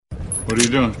What are you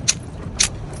doing?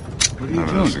 What are you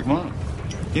doing? Come on.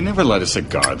 You never light a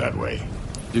cigar that way.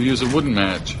 You use a wooden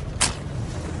match.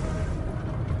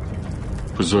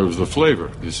 Preserves the flavor,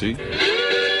 you see?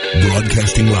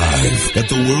 Broadcasting live at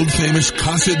the world-famous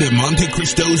Casa de Monte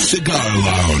Cristo Cigar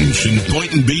Lounge in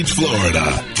Boynton Beach,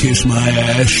 Florida. Kiss My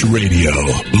Ash Radio.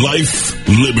 Life,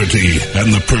 liberty,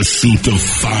 and the pursuit of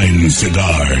fine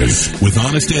cigars. With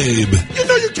Honest Abe. You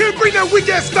know you can't bring that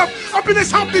weak-ass stuff up in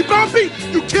this Humpty Bumpy.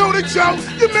 You kill the Joe,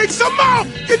 you make some more.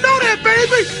 You know that,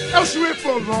 baby. Else you're in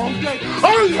for a long day. A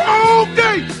long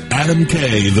day. Adam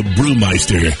K., the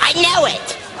Brewmeister. I know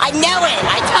it. I know it.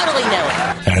 I totally know it.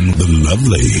 And the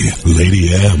lovely Lady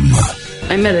M.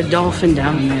 I met a dolphin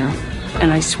down there,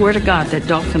 and I swear to God that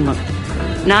dolphin looked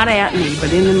not at me,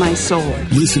 but into my soul.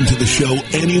 Listen to the show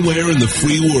anywhere in the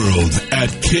free world at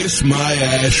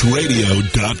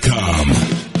KissMyAshRadio.com.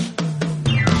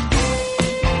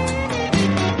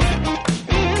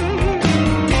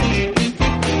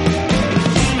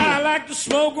 I like to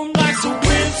smoke them like Sir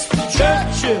Winston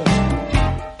Churchill,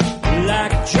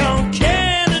 like John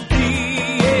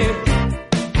Kennedy, yeah.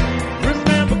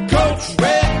 Remember Coach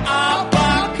Red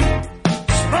Auerbach,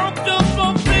 smoked up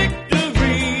for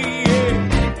victory,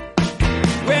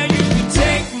 yeah. Well, you can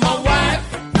take my wife,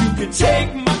 you can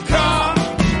take my car,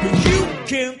 but you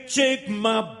can't take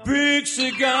my big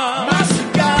cigar. My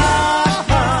cigar,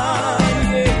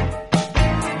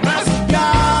 yeah. My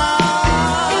cigar.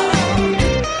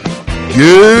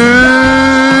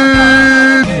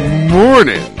 Good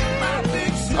morning.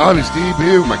 Honest Abe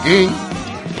here with my gang,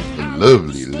 the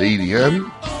lovely Lady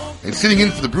M. And sitting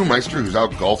in for the Brewmeister, who's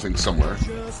out golfing somewhere,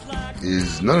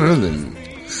 is none other than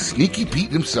Sneaky Pete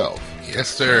himself. Yes,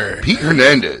 sir. Pete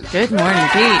Hernandez. Good morning,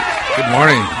 Pete. Good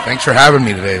morning. Thanks for having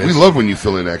me today. We love when you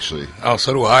fill in, actually. Oh,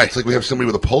 so do I. It's like we have somebody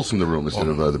with a pulse in the room instead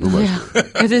of the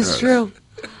Brewmeister. Yeah, it is true.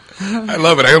 I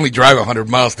love it. I only drive 100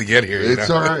 miles to get here. It's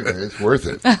all right. It's worth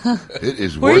it. It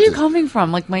is Where worth are you it. coming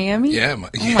from? Like Miami? Yeah, my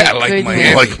like goodness.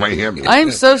 Miami. Like Miami. I am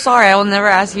so sorry. I will never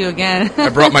ask you again. I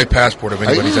brought my passport if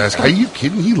anybody's asking. Are you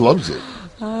kidding? He loves it.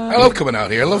 I love coming out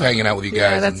here. I love hanging out with you guys.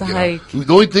 Yeah, that's and, a hike.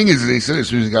 The only thing is, he said as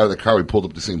soon as he got out of the car, we pulled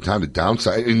up at the same time. The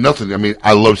downside, and nothing. I mean,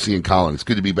 I love seeing Colin. It's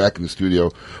good to be back in the studio.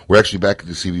 We're actually back at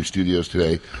the CVU studios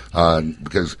today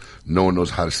because no one knows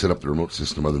how to set up the remote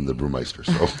system other than the Brewmeister.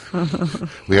 So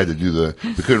we had to do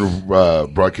we couldn't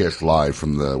broadcast live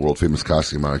from the world famous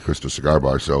Casa de Monte Cristo Cigar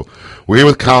Bar. So we're here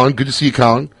with Colin. Good to see you,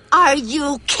 Colin. Are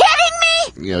you kidding me?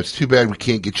 Yeah, it's too bad we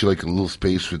can't get you like a little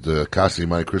space with the Casa de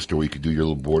Monte Cristo where you could do your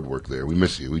little board work there. We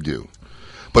miss you. We do.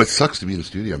 But it sucks to be in the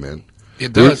studio, man.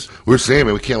 It does. We're saying,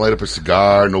 man, we can't light up a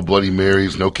cigar, no Bloody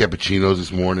Marys, no cappuccinos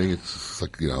this morning. It's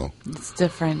like, It's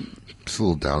different. it's a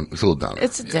little down. It's a little down.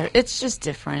 It's just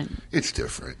different. It's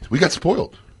different. We got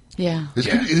spoiled. Yeah.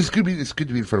 It's good to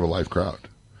be in front of a live crowd.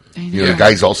 I know. You know, the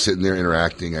guys all sitting there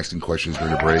interacting, asking questions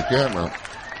during the break. Yeah, well.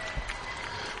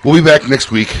 We'll be back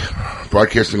next week,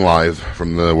 broadcasting live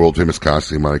from the world-famous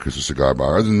Casa de Monte Cristo Cigar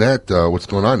Bar. Other than that, what's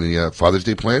going on? Any Father's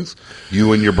Day plans?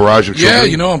 You and your barrage of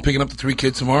children? Yeah, I'm picking up the 3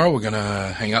 kids tomorrow. We're going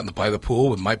to hang out by the pool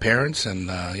with my parents and,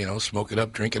 smoke it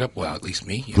up, drink it up. Well, at least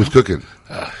me. Who's cooking?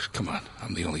 Come on.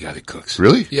 I'm the only guy that cooks.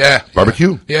 Really? Yeah.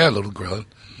 Barbecue? Yeah, a little grilling.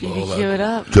 You can cue it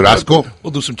up. Churrasco? We'll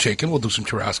do some chicken. We'll do some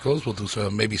churrascos. We'll do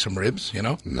maybe some ribs,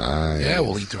 Nice. Yeah,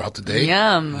 we'll eat throughout the day.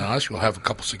 Yum. We'll have a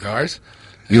couple cigars.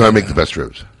 You know how to make the best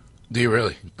ribs. Do you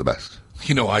really? The best.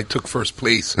 I took first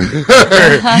place. You didn't cook.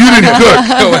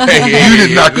 You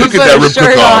did not cook at that rib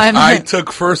cook-off. I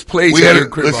took first place. We had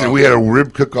a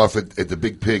rib cook-off at the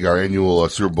Big Pig, our annual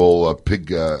Super Bowl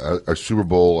our Super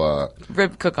Bowl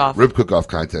Rib cook-off. Rib cook-off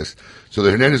contest. So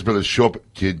the Hernandez brothers show up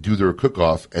to do their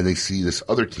cook-off, and they see this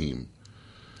other team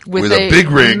with a big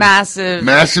rig,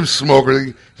 massive smoker.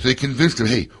 So they convinced him,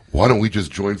 hey, why don't we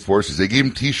just join forces? They gave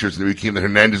him T-shirts, and they became the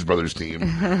Hernandez brothers team.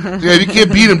 Yeah, if you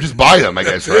can't beat them, just buy them, I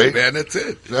guess, right? Man, that's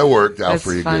it. That worked out That's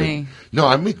pretty funny. good. No,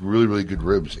 I make really, really good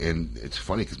ribs, and it's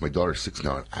funny because my daughter's 6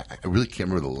 now. I really can't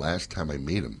remember the last time I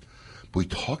made them, but we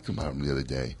talked about them the other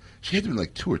day. She had to be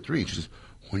like 2 or 3, and she says,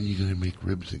 when are you going to make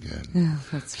ribs again? Yeah,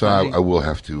 that's so funny. I will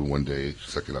have to one day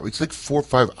suck it up. It's like 4 or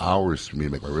 5 hours for me to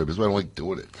make my ribs. That's why I don't like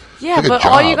doing it. Yeah, it's like but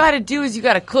a all you job. got to do is you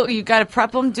got to cook, you got to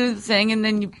prep them, do the thing, and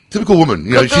then you. Typical woman,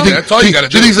 she Cook 'em. thinks, That's all you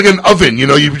gotta she do. thinks like an oven. You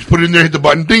just put it in there, hit the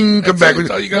button, ding, come back. That's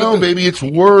all you gotta no, do. baby, it's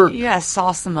work. You got to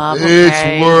sauce them up. It's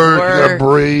okay? work. You got to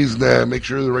braise them, make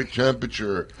sure the right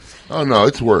temperature. Oh no,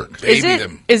 it's work. Baby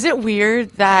them. Is it weird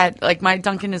that my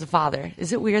Duncan is a father?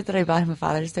 Is it weird that I bought him a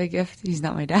Father's Day gift? He's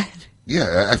not my dad.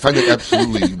 Yeah, I find it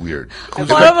absolutely weird. I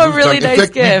bought him a really nice in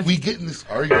fact, gift. We get in this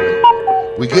argument.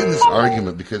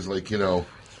 because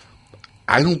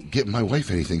I don't get my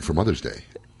wife anything for Mother's Day.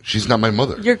 She's not my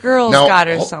mother. Your girl's got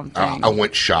her something. I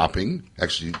went shopping.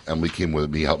 Actually, Emily came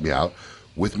with me, helped me out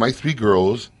with my 3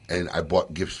 girls, and I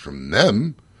bought gifts from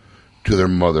them to their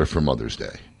mother for Mother's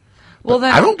Day. Well,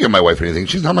 then I don't give my wife anything.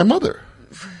 She's not my mother.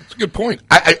 That's a good point.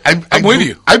 I'm with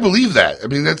you. I believe that. I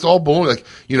mean, that's all bull. Like,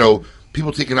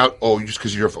 people taking out, just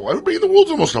because you're a father. Everybody in the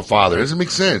world's almost a father. It doesn't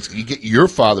make sense. You get your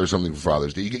father something for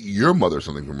Father's Day. You get your mother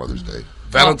something for Mother's Day.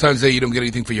 Valentine's Day, you don't get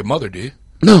anything for your mother, do you?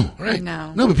 No. Right.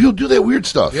 No, but people do that weird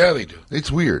stuff. Yeah, they do. It's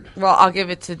weird. Well, I'll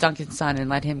give it to Duncan's son and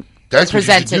let him That's what you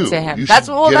present should it do. to him. You That's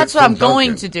should what get it I'm from going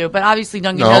Duncan. to do. But obviously,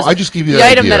 Duncan No, knows I just give you the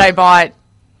that item idea. that I bought.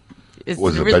 Is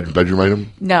Was it really, a bedroom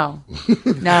item? No.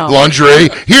 Lingerie?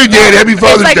 Here, Dad, happy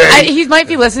Father's Day. He might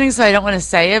be listening, so I don't want to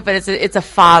say it, but it's a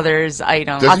father's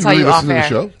item. Does I'll he tell really you listen off to the air.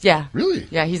 show? Yeah. Really?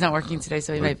 Yeah, he's not working today,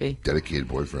 so he might be. Dedicated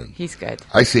boyfriend. He's good.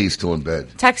 I say he's still in bed.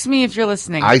 Text me if you're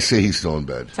listening. I say he's still in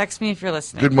bed. Text me if you're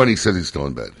listening. Good Money says he's still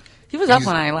in bed. He was up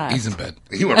when I left. He's in bed.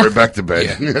 He went right back to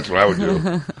bed. Yeah. That's what I would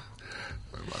do.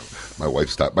 My wife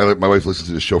stopped. My wife listened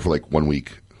to the show for like 1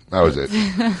 week. That was it.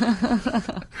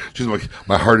 She's like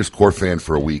my hardest core fan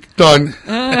for a week. Done.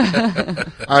 I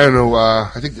don't know. I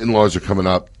think the in-laws are coming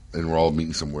up, and we're all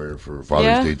meeting somewhere for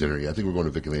Father's Day dinner. Yeah, I think we're going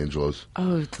to Vic and Angelo's.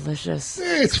 Oh, delicious.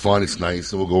 It's fun. It's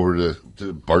nice. And we'll go over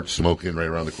to Bart's Smoking right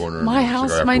around the corner. My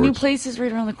house, my new place is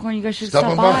right around the corner. You guys should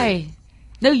stop by.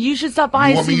 No, you should stop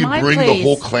by You and want me see to my bring place. the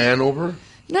whole clan over?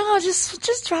 No,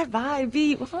 just drive by,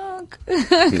 beat honk.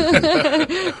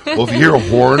 Well, if you hear a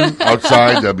horn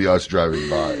outside, that'll be us driving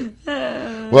by.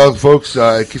 Well, folks,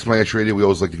 at Kiss My Ash Radio, we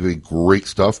always like to give you great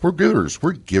stuff. We're givers.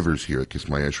 We're givers here at Kiss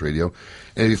My Ash Radio.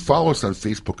 And if you follow us on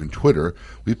Facebook and Twitter,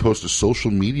 we post a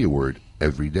social media word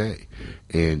every day.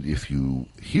 And if you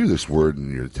hear this word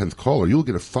and you're the 10th caller, you'll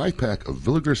get a 5-pack of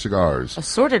Villiger cigars.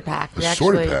 Assorted pack.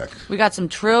 Assorted pack. We got some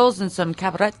Trills and some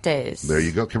Cabaretes. There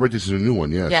you go. Cabaret is a new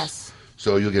one, yes. Yes.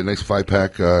 So you'll get a nice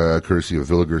 5-pack courtesy of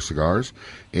Villiger Cigars.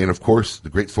 And, of course, the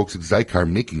great folks at Zycar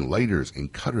making lighters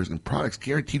and cutters and products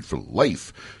guaranteed for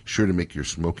life. Sure to make your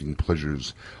smoking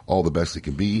pleasures all the best they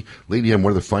can be. Lady M, what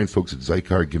are the fine folks at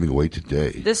Zycar giving away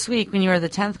today? This week, when you are the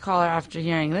 10th caller after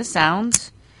hearing this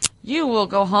sound, you will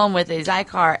go home with a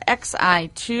Zycar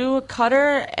XI2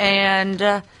 cutter and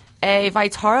a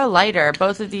Vitara lighter.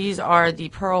 Both of these are the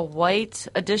pearl white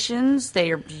editions.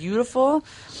 They are beautiful.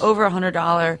 Over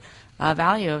 $100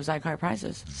 value of Zycar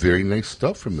prices. Very nice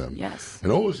stuff from them. Yes.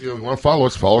 And always, you want to follow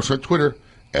us on Twitter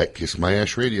at Kiss My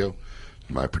Ash Radio.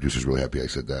 My producer's really happy I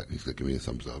said that. He's going to give me a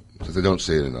thumbs up because I don't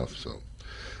say it enough. So,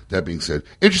 that being said,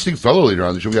 interesting fellow later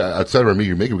on the show. We got, outside of our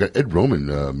Meet Maker, we got Ed Roman,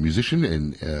 musician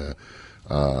and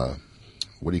what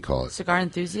do you call it? Cigar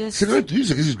enthusiast. Cigar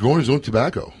enthusiast. He's growing his own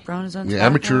tobacco. Growing his own tobacco.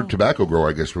 Amateur tobacco grower.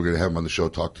 I guess we're going to have him on the show.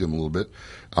 Talk to him a little bit.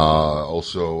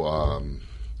 Also.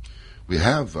 We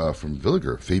have from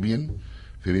Villiger, Fabian.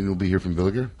 Fabian will be here from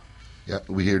Villiger. Yeah,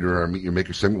 we here during our Meet Your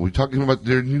Maker segment. We talked to him about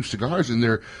their new cigars and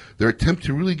their attempt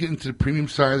to really get into the premium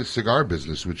side of the cigar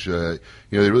business, which they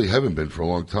really haven't been for a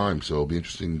long time. So it'll be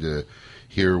interesting to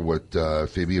hear what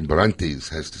Fabian Barantes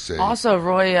has to say. Also,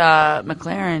 Roy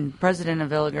McLaren, president of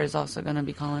Villiger, is also going to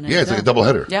be calling in. Yeah, it's like a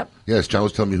doubleheader. Yep. Yes, John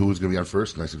was telling me who was going to be on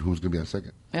first, and I said, who's going to be on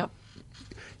second? Yep.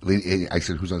 I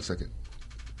said, who's on second?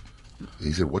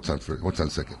 He said, what's on first? What's on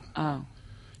second? Oh.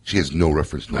 She has no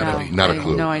reference to it. Not a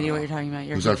clue. No idea what you're talking about.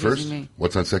 You're who's on first? Me.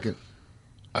 What's on second?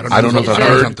 I don't know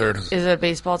who's on third. Is it a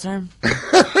baseball term?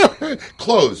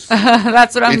 Close.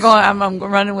 That's what I'm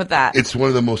running with that. It's one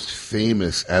of the most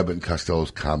famous Abbott and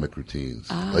Costello's comic routines,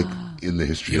 like in the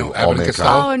history of all mankind.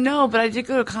 Oh, no, but I did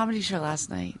go to a comedy show last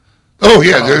night. Oh,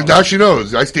 yeah. Now she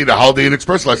knows. I stayed at Holiday Inn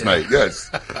Express last night. Yes.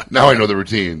 Now I know the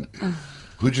routine.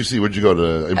 Who'd you see? Where'd you go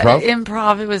to? Improv?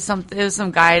 Improv. It was some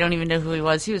guy. I don't even know who he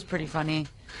was. He was pretty funny.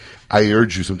 I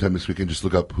urge you sometime this weekend, just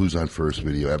look up Who's on First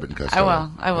video, Abbott and Costello.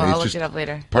 I will. I'll look it up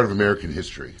later. Part of American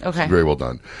history. Okay. It's very well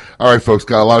done. All right, folks.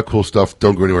 Got a lot of cool stuff.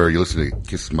 Don't go anywhere. You're listening to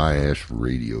Kiss My Ash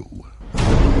Radio.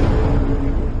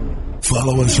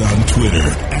 Follow us on Twitter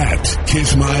at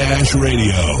Kiss My Ash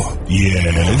Radio.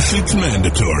 Yes, it's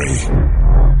mandatory.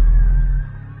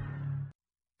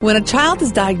 When a child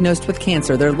is diagnosed with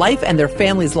cancer, their life and their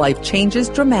family's life changes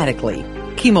dramatically.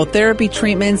 Chemotherapy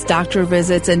treatments, doctor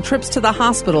visits, and trips to the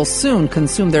hospital soon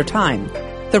consume their time.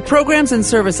 The programs and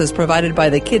services provided by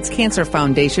the Kids Cancer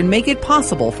Foundation make it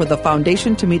possible for the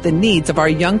foundation to meet the needs of our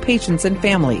young patients and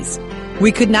families.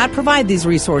 We could not provide these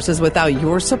resources without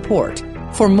your support.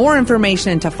 For more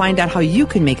information and to find out how you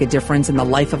can make a difference in the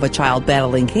life of a child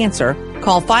battling cancer,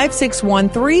 call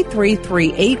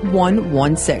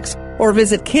 561-333-8116 or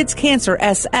visit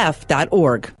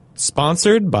kidscancersf.org.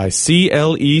 Sponsored by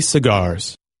CLE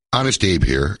Cigars. Honest Abe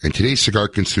here, and today's cigar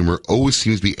consumer always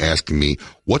seems to be asking me,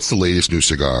 what's the latest new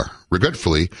cigar?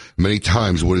 Regretfully, many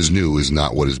times what is new is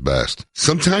not what is best.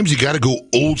 Sometimes you gotta go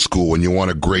old school when you want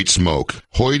a great smoke.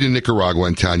 Hoy de Nicaragua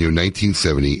Antaño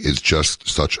 1970 is just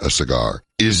such a cigar.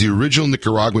 It is the original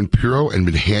Nicaraguan Puro and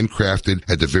been handcrafted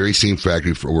at the very same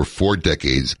factory for over 4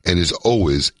 decades and is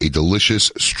always a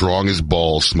delicious, strong as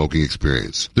balls smoking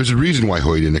experience. There's a reason why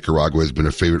Hoy de Nicaragua has been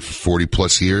a favorite for 40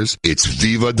 plus years. It's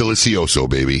Viva Delicioso,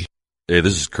 baby. Hey,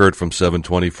 this is Kurt from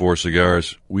 724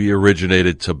 Cigars. We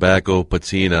originated Tobacco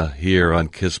Patina here on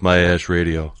Kiss My Ash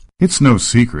Radio. It's no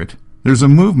secret. There's a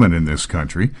movement in this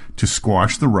country to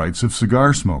squash the rights of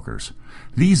cigar smokers.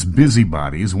 These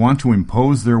busybodies want to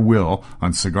impose their will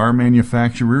on cigar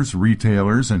manufacturers,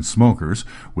 retailers, and smokers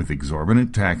with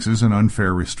exorbitant taxes and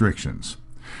unfair restrictions.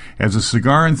 As a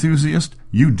cigar enthusiast,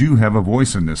 you do have a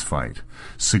voice in this fight.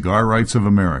 Cigar Rights of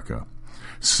America.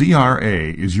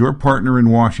 CRA is your partner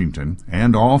in Washington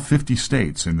and all 50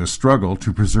 states in the struggle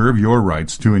to preserve your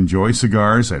rights to enjoy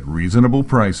cigars at reasonable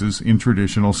prices in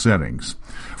traditional settings.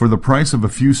 For the price of a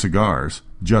few cigars,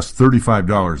 just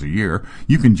 $35 a year,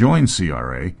 you can join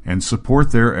CRA and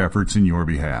support their efforts in your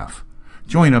behalf.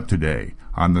 Join up today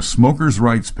on the Smokers'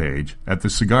 Rights page at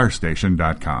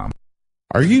thecigarstation.com.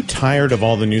 Are you tired of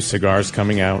all the new cigars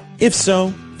coming out? If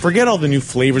so, forget all the new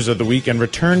flavors of the week and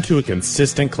return to a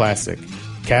consistent classic.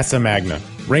 Casa Magna.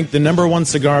 Ranked the #1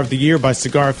 cigar of the year by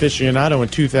Cigar Aficionado in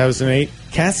 2008,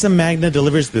 Casa Magna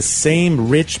delivers the same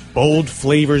rich, bold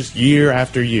flavors year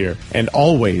after year, and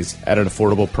always at an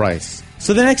affordable price.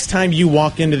 So the next time you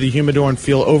walk into the humidor and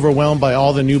feel overwhelmed by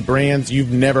all the new brands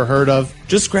you've never heard of,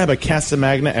 just grab a Casa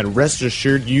Magna and rest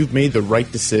assured you've made the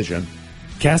right decision.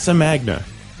 Casa Magna.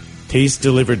 Taste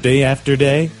delivered day after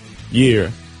day,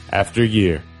 year after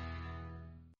year.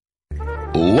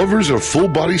 Lovers of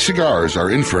full-body cigars are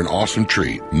in for an awesome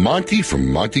treat. Monte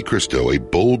from Monte Cristo, a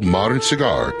bold, modern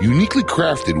cigar, uniquely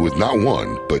crafted with not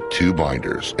one, but 2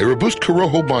 binders. A robust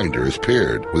Corojo binder is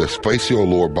paired with a spicy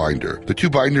Olor binder. The 2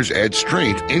 binders add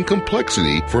strength and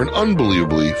complexity for an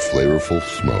unbelievably flavorful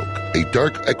smoke. A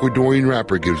dark Ecuadorian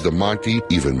wrapper gives the Monte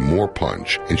even more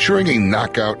punch, ensuring a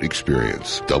knockout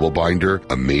experience. Double binder,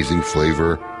 amazing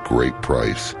flavor, great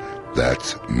price.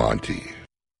 That's Monte.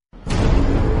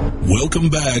 Welcome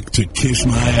back to Kiss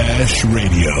My Ash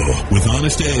Radio with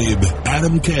Honest Abe,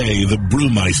 Adam K, the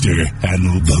Brewmeister,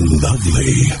 and the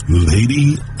lovely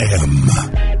Lady M.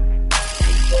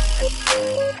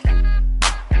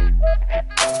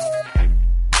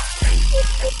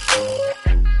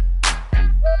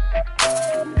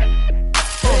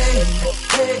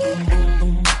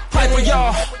 Piper,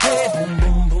 y'all.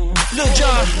 Lil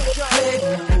Jon.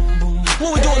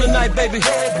 What we doing tonight, baby?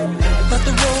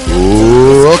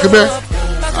 Welcome back.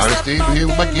 Honest Abe here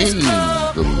with my game,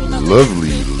 the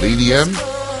lovely Lady M.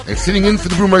 And sitting in for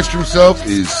the Brewmeister himself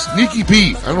is Sneaky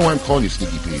Pete. I don't know why I'm calling you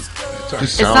Sneaky Pete.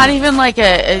 It's not even like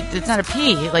it's not a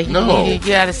P. Like, no. You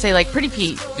gotta say, like, Pretty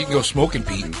Pete. You can go Smoking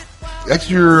Pete. That's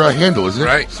your handle, isn't it?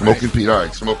 Right. Smoking Pete. All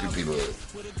right, Smoking Pete.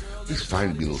 It's fine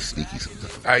to be a little sneaky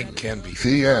sometimes. I can be.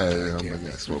 See,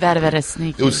 Very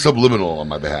sneaky. It was subliminal on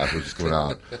my behalf. It was just coming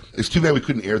out. It's too bad we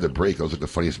couldn't air the break. That was like the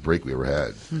funniest break we ever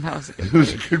had. That was a good It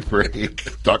was a good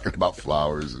break. Talking about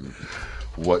flowers and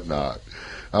whatnot.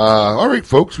 All right,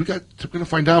 folks. We're going to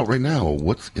find out right now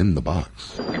what's in the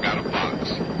box. We got a box.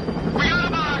 We got a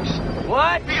box.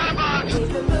 What? We got a box.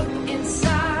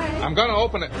 I'm going to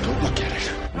open it. Don't look at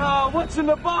it. Oh, what's in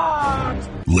the box?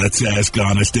 Let's ask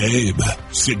Honest Abe.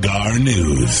 Cigar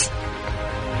News.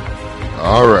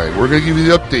 All right, we're going to give you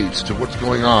the updates to what's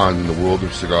going on in the world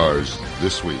of cigars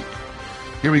this week.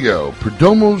 Here we go.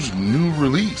 Perdomo's new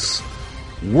release.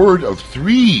 Word of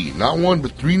 3, not 1,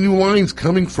 but 3 new lines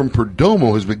coming from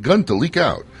Perdomo has begun to leak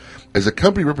out as a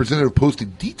company representative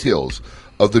posted details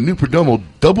of the new Perdomo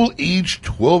double-aged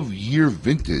 12-year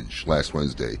vintage last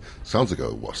Wednesday. Sounds like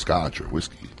a scotch or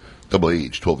whiskey.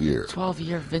 Double-aged, 12-year.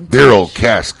 12-year vintage. Barrel,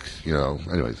 cask,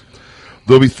 anyways.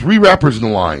 There'll be 3 wrappers in the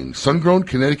line, Sun-Grown,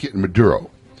 Connecticut, and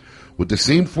Maduro, with the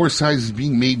same 4 sizes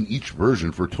being made in each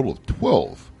version for a total of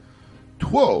 12.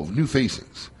 12 new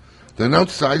facings. The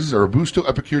announced sizes are Robusto,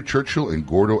 Epicure, Churchill, and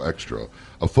Gordo Extra.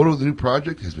 A photo of the new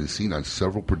project has been seen on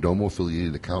several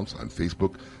Perdomo-affiliated accounts on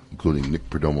Facebook, including Nick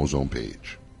Perdomo's own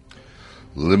page.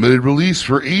 Limited release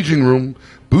for Aging Room.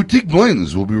 Boutique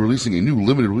Blends will be releasing a new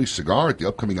limited release cigar at the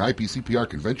upcoming IPCPR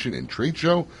convention and trade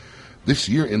show this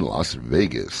year in Las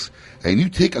Vegas. A new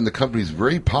take on the company's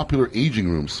very popular Aging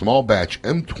Room Small Batch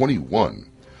M21.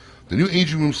 The new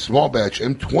Aging Room Small Batch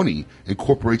M20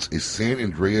 incorporates a San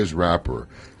Andreas wrapper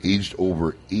aged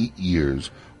over 8 years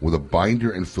with a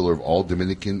binder and filler of all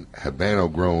Dominican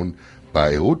Habano-grown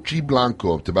by Ochi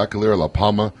Blanco of Tabacalera La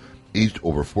Palma, aged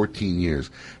over 14 years.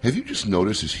 Have you just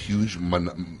noticed this huge,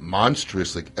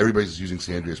 monstrous, like everybody's using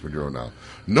San Andreas Maduro now?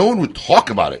 No one would talk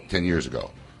about it 10 years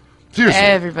ago. Seriously.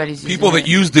 Everybody's using People it. that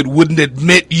used it wouldn't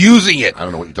admit using it. I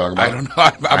don't know what you're talking about. I don't know.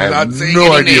 I'm not saying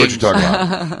no any idea names. what you're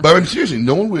talking about. But I'm seriously,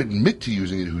 no one would admit to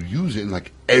using it who use it, and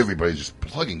like everybody's just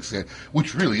plugging San,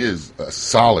 which really is a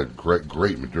solid,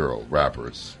 great Maduro wrapper.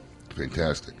 It's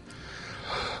fantastic.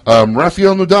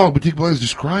 Rafael Nadal Boutique Blends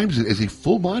describes it as a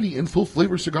full body and full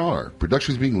flavor cigar.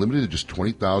 Production is being limited to just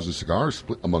 20,000 cigars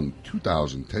split among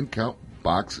 2,000 10-count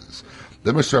boxes.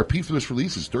 The MSRP for this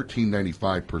release is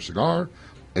 $13.95 per cigar,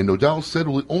 and Nadal said it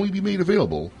will only be made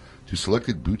available to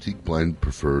selected boutique blend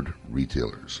preferred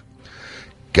retailers.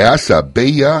 Casa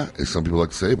Bella, as some people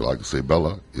like to say, but I like to say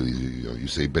Bella. You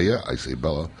say Bella, I say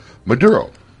Bella. Maduro.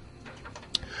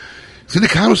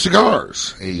 Sindicato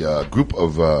Cigars, a group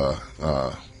of a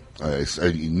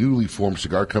newly formed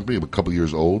cigar company of a couple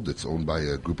years old that's owned by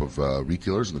a group of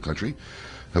retailers in the country,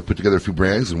 have put together a few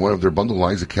brands, and one of their bundle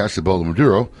lines, the Casa Bella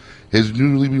Maduro, has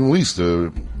newly been released.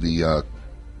 The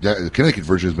Connecticut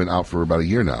version has been out for about a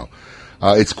year now.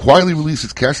 It's quietly released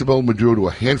its Casa Bella Maduro to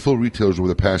a handful of retailers over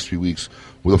the past few weeks,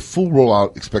 with a full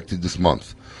rollout expected this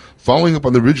month. Following up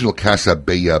on the original Casa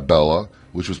Bella,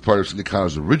 which was part of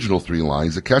Sindicato's original 3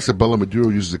 lines, the Casa Bella Maduro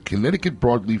uses a Connecticut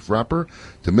broadleaf wrapper,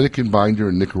 Dominican binder,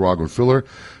 and Nicaraguan filler.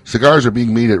 Cigars are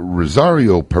being made at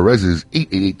Rosario Perez's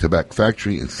 888 Tobacco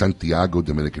Factory in Santiago,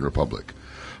 Dominican Republic.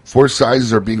 4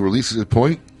 sizes are being released at this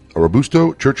point: a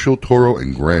Robusto, Churchill, Toro,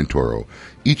 and Grand Toro,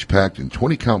 each packed in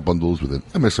 20-count bundles with an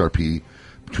MSRP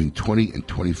between $20 and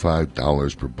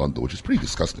 $25 per bundle, which is pretty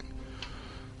disgusting.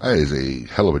 That is a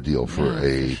hell of a deal for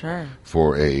a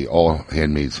all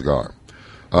handmade cigar.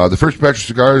 The first batch of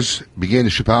cigars began to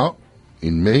ship out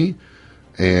in May,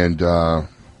 and the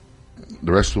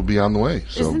rest will be on the way.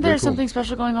 So Isn't there something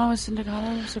special going on with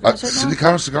Sindicato Cigars right now?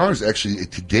 Sindicato Cigars, actually,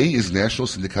 today is National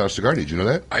Sindicato Cigar Day. Did you know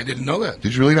that? I didn't know that.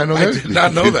 Did you really not know that? I did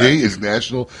not know that. Today is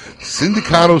National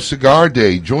Sindicato Cigar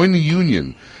Day. Join the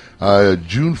union.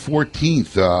 June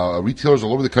 14th. Retailers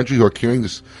all over the country who are carrying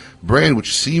this brand,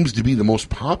 which seems to be the most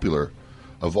popular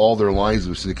of all their lines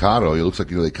of Sindicato. It looks like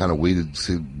they kind of waited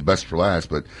to the best for last,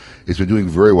 but it's been doing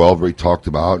very well, very talked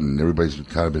about, and everybody's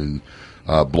kind of been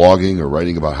blogging or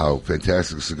writing about how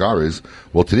fantastic the cigar is.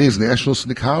 Well, today is National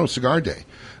Sindicato Cigar Day.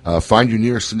 Find your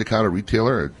nearest Sindicato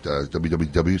retailer at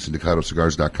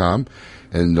www.sindicatocigars.com,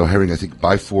 and they're having, I think,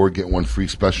 buy 4, get 1 free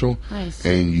special. Nice.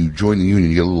 And you join the union,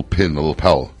 you get a little pin, a little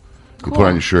lapel. You Cool. put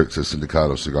on your shirt, it says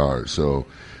Sindicato Cigars. So,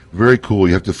 very cool.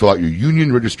 You have to fill out your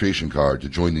union registration card to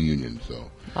join the union.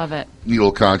 So, Love it. neat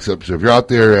little concept. So if you're out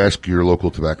there, ask your local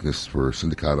tobacconist for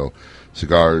Sindicato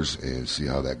Cigars and see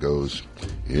how that goes.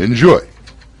 Enjoy.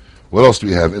 What else do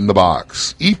we have in the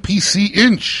box? EPC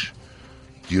Inch.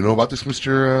 Do you know about this,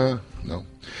 Mr. No?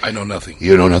 I know nothing.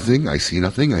 You know nothing. I see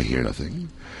nothing. I hear nothing.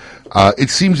 It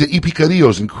seems that EP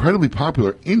Carrillo's incredibly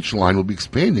popular Inch line will be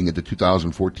expanding at the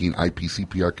 2014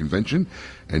 IPCPR convention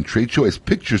and trade show as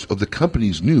pictures of the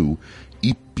company's new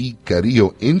EP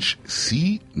Carrillo Inch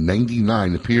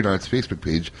C99 appeared on its Facebook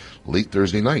page late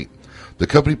Thursday night. The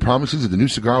company promises that the new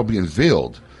cigar will be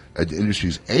unveiled at the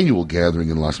industry's annual gathering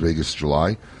in Las Vegas,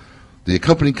 July. The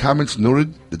accompanying comments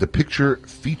noted that the picture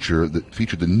featured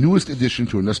the newest addition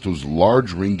to Ernesto's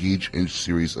large ring gauge inch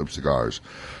series of cigars,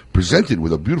 presented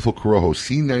with a beautiful Corojo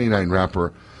C99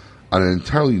 wrapper on an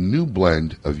entirely new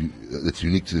blend that's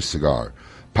unique to this cigar.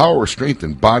 Power, strength,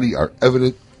 and body are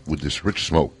evident with this rich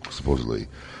smoke, supposedly.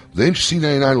 The Inch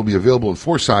C99 will be available in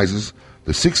 4 sizes,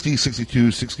 the 60,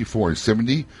 62, 64, and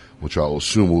 70, which I'll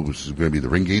assume is going to be the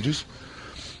ring gauges,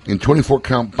 in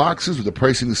 24-count boxes with the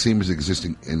pricing the same as the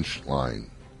existing Inch line.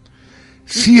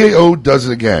 CAO does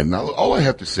it again. Now, all I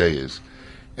have to say is,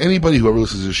 anybody who ever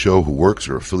listens to the show who works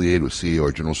or affiliated with CAO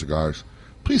or General Cigars,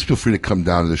 please feel free to come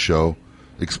down to the show,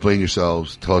 explain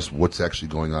yourselves, tell us what's actually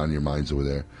going on in your minds over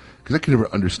there. Because I can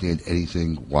never understand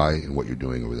anything, why, and what you're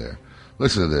doing over there.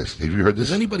 Listen to this. Have you heard this?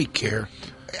 Does anybody care?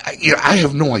 I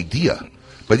have no idea.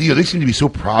 But they seem to be so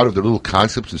proud of their little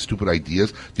concepts and stupid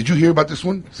ideas. Did you hear about this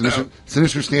one?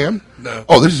 Sinister Stam? No.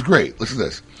 Oh, this is great. Listen to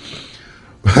this.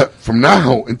 From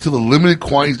now until the limited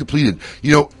quantity is depleted.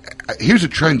 Here's a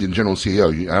trend in General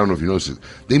CAO. I don't know if you noticed it.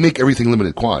 They make everything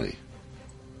limited quantity.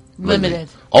 Limited.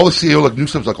 All the CAO new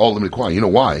stuff's like all limited quantity. You know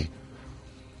why?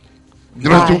 They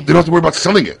don't have to worry about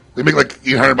selling it. They make like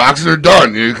 800 boxes and they're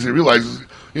done. Because they realize,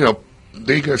 they ain't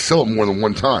going to sell it more than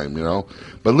one time,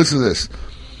 But listen to this.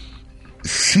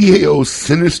 CAO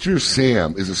Sinister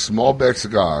Sam is a small batch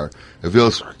cigar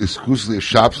available exclusively at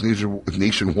shops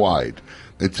nationwide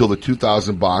until the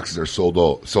 2,000 boxes are sold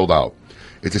out.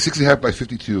 It's a 6.5 by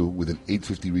 52 with an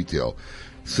 $8.50 retail.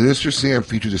 Sinister Sam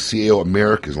features a CAO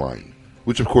America's line,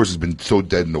 which of course has been so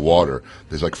dead in the water.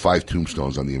 There's like 5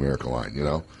 tombstones on the America line, you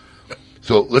know.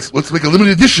 So let's make a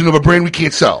limited edition of a brand we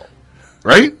can't sell,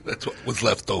 right? That's what was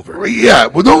left over. Right, yeah.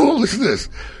 Well, no, listen to this.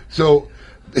 So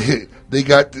they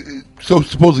got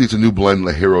supposedly it's a new blend,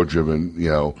 hero driven, you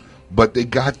know, but they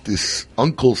got this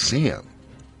Uncle Sam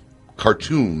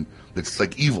cartoon that's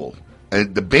like evil,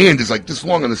 and the band is like this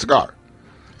long on the cigar.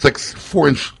 It's like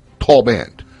 4-inch tall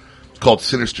band. It's called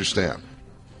Sinister Sam.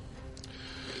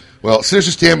 Well,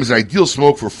 Sinister Sam is an ideal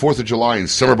smoke for 4th of July and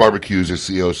summer barbecues, as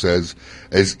CEO says,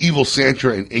 as Evil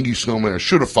Santa and Angry Snowman are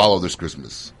sure to follow this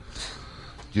Christmas.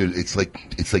 Dude, it's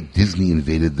like Disney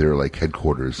invaded their like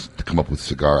headquarters to come up with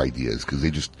cigar ideas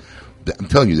because I'm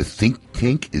telling you, the think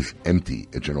tank is empty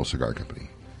at General Cigar Company.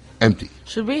 Empty.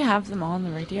 Should we have them all on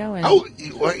the radio? And Oh,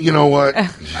 you know what?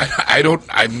 I don't.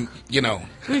 I'm. You know.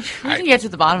 we can get to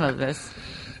the bottom of this.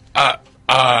 I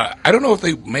don't know if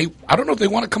they may. I don't know if they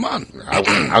want to come on.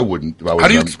 I wouldn't. If I was How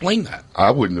do you them. explain that?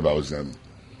 I wouldn't if I was them.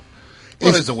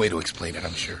 Well, there's a way to explain it,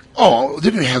 I'm sure. Oh,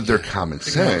 they're going to have their common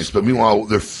sense, but meanwhile,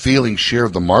 their failing share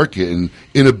of the market and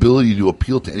inability to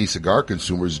appeal to any cigar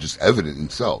consumers is just evident in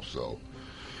itself. So,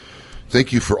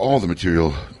 thank you for all the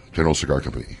material, General Cigar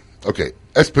Company. Okay,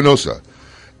 Espinosa.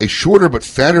 A shorter but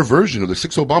fatter version of the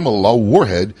 6 Obama La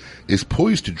Warhead is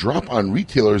poised to drop on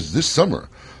retailers this summer.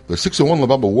 The 601 La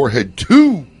Bamba Warhead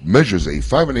 2 measures a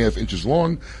 5.5 inches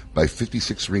long by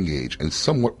 56 ring gauge, and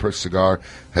somewhat pressed cigar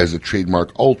has a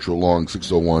trademark ultra-long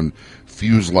 601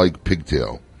 fuse-like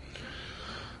pigtail.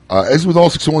 As with all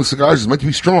 601 cigars, it's meant to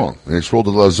be strong, and it's rolled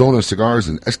to La Zona Cigars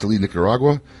in Esteli,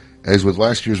 Nicaragua. As with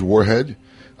last year's Warhead,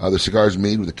 the cigar is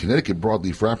made with a Connecticut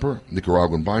broadleaf wrapper,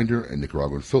 Nicaraguan binder, and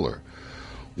Nicaraguan filler.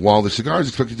 While the cigar is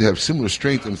expected to have similar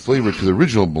strength and flavor to the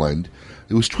original blend,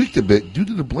 it was tweaked a bit due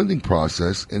to the blending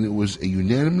process, and it was a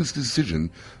unanimous decision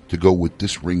to go with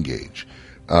this ring gauge.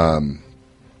 Anthony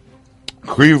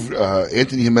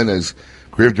Jimenez,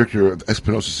 creative director of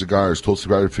Espinosa Cigars, told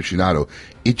Cigar Aficionado,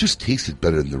 it just tasted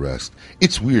better than the rest.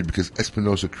 It's weird because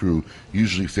Espinosa crew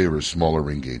usually favors smaller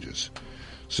ring gauges.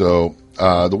 So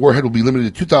the Warhead will be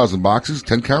limited to 2,000 boxes,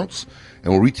 10 counts,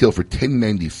 and will retail for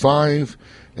 $10.95.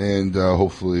 And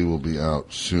hopefully will be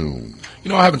out soon. You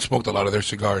know, I haven't smoked a lot of their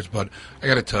cigars, but I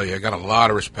got to tell you, I got a lot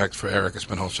of respect for Eric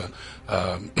Espinosa.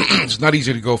 It's not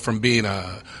easy to go from being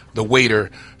the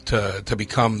waiter to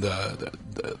become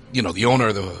the owner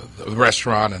of the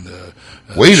restaurant and the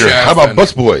waiter. Chef. How about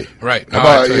busboy? Right. How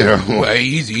about well,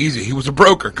 easy. He was a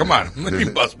broker. Come on,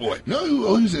 busboy.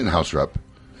 No, he was an in-house rep.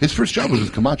 His first job was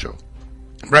with Camacho.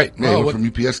 Right. Yeah, he went from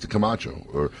UPS to Camacho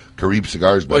or Carib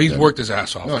Cigars. Well, he's worked his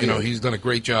ass off. Oh, you know, he's done a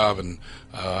great job, and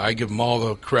I give him all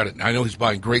the credit. I know he's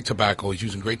buying great tobacco. He's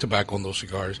using great tobacco in those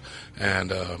cigars,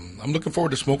 and I'm looking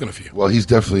forward to smoking a few. Well, he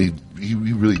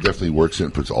really definitely works in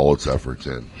and puts all its efforts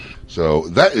in. So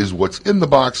that is what's in the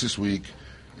box this week.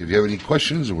 If you have any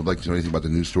questions or would like to know anything about the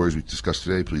news stories we discussed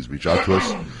today, please reach out to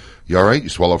us. You all right? You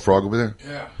swallow a frog over there?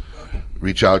 Yeah.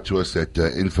 Reach out to us at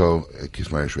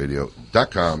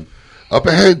info@kissmyashradio.com. Up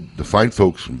ahead, the fine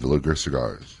folks from Villager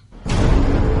Cigars.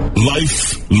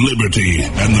 Life, liberty,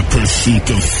 and the pursuit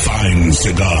of fine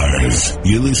cigars.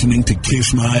 You're listening to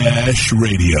Kiss My Ash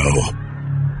Radio.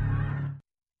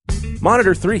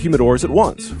 Monitor 3 humidors at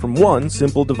once from one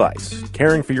simple device.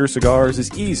 Caring for your cigars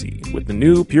is easy with the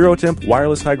new PuroTemp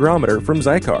wireless hygrometer from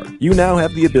Zycar. You now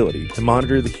have the ability to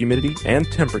monitor the humidity and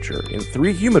temperature in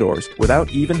 3 humidors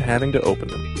without even having to open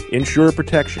them. Ensure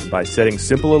protection by setting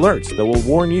simple alerts that will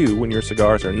warn you when your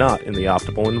cigars are not in the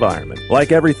optimal environment.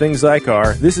 Like everything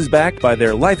Zycar, this is backed by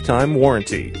their lifetime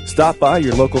warranty. Stop by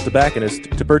your local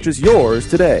tobacconist to purchase yours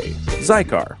today.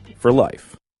 Zycar, for life.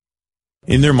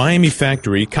 In their Miami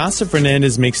factory, Casa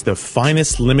Fernandez makes the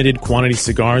finest limited quantity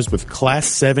cigars with Class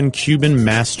 7 Cuban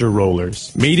master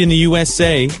rollers. Made in the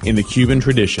USA in the Cuban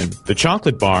tradition. The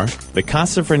chocolate bar, the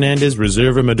Casa Fernandez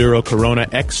Reserva Maduro Corona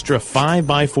Extra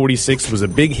 5x46 was a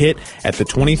big hit at the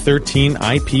 2013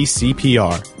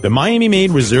 IPCPR. The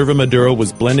Miami-made Reserva Maduro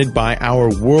was blended by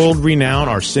our world-renowned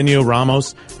Arsenio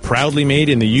Ramos, proudly made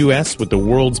in the U.S. with the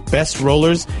world's best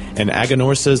rollers and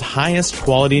Aganorsa's highest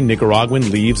quality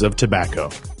Nicaraguan leaves of tobacco.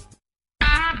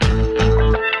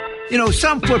 You know,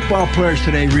 some football players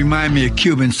today remind me of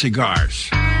Cuban cigars.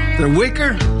 They're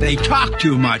weaker, they talk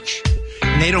too much,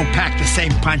 and they don't pack the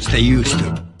same punch they used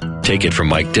to. Take it from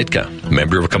Mike Ditka,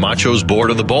 member of Camacho's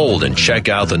Board of the Bold, and check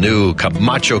out the new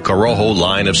Camacho Corojo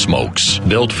line of smokes.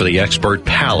 Built for the expert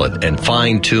palate and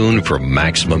fine-tuned for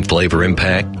maximum flavor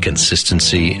impact,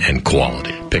 consistency, and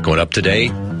quality. Pick one up today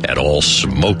at all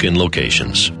smoking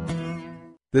locations.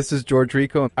 This is George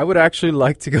Rico. I would actually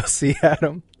like to go see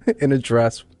Adam in a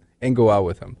dress and go out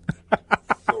with him.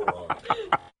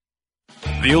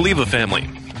 The Oliva family,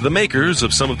 the makers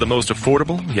of some of the most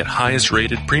affordable yet highest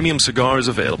rated premium cigars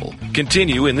available,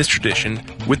 continue in this tradition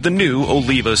with the new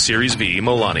Oliva Series V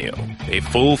Melanio, a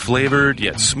full-flavored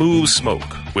yet smooth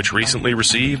smoke, which recently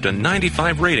received a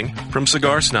 95 rating from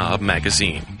Cigar Snob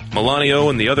magazine. Melanio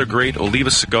and the other great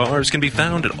Oliva cigars can be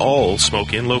found at all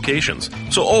smoke-in locations,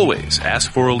 so always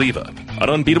ask for Oliva, an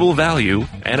unbeatable value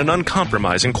and an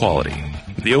uncompromising quality.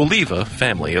 The Oliva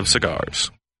family of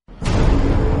cigars.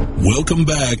 Welcome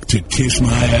back to Kiss My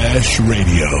Ash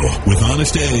Radio with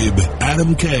Honest Abe,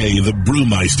 Adam K, the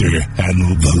Brewmeister, and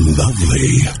the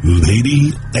lovely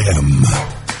Lady M.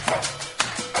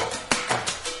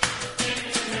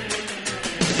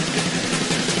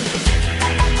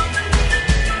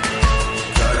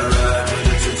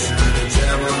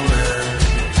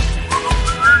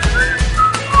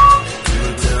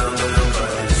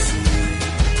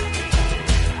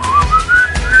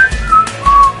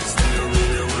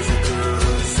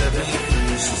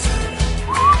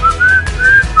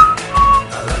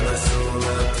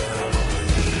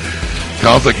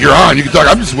 Sounds like you're on. You can talk.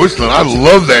 I'm just whistling. I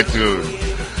love that tune.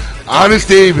 Honest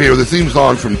Abe here with the theme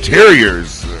song from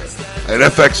Terriers, an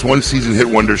FX one season hit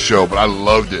wonder show, but I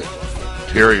loved it.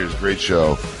 Terriers, great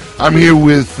show. I'm here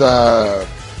with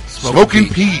Smoking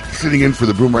Pete sitting in for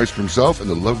the Brewmeister himself and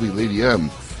the lovely Lady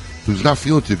M, who's not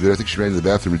feeling too good. I think she ran to the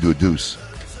bathroom to do a deuce.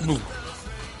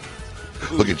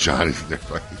 Look at John. He's there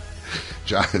fighting.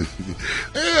 John,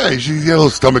 yeah, she got a little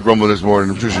stomach rumble this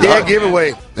morning. I'm sure she's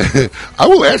giveaway. I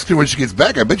will ask her when she gets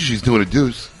back. I bet you she's doing a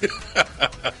deuce.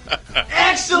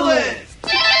 Excellent!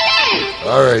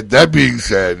 All right, that being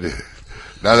said,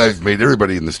 now that I've made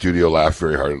everybody in the studio laugh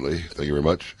very heartily, thank you very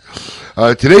much.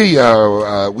 Today,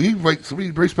 we invite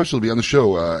somebody very special to be on the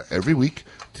show every week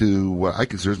to what I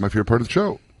consider is my favorite part of the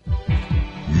show.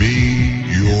 Meet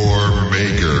your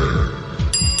maker.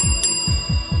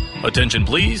 Attention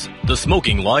please, the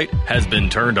smoking light has been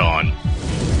turned on.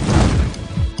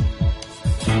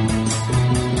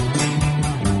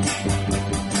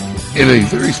 In a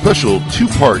very special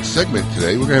two-part segment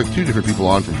today, we're going to have two different people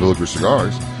on from Villager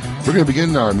Cigars. We're going to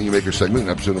begin our Meet Your Maker segment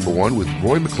in episode number 1 with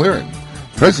Roy McLaren,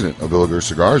 president of Villager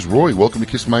Cigars. Roy, welcome to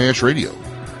Kiss My Ash Radio.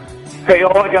 Hey,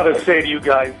 all I got to say to you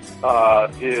guys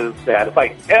is that if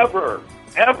I ever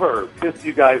piss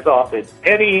you guys off in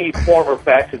any form or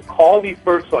fashion, call me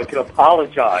first so I can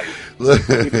apologize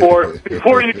before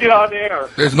you get on air.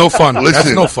 There's no fun. Listen,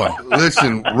 That's no fun.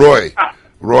 Listen, Roy,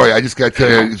 I just got to tell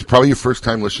you, it's probably your first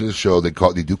time listening to the show. They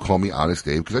do call me Honest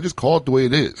Dave because I just call it the way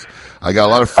it is. I got a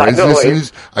lot of friends in this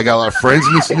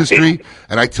industry,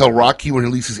 and I tell Rocky when he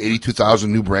releases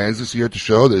 82,000 new brands this year at the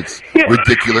show that it's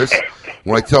ridiculous.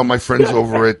 When I tell my friends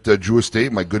over at Drew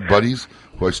Estate, my good buddies,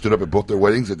 who I stood up at both their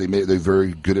weddings, that they're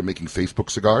very good at making Facebook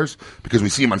cigars because we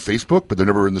see them on Facebook, but they're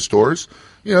never in the stores.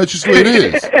 You know, it's just the way it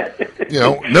is. You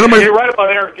know, none of my. You're right about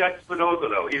Eric Espinosa,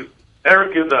 though.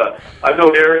 Eric is I've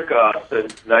known Eric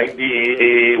since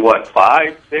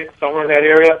 5, 6, somewhere in that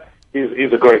area.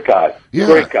 He's a great guy. Yeah.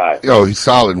 Great guy. You know, he's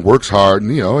solid and works hard,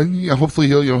 and hopefully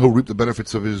he'll reap the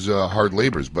benefits of his hard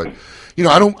labors. But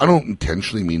I don't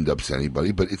intentionally mean to upset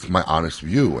anybody, but it's my honest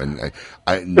view, and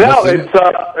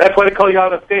that's why they call you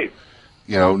Honest Dave.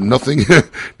 Nothing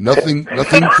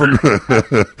from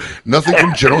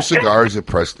General Cigars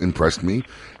impressed me.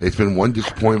 It's been one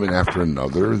disappointment after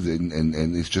another, and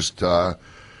it's just I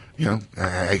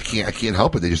can't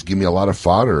help it. They just give me a lot of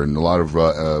fodder and a lot of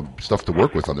stuff to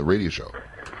work with on the radio show.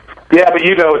 Yeah, but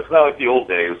it's not like the old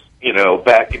days.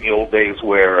 Back in the old days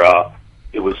where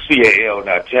it was CAO,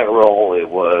 not General. It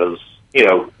was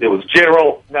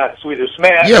General, not Swedish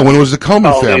Match. Yeah, when it was the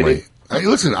Coleman family.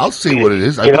 Listen, I'll say what it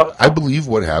is. I believe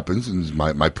what happens, and this is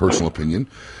my personal opinion,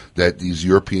 that these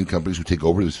European companies who take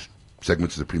over these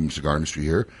segments of the premium cigar industry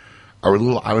here are a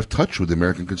little out of touch with the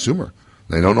American consumer.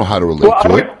 They don't know how to relate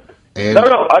to it. And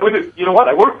no. I would. You know what?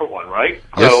 I work for one, right?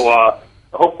 Yes. So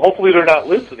hopefully they're not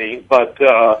listening. But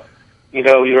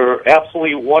you're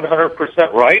absolutely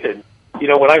 100% right. And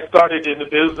when I started in the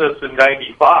business in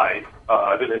 '95,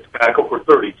 I've been in tobacco for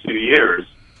 32 years.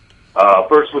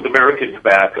 First with American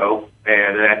Tobacco,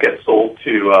 and that got sold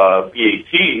to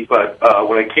BAT. But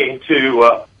when I came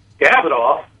to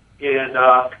Davidoff in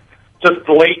just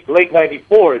late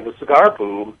 '94 in the cigar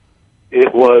boom,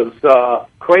 it was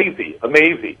crazy,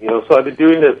 amazing. So I've been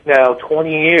doing this now 20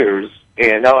 years,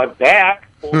 and now I'm back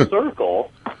full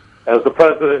circle as the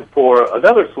president for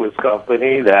another Swiss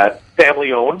company that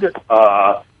family owned,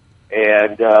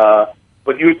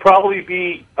 but you would probably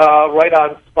be right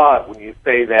on spot when you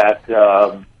say that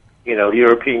you know,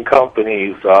 European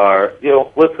companies are, you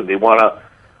know, listen, they want to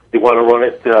run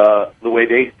it the way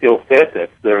they feel fit.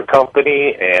 That's their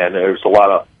company, and there's a lot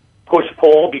of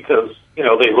push-pull because, you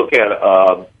know, they look at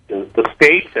the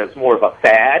States as more of a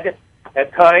fad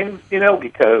at times, you know,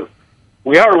 because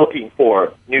we are looking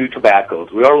for new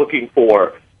tobaccos. We are looking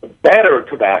for better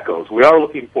tobaccos. We are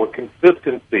looking for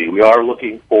consistency. We are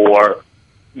looking for,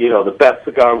 you know, the best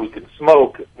cigar we can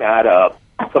smoke, not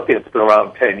something that's been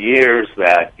around 10 years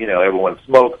that, you know, everyone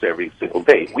smokes every single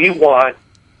day. We want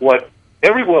what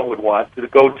everyone would want to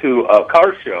go to a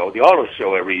car show, the auto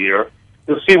show every year,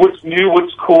 to see what's new,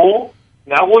 what's cool,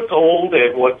 not what's old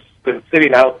and what's been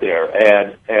sitting out there.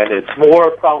 And it's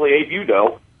more probably, Abe, you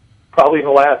know, probably in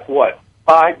the last,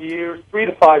 5 years, 3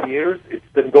 to 5 years, it's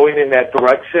been going in that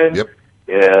direction. Yep.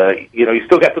 You know, you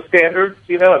still got the standards,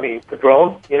 you know, I mean,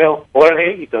 Padron, you know,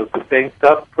 Jorge, he does the same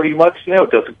stuff pretty much, you know,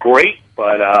 does it great,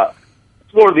 but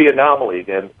it's more the anomaly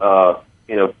than,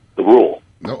 you know, the rule.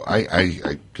 No,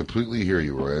 I completely hear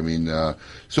you, Roy. I mean,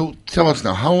 so tell us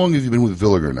now, how long have you been with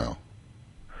Villiger now?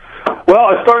 Well,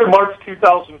 I started March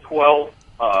 2012.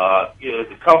 You know,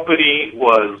 the company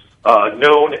was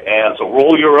known as a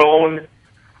roll-your-own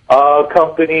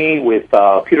company with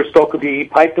Peter Stokkebye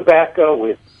pipe tobacco,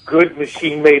 with good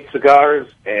machine-made cigars,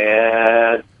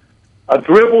 and a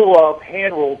dribble of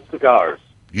hand-rolled cigars.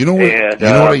 You know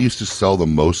what I used to sell the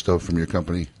most of from your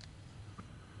company?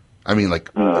 I mean, like,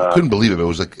 I couldn't believe it. It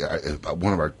was like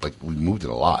one of our, like, we moved it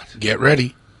a lot. Get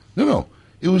ready. No.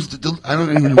 It was, I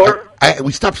don't even,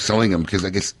 we stopped selling them because I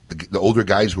guess the older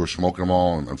guys who were smoking them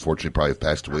all, unfortunately, probably have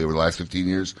passed away over the last 15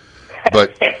 years.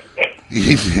 But,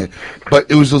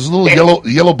 but it was those little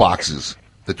yellow boxes,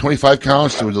 the 25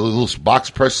 counts. There were the little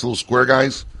box press, little square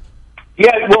guys.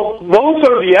 Yeah, well, those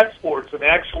are the exports, and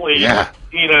actually,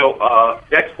 you know,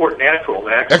 export natural.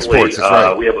 And actually, exports, that's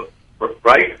right. We have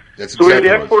right. That's so exactly we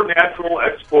have the export natural,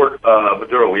 export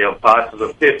Maduro. We have boxes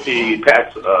of 50,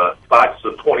 packs, boxes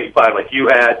of 25, like you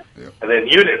had, and then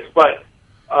units. But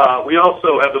we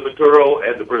also have the Maduro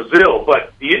and the Brazil.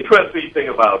 But the interesting thing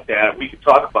about that, we could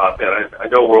talk about that. I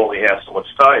know we only have so much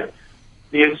time.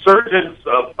 The insurgence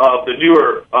of the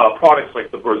newer products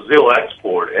like the Brazil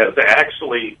export has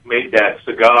actually made that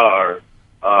cigar.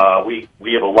 We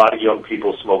have a lot of young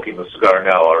people smoking the cigar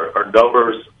now. Our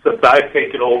numbers, since I've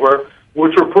taken over,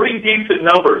 which are pretty decent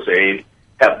numbers, Abe,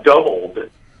 have doubled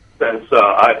since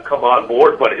I've come on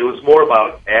board. But it was more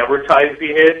about advertising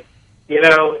it, you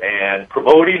know, and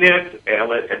promoting it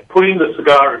and putting the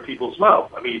cigar in people's mouth.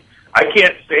 I mean, I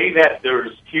can't say that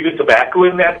there's Cuban tobacco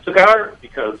in that cigar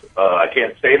because I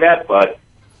can't say that, but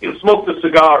you know, smoke the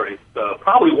cigar. It's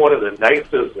probably one of the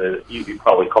nicest. You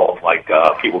probably call them like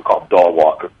people call them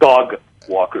dog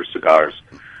walker cigars,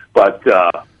 but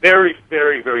very,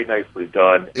 very, very nicely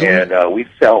done. And we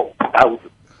sell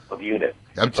thousands of units.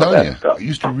 I'm telling you, I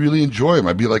used to really enjoy them.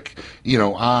 I'd be like, you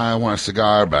know, I want a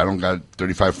cigar, but I don't got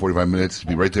 35, 45 minutes to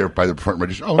be right there by the front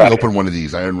register. Oh, let me open one of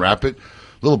these. I unwrap it.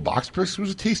 Little box press. It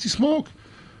was a tasty smoke.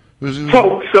 It was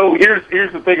So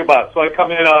here's the thing about it. So I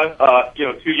come in on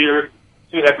 2.5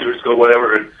 years ago,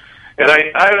 whatever, and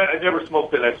I never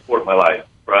smoked an export in my life,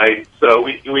 right? So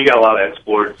we got a lot of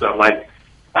exports. I'm like,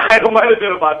 I might have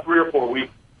been about 3 or 4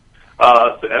 weeks,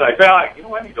 and I felt like, you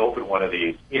know, I need to open one of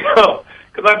these, you know,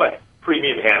 because I'm a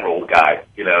premium hand rolled guy,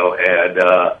 you know, and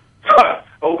so I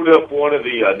opened up one of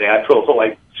the naturals. I'm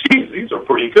like, geez, these are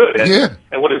pretty good.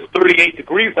 And when it's 38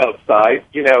 degrees outside,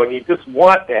 you know, and you just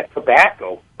want that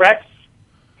tobacco, fresh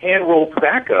hand-rolled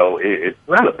tobacco, it's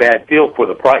not a bad deal for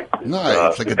the price. No,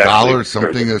 it's like $1 or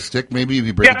something a stick, maybe, if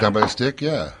you break it down by a stick,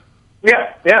 Yeah,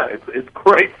 it's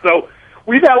great. So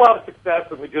we've had a lot of success,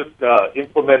 and we just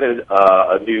implemented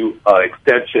a new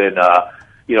extension.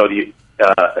 You know,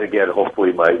 again,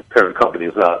 hopefully my parent company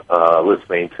is not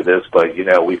listening to this, but, you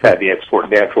know, we've had the export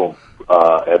natural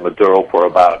at Maduro for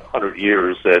about 100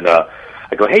 years, and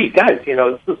I go, hey, guys, you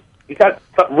know, you got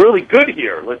something really good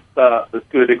here. Let's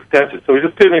do an extension. So we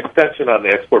just did an extension on the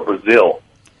export Brazil,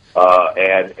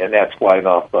 and that's flying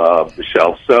off the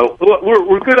shelf. So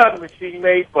we're good on the machine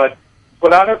made, but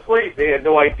honestly, they had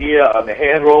no idea on the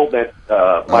hand roll that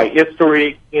my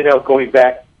history, you know, going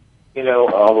back, you know,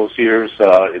 all those years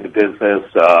in the business,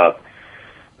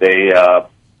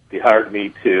 they hired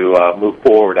me to move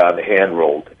forward on the hand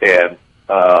rolled, and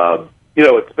you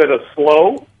know, it's been a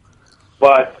slow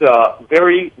but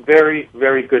very, very,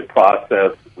 very good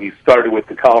process. We started with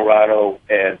the Colorado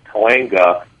and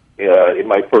Talanga in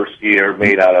my first year,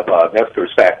 made out of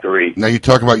Nestor's factory. Now you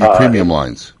talk about your premium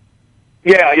lines.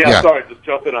 Yeah. Sorry, just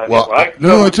jumping on well, it, right?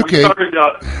 No, it's okay.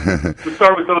 We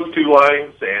started with those two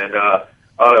lines, and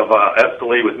out of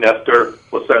Esteli with Nestor,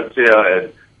 Placencia,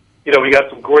 and we got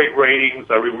some great ratings.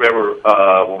 I remember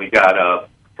when we got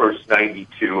first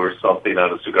 92 or something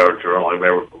on a Cigar Journal. I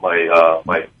remember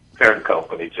my parent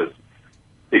company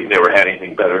they've never had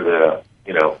anything better than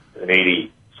an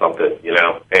 80 something,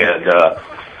 and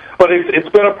but it's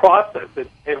been a process.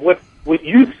 And what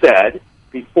you said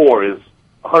before is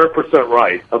 100%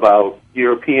 right about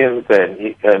Europeans and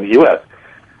the U.S.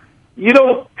 You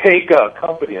don't take a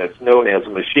company that's known as a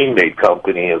machine-made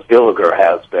company, as Villiger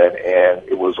has been, and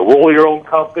it was a roll-your-own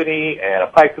company and a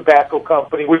pipe tobacco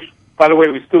company, which, by the way,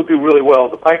 we still do really well.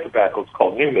 The pipe tobacco is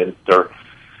called Newminster.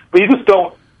 But you just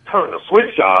don't turn the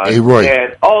switch on,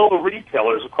 and all the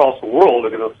retailers across the world are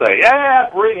going to say,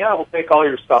 we'll take all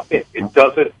your stuff in. It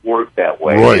doesn't work that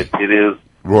way. Roy. It is.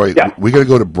 Roy, we got to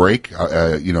go to break.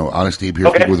 Honest Abe here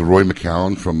speaking with Roy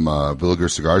McCallum from Villiger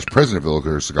Cigars, president of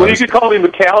Villiger Cigars. Well, you could call me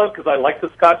McCallum because I like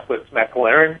the Scotch, but it's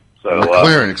McLaren. So,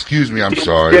 McLaren, excuse me, I'm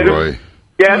sorry, Roy.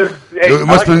 Yeah, it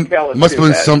must have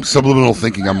been some subliminal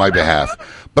thinking on my behalf.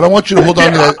 But I want you to hold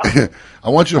on to that.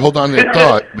 I want you to hold on to that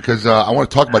thought because I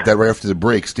want to talk about that right after the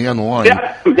break. Stay on the line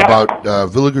about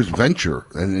Villiger's venture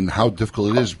and how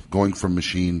difficult it is going from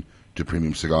machine to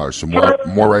premium cigars. So more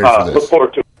right after this. Look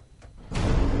forward to it.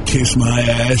 Kiss My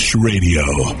Ash Radio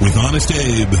with Honest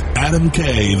Abe, Adam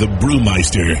K, the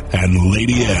Brewmeister, and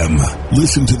Lady M.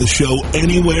 Listen to the show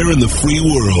anywhere in the free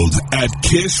world at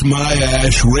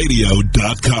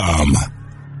kissmyashradio.com.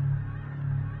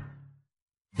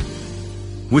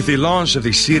 With the launch of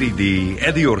the Serie D,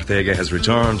 Eddie Ortega has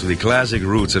returned to the classic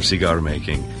roots of cigar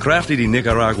making. Crafted in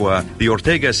Nicaragua, the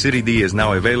Ortega Serie D is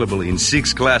now available in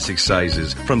 6 classic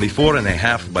sizes, from the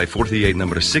 4.5 by 48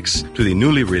 number 6 to the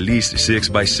newly released 6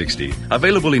 by 60.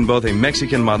 Available in both a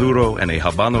Mexican Maduro and a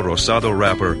Habano Rosado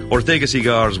wrapper, Ortega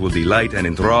cigars will delight and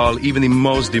enthrall even the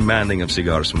most demanding of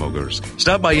cigar smokers.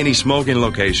 Stop by any smoking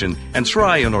location and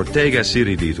try an Ortega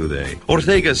Serie D today.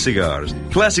 Ortega cigars,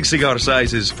 classic cigar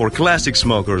sizes for classic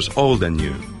smokers, old and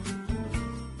new.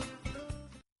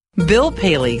 Bill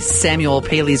Paley, Samuel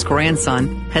Paley's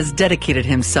grandson, has dedicated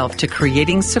himself to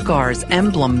creating cigars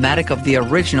emblematic of the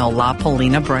original La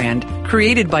Polina brand,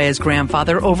 created by his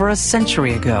grandfather over a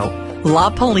century ago. La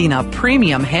Polina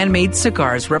premium handmade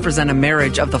cigars represent a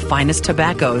marriage of the finest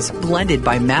tobaccos blended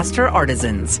by master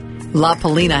artisans. La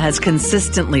Polina has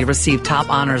consistently received top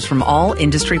honors from all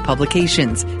industry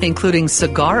publications, including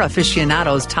Cigar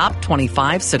Aficionado's Top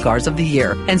 25 Cigars of the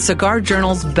Year and Cigar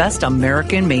Journal's Best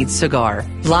American-Made Cigar.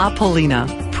 La Polina,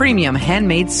 premium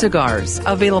handmade cigars,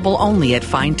 available only at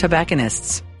fine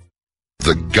tobacconists.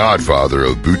 The godfather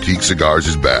of boutique cigars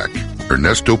is back.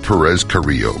 Ernesto Perez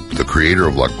Carrillo, the creator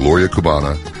of La Gloria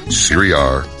Cubana,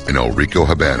 Siriar, and El Rico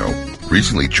Habano,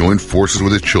 recently joined forces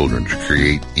with his children to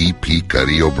create EP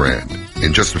Carrillo brand.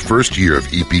 In just the first year of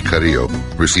EP Carrillo,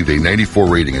 received a 94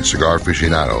 rating in Cigar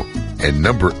Aficionado and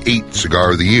number 8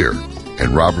 Cigar of the Year,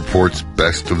 and Rob Report's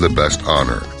Best of the Best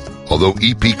honor. Although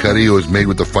EP Carrillo is made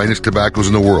with the finest tobaccos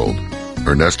in the world,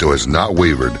 Ernesto has not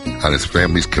wavered on his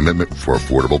family's commitment for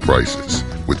affordable prices.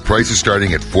 With prices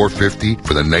starting at $4.50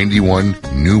 for the 91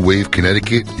 New Wave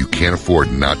Connecticut, you can't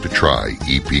afford not to try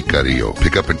EP Carrillo.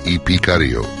 Pick up an EP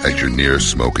Carrillo at your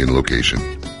nearest smoking location.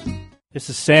 This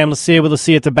is Sam Lucia with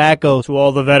Lucia Tobacco. To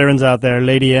all the veterans out there,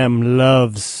 Lady M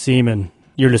loves semen.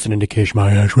 You're listening to Kiss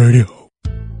My Ash Radio.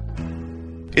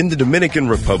 In the Dominican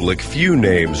Republic, few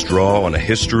names draw on a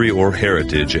history or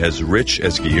heritage as rich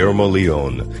as Guillermo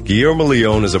Leon. Guillermo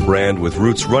Leon is a brand with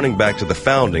roots running back to the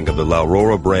founding of the La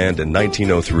Aurora brand in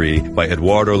 1903 by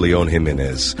Eduardo Leon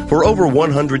Jimenez. For over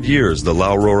 100 years, the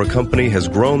La Aurora company has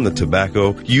grown the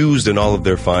tobacco used in all of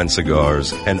their fine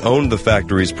cigars and owned the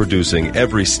factories producing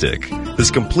every stick. This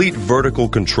complete vertical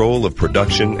control of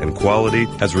production and quality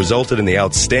has resulted in the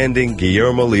outstanding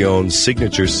Guillermo Leon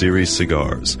Signature Series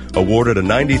cigars, awarded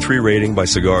a 93 rating by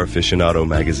Cigar Aficionado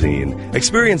magazine.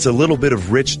 Experience a little bit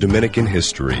of rich Dominican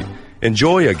history.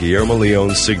 Enjoy a Guillermo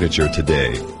Leon signature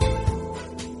today.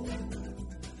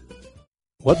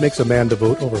 What makes a man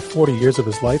devote over 40 years of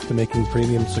his life to making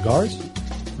premium cigars?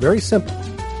 Very simple.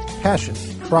 Passion,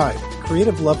 pride,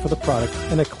 creative love for the product,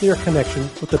 and a clear connection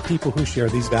with the people who share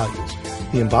these values.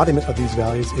 The embodiment of these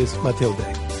values is Matilde.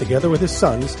 Together with his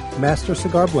sons, master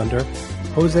cigar blender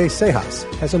Jose Cejas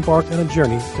has embarked on a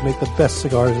journey to make the best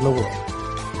cigars in the world.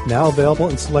 Now available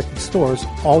in selected stores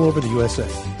all over the USA.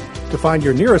 To find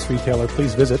your nearest retailer,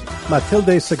 please visit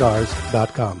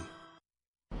MatildeCigars.com.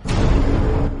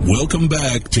 Welcome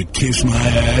back to Kiss My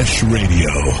Ash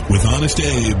Radio with Honest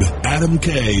Abe, Adam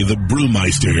K, the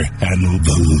Brewmeister, and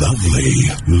the lovely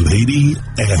Lady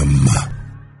M.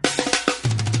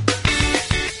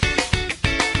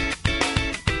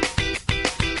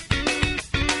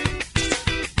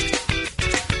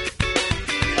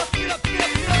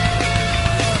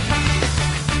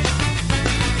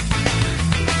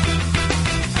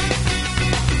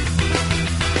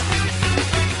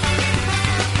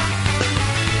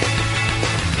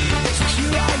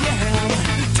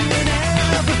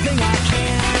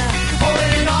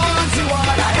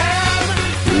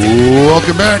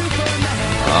 Welcome back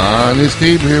on this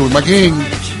table here with my king,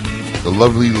 the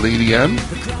lovely Lady M,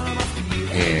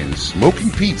 and Smoking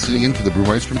Pete sitting in for the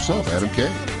brewmeister himself, Adam K.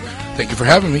 Thank you for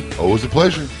having me. Always a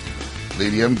pleasure.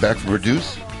 Lady M, back from her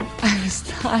deuce. I was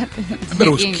not. I bet it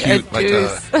was cute. Like,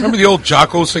 remember the old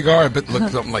Jocko cigar? I bet it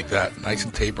looked something like that. Nice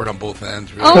and tapered on both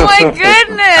ends. Really. Oh, my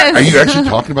goodness. Are you actually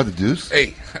talking about the deuce?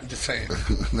 Hey, I'm just saying.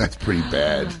 That's pretty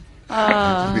bad.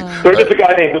 There is a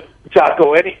guy named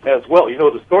Jocko as well. You know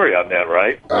the story on that,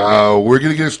 right? We're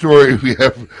going to get a story. We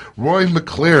have Roy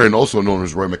McLaren, also known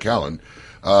as Roy McAllen,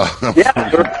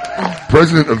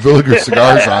 president of Villiger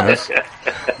Cigars on us.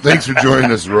 Thanks for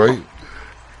joining us, Roy.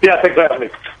 Yeah, thanks for having me.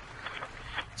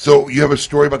 So you have a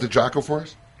story about the Jocko for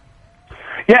us?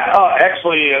 Yeah,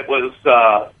 actually, it was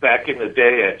back in the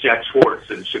day at Jack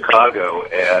Schwartz in Chicago,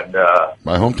 and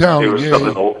my hometown. There was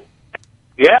something old.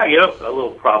 Yeah, a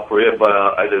little prop for you, but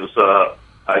I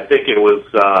think it was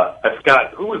I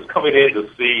forgot who was coming in to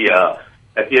see.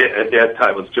 At that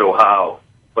time, it was Joe Howe,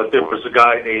 but there was a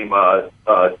guy named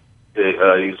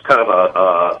he's kind of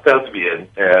a thespian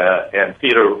and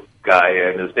theater guy,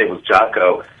 and his name was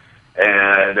Jocko.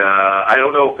 And I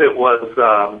don't know if it was,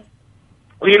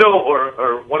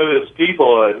 or one of his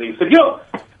people, and he said,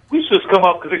 we should just come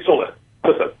up, because they sold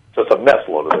just a mess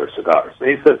load of their cigars. And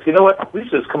he says, you know what, we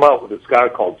should just come out with a cigar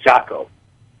called Jocko,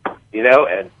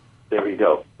 and there you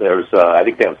go. There's, I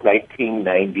think that was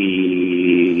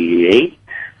 1998,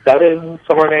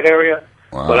 somewhere in that area.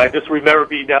 Wow. But I just remember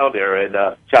being down there, and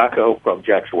Jocko from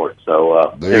Jack Schwartz.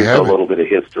 So there's a little bit of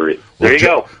history. There you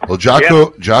go. Well,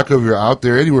 Jocko, if you're out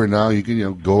there anywhere now, you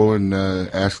can go and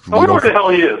ask Lito. I wonder what the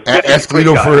hell he is. Ask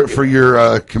Lito for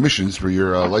your commissions for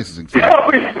your licensing fee.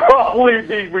 Yeah, he'd probably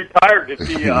be retired if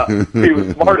he was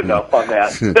smart enough on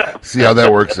that. See how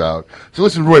that works out. So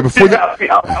listen, Roy, see how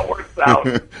that works out.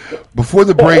 Before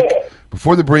the break,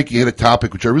 you had a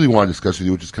topic which I really want to discuss with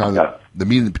you, which is kind of the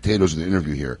meat and the potatoes of the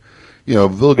interview here.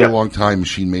 Villiger, a long time,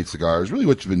 machine-made cigars, really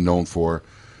what you've been known for.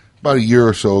 About a year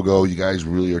or so ago, you guys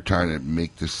really are trying to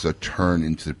make this turn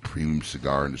into the premium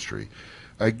cigar industry.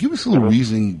 Give us a little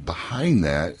reasoning behind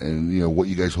that and, what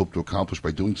you guys hope to accomplish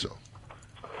by doing so.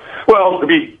 Well, to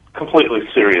be completely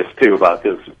serious, too, about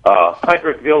this,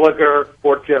 Heinrich Villiger,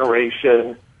 fourth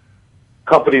generation,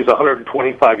 company's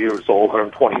 125 years old,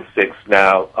 126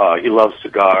 now. He loves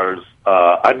cigars.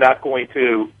 I'm not going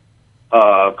to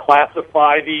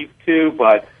classify these two,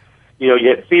 but you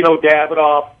had Zeno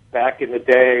Davidoff back in the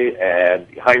day and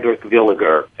Heinrich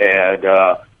Villiger, and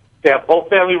they have both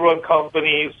family-run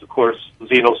companies. Of course,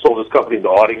 Zeno sold his company to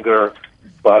Audinger,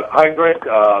 but Heinrich,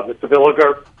 Mr.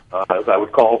 Villiger, as I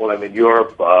would call it when I'm in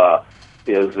Europe,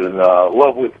 is in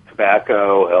love with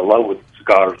tobacco, love with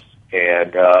cigars,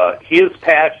 and his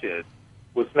passion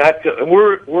was not just. And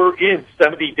we're in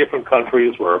 70 different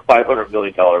countries. We're a $500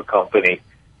 million company.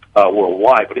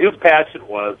 Worldwide, but his passion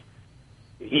was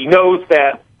he knows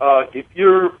that if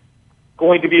you're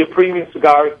going to be a premium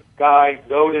cigar guy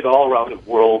noted all around the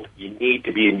world, you need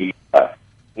to be in the U.S.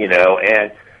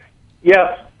 And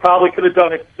yes, probably could have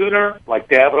done it sooner, like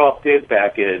Davidoff did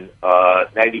back in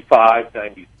 95,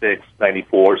 96,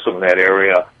 94, some of that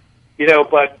area.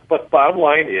 But bottom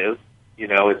line is,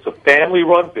 it's a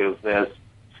family-run business.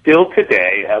 Still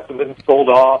today, hasn't been sold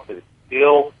off. It's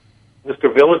still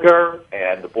Mr. Villiger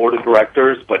and the board of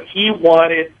directors, but he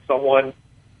wanted someone,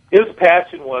 his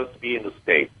passion was to be in the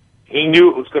States. He knew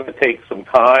it was going to take some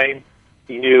time.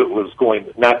 He knew it was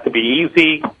going not to be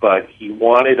easy, but he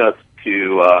wanted us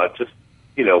to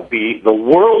be the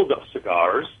world of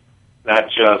cigars, not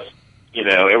just,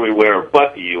 everywhere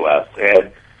but the U.S.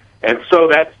 And so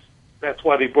that's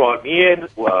why they brought me in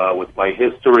with my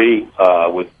history,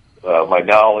 with my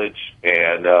knowledge,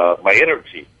 and my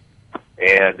energy.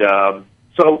 And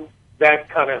so that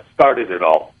kind of started it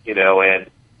all, and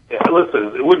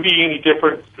listen, it wouldn't be any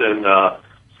difference than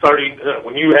starting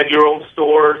when you had your own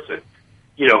stores and,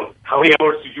 how many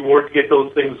hours did you work to get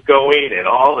those things going and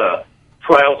all the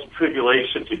trials and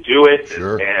tribulation to do it.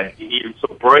 Sure. And you needed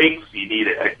some breaks, you need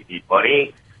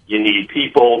money, you need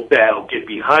people that'll get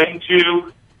behind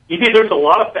you. There's a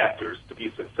lot of factors to be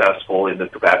successful in the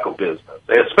tobacco business,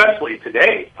 especially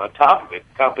today, on top of it,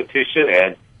 competition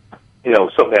and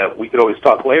something that we could always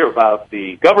talk later about,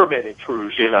 the government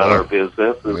intrusion on our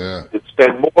business. It's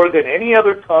been more than any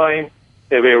other time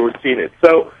they've ever seen it.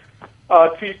 So,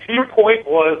 to your point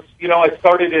was, I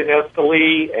started in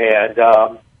Esteli, and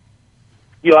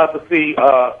you'll have to see,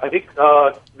 I think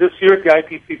this year at the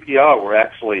IPCPR, we're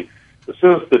actually, as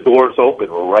soon as the doors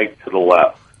open, we're right to the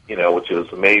left, which is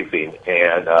amazing.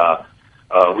 And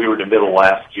we were in the middle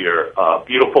last year.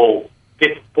 Beautiful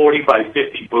 40 by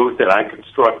 50 booth that I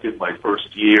constructed my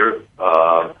first year.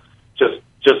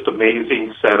 Just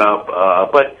amazing setup.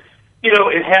 But, you know,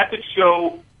 it had to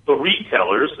show the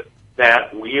retailers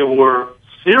that we were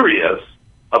serious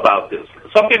about this.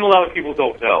 Something a lot of people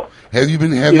don't know. Have you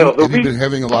been having been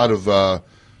having a lot of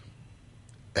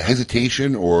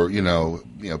hesitation, or you know,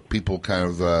 people kind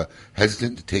of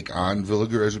hesitant to take on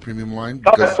Villiger as a premium wine?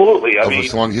 Oh, absolutely. I mean,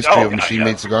 this long history of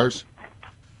machine-made cigars.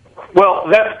 Well,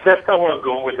 that's kind of where I'm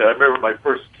going with it. I remember my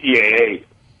first TAA,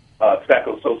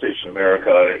 Tobacco Association of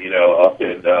America, up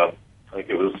in, I think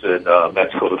it was in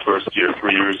Mexico the first year,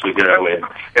 3 years ago, and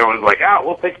everyone was like,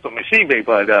 we'll take some machine made,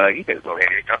 but you guys don't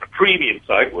have it on the premium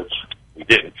side, which we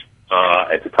didn't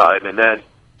at the time. And then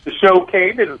the show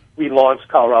came, and we launched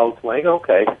Colorado Slang.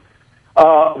 Okay.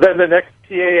 Then the next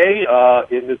TAA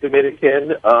in the Dominican,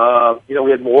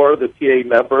 we had more of the TA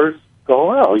members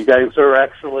go, you guys are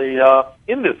actually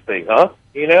in this thing, huh?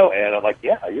 And I'm like,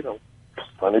 just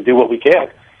trying to do what we can.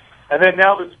 And then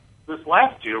now this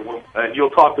last year, and you'll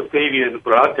talk to Fabian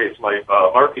Brantes, my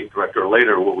marketing director,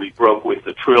 later, where we broke with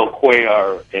the Trill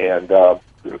Cuellar and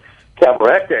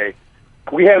Cabarete.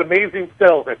 We had amazing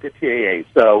sales at the TAA.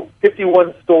 So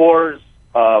 51 stores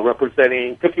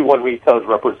representing 51 retailers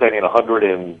representing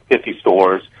 150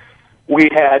 stores. We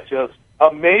had just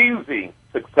amazing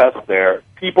success there.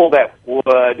 People that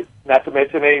would, not to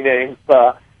mention any names,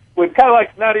 would kind of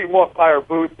like not even walk by our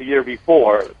booth the year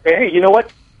before. Say, hey, you know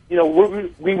what?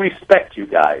 We respect you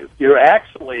guys. You're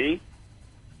actually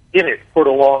in it for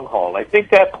the long haul. I think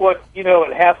that's what,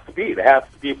 it has to be. It has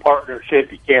to be a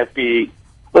partnership. You can't be,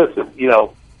 listen,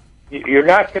 you're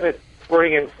not going to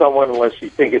bring in someone unless you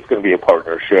think it's going to be a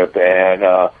partnership. And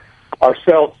our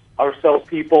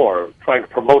salespeople are trying to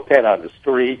promote that on the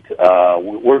street.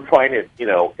 We're trying to, in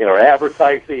our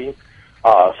advertising,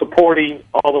 supporting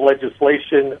all the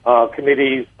legislation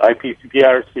committees,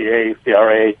 IPCPR, CA,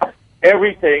 CRA,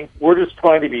 everything. We're just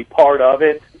trying to be part of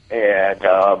it and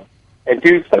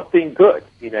do something good,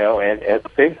 and at the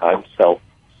same time sell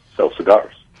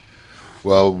cigars.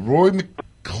 Well, Roy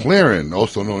McLaren,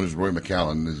 also known as Roy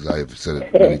McAllen, as I've said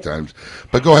it many times,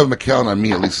 but go have McAllen on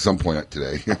me at least at some point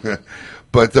today.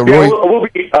 But Roy, we'll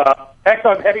be.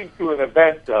 Actually, I'm heading to an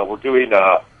event. We're doing.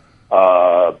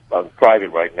 I'm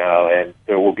driving right now, and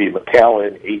there will be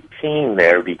McAllen 18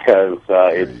 there because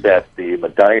it's at the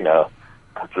Medina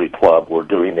Country Club. We're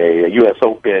doing a U.S.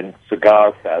 Open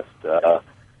Cigar Fest.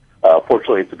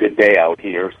 Fortunately, it's a good day out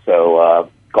here, so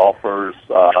golfers,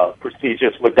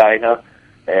 prestigious Medina,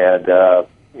 and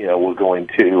we're going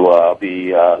to be.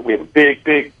 We have a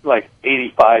big, like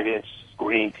 85-inch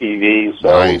screen TV, so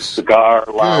nice. Cigar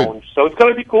lounge. Good. So it's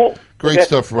going to be cool. Great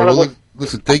stuff, Roy. Well,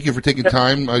 listen, thank you for taking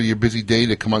time out of your busy day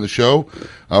to come on the show.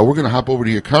 We're going to hop over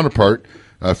to your counterpart,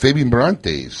 Fabian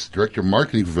Brantes, Director of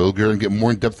Marketing for Villiger, and get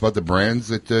more in depth about the brands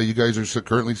that you guys are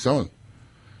currently selling.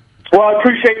 Well, I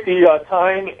appreciate the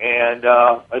time, and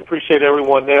I appreciate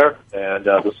everyone there and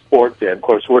the support. And, of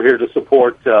course, we're here to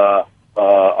support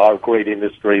our great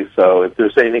industry. So if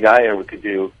there's anything I ever could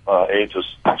do,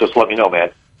 just let me know,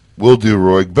 man. Will do,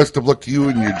 Roy. Best of luck to you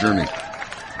in your journey.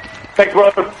 Thanks,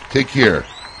 brother. Take care.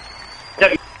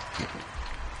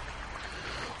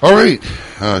 All right,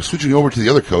 switching over to the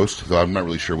other coast, though I'm not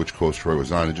really sure which coast Roy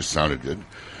was on. It just sounded good.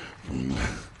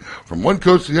 From one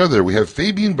coast to the other, we have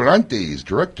Fabian Brantes,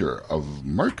 Director of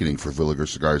Marketing for Villiger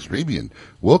Cigars. Fabian,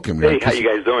 welcome. Hey, how you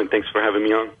guys doing? Thanks for having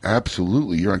me on.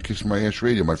 Absolutely. You're on Kiss My Ash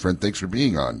Radio, my friend. Thanks for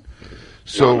being on.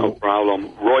 So, no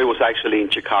problem. Roy was actually in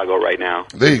Chicago right now.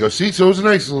 There you go. See, so it was a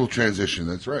nice little transition.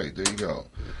 That's right. There you go.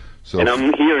 So, and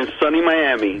I'm here in sunny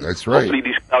Miami. That's right. Hopefully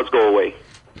these clouds go away.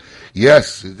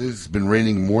 Yes, it has been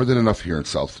raining more than enough here in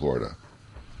South Florida.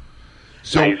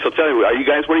 So tell me, what are you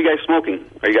guys smoking?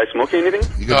 Are you guys smoking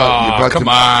anything? Come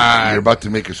on. You're about to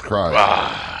make us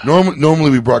cry.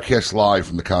 Normally we broadcast live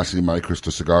from the Casa de Monte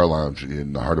Cristo Cigar Lounge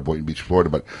in the heart of Boynton Beach, Florida,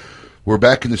 but we're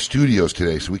back in the studios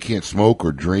today, so we can't smoke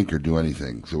or drink or do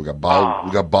anything. So we got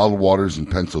bottled waters and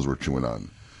pencils we're chewing on.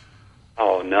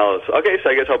 Oh, no. Okay, so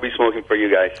I guess I'll be smoking for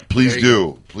you guys. Please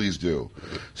do.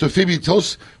 So, Fabian, tell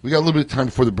us, we got a little bit of time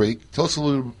before the break. Tell us a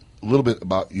little bit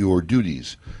about your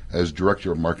duties as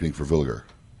Director of Marketing for Villiger.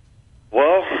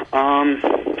 Well,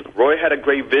 Roy had a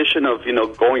great vision of,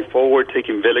 going forward,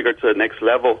 taking Villiger to the next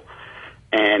level.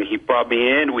 And he brought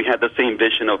me in. We had the same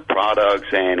vision of products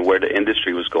and where the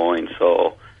industry was going.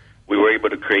 So we were able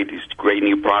to create these great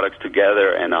new products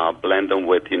together and blend them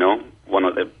with, one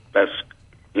of the best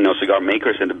cigar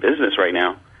makers in the business right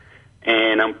now.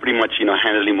 And I'm pretty much,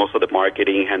 handling most of the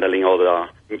marketing, handling all the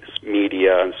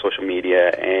media and social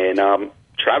media, and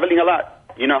traveling a lot.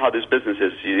 You know how this business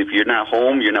is. If you're not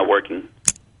home, you're not working.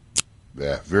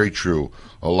 Yeah, very true.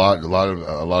 A lot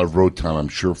of road time, I'm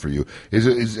sure, for you.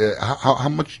 How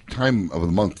much time of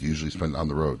the month do you usually spend on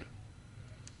the road?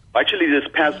 Actually, this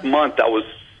past month,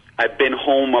 I've been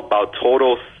home about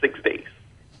total 6 days.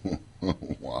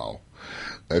 Wow,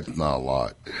 that's not a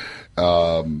lot.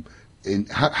 And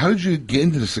how did you get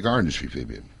into the cigar industry,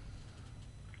 Fabian?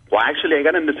 Well, actually, I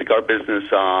got in the cigar business.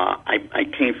 I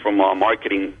came from a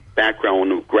marketing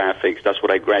background with graphics. That's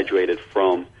what I graduated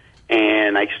from.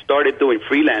 And I started doing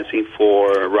freelancing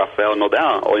for Rafael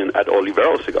Nodal at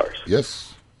Olivero Cigars.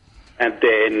 Yes. And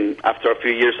then after a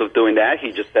few years of doing that,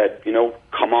 he just said,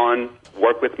 come on,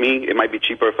 work with me. It might be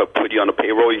cheaper if I put you on a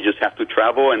payroll. You just have to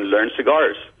travel and learn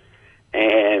cigars.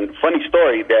 And funny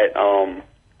story that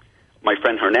my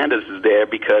friend Hernandez is there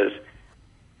because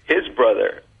his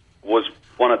brother was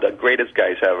one of the greatest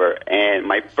guys ever. And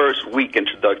my first week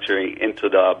introductory into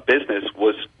the business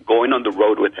was going on the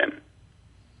road with him.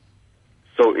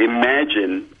 So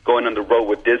imagine going on the road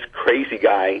with this crazy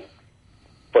guy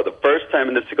for the first time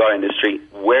in the cigar industry,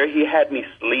 where he had me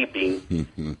sleeping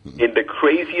in the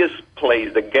craziest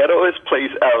place, the ghettoest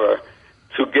place ever,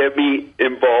 to get me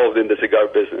involved in the cigar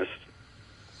business.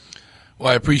 Well,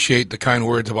 I appreciate the kind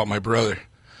words about my brother.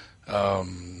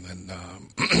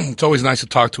 It's always nice to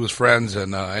talk to his friends,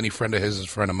 and any friend of his is a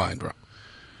friend of mine, bro.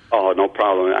 Oh, no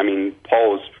problem. I mean,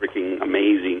 Paul was freaking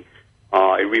amazing.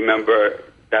 I remember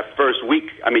that first week,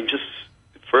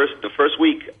 the first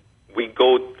week, we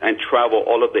go and travel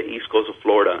all of the East Coast of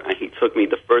Florida, and he took me.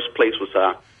 The first place was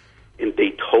in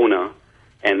Daytona,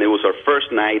 and it was our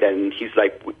first night, and he's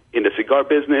like, in the cigar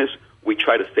business, we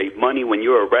try to save money when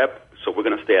you're a rep, so we're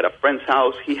going to stay at a friend's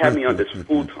house. He had me on this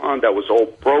futon that was all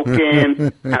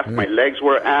broken. Half my legs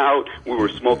were out. We were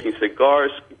smoking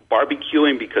cigars,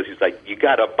 barbecuing, because he's like, you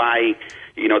got to buy,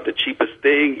 the cheapest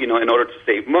thing, in order to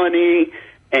save money.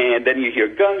 And then you hear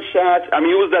gunshots. I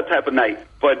mean, it was that type of night.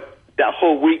 But that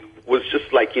whole week was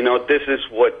just like, this is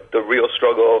what the real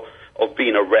struggle of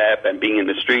being a rep and being in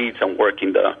the streets and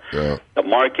working the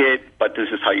market. But this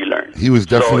is how you learn. He was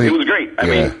definitely. So he was great. I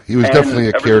mean, he was definitely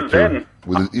a character.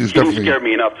 He didn't scare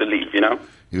me enough to leave.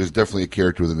 He was definitely a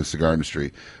character within the cigar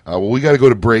industry. Well, we got to go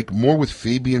to break. More with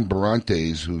Fabian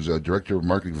Barantes, who's director of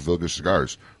marketing for Vilga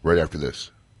Cigars, right after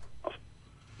this.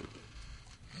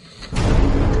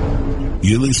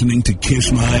 You're listening to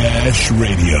Kiss My Ash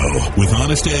Radio with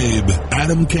Honest Abe,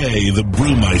 Adam K, the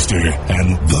Brewmeister,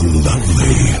 and the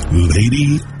lovely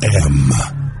Lady M.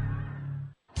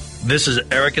 This is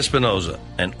Eric Espinoza,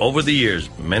 and over the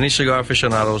years, many cigar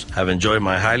aficionados have enjoyed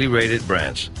my highly rated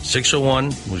brands.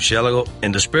 601, Murcielago.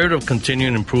 In the spirit of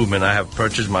continuing improvement, I have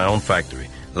purchased my own factory,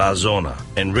 La Zona,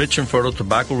 in rich and fertile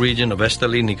tobacco region of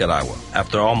Esteli, Nicaragua.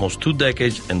 After almost 2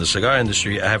 decades in the cigar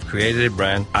industry, I have created a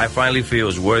brand I finally feel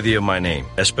is worthy of my name.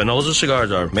 Espinoza cigars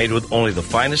are made with only the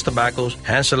finest tobaccos,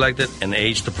 hand-selected and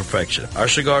aged to perfection. Our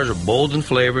cigars are bold in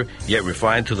flavor, yet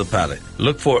refined to the palate.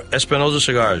 Look for Espinoza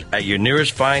cigars at your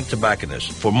nearest fine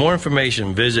tobacconist. For more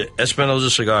information, visit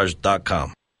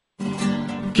EspinozaCigars.com.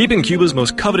 Keeping Cuba's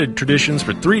most coveted traditions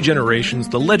for 3 generations,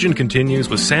 the legend continues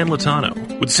with San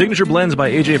Latano. With signature blends by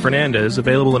A.J. Fernandez,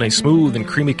 available in a smooth and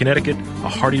creamy Connecticut, a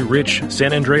hearty, rich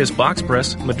San Andreas box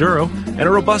press, Maduro, and a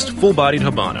robust, full-bodied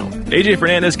Habano. A.J.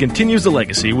 Fernandez continues the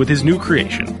legacy with his new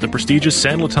creation, the prestigious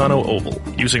San Latano Oval.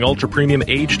 Using ultra-premium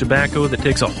aged tobacco that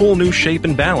takes a whole new shape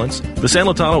and balance, the San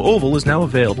Latano Oval is now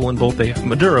available in both a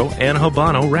Maduro and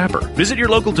Habano wrapper. Visit your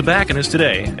local tobacconist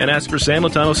today and ask for San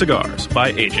Latano Cigars by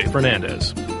A.J.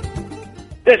 Fernandez.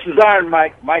 This is Iron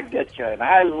Mike Ditka, and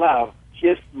I love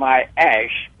Kiss My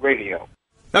Ash Radio.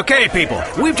 Okay, people,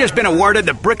 we've just been awarded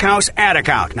the Brickhouse Ad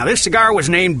Account. Now, this cigar was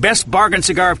named Best Bargain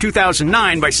Cigar of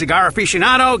 2009 by Cigar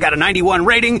Aficionado, got a 91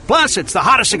 rating, plus it's the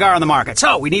hottest cigar on the market.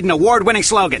 So, we need an award-winning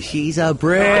slogan. She's a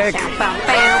brick.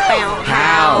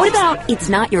 How? What about It's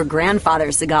Not Your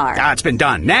Grandfather's Cigar? It's been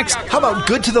done. Next. How about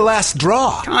Good to the Last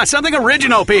Draw? Come on, something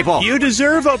original, people. You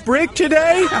deserve a brick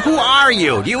today? Who are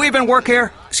you? Do you even work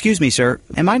here? Excuse me, sir.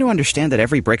 Am I to understand that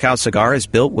every Brickhouse cigar is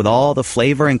built with all the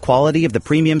flavor and quality of the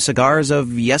premium cigars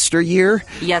of yesteryear?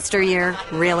 Yesteryear?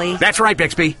 Really? That's right,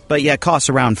 Bixby. But yet costs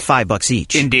around $5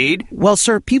 each. Indeed. Well,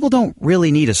 sir, people don't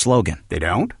really need a slogan. They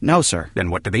don't? No, sir. Then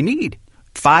what do they need?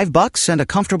 $5 and a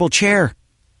comfortable chair.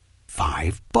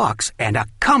 $5 and a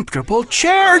comfortable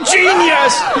chair.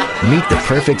 Genius! Meet the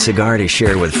perfect cigar to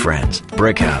share with friends.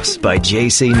 Brickhouse by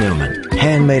J.C. Newman.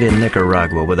 Handmade in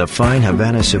Nicaragua with a fine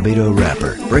Havana Subito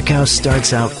wrapper. Brickhouse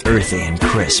starts out earthy and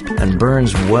crisp and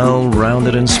burns well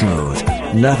rounded and smooth.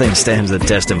 Nothing stands the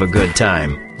test of a good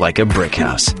time like a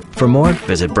Brickhouse. For more,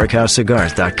 visit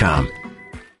BrickHouseCigars.com.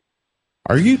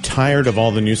 Are you tired of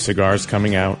all the new cigars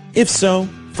coming out? If so,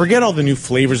 Forget all the new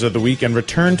flavors of the week and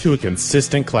return to a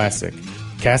consistent classic.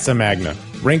 Casa Magna.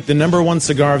 Ranked the #1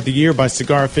 cigar of the year by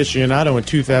Cigar Aficionado in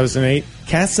 2008,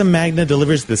 Casa Magna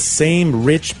delivers the same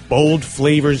rich, bold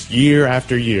flavors year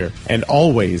after year, and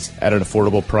always at an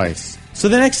affordable price. So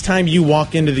the next time you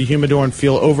walk into the humidor and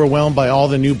feel overwhelmed by all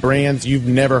the new brands you've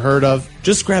never heard of,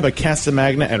 just grab a Casa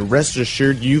Magna and rest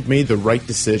assured you've made the right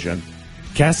decision.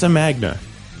 Casa Magna.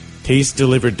 Taste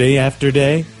delivered day after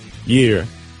day, year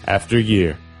after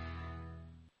year.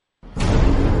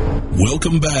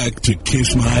 Welcome back to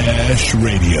Kiss My Ash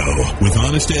Radio with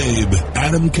Honest Abe,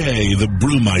 Adam K, the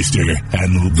Brewmeister,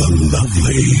 and the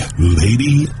lovely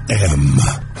Lady M.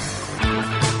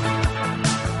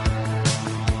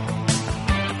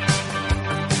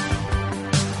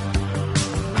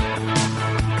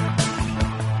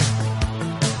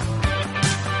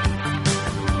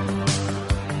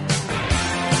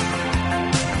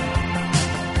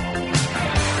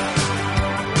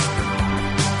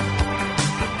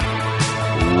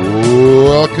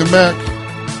 Welcome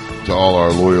back to all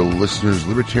our loyal listeners,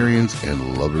 libertarians,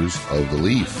 and lovers of the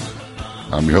leaf.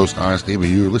 I'm your host, Honest Abe,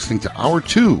 and you're listening to Hour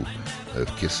 2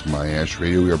 of Kiss My Ash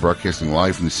Radio. We are broadcasting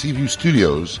live from the Seaview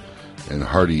Studios in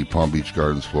Hardy, Palm Beach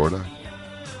Gardens, Florida.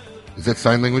 Is that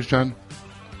sign language, John?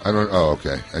 I don't. Oh,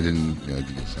 okay. I didn't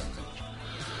get sign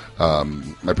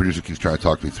language. My producer keeps trying to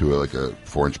talk me through like a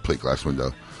 4-inch plate glass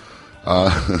window.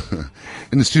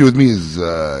 In the studio with me is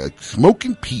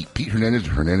Smoking Pete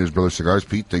Hernandez Brothers Cigars.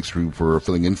 Pete, thanks for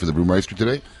filling in for the Brewmeister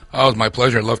today. Oh, it's my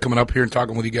pleasure. I love coming up here and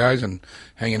talking with you guys and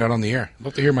hanging out on the air. I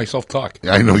love to hear myself talk.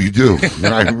 I know you do.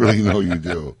 I really know you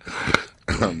do.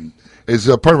 As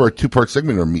part of our 2-part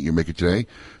segment on Meet Your Maker today,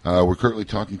 we're currently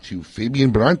talking to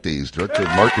Fabian Brantes, Director of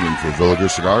Marketing for Villiger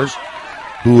Cigars,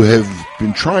 who have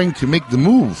been trying to make the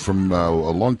move from a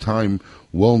long-time,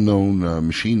 well-known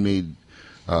machine-made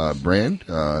brand,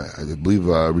 I believe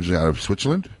originally out of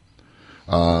Switzerland,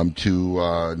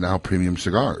 to now premium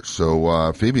cigars.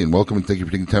 So, Fabian, welcome and thank you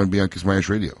for taking the time to be on Kiss My Ash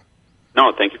Radio.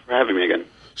 No, thank you for having me again.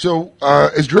 So,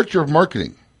 as Director of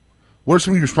Marketing, what are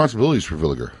some of your responsibilities for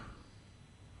Villiger?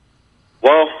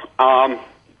 Well,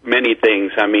 many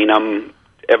things. I mean,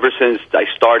 ever since I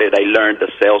started, I learned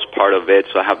the sales part of it,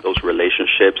 so I have those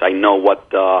relationships. I know what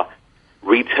the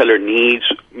retailer needs,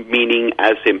 meaning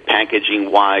as in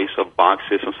packaging-wise of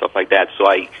boxes and stuff like that. So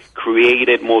I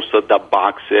created most of the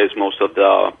boxes,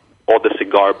 all the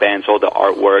cigar bands, all the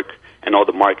artwork, and all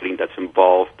the marketing that's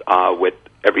involved with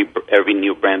every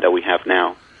new brand that we have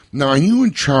now. Now, are you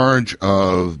in charge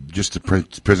of just the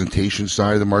presentation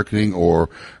side of the marketing, or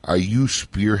are you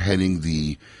spearheading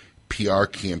the PR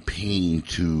campaign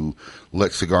to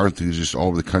let cigar enthusiasts all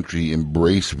over the country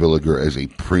embrace Villiger as a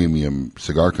premium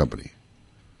cigar company?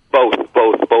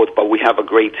 Both, but we have a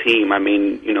great team. I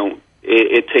mean,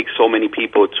 it takes so many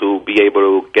people to be able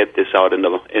to get this out in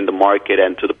the market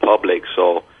and to the public.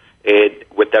 So,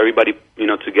 with everybody,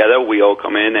 together, we all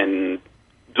come in and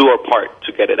do our part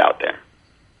to get it out there.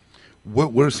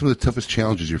 What are some of the toughest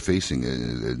challenges you're facing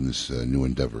in this new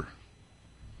endeavor?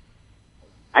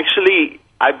 Actually,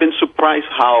 I've been surprised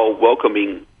how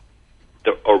welcoming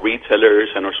our retailers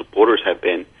and our supporters have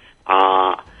been.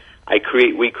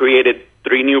 We created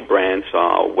 3 new brands.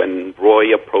 When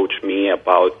Roy approached me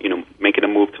about making a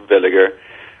move to Villiger,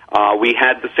 we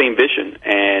had the same vision,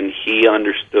 and he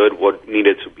understood what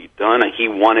needed to be done, and he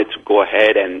wanted to go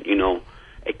ahead and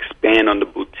expand on the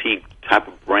boutique type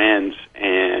of brands.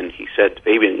 And he said,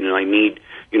 Fabian, I need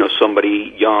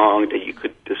somebody young that you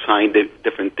could design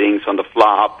different things on the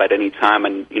flop at any time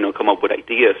and come up with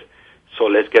ideas. So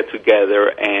let's get together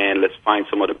and let's find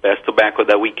some of the best tobacco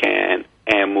that we can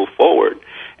and move forward.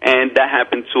 And that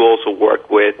happened to also work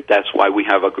with, that's why we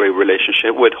have a great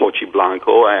relationship with Hochi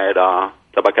Blanco at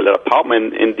Tabacalera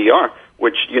Pautman in DR,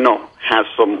 which, has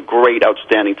some great,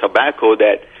 outstanding tobacco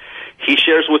that he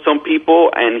shares with some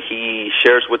people and he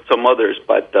shares with some others.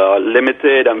 But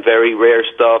limited and very rare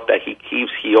stuff that he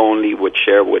keeps, he only would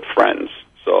share with friends.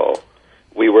 So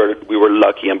we were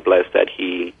lucky and blessed that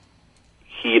he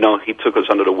took us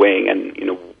under the wing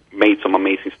and, made some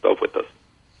amazing stuff with us.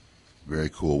 Very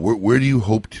cool. Where do you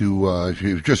hope to, if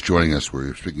you're just joining us,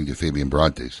 we're speaking to Fabian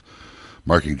Brantes,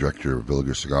 Marketing Director of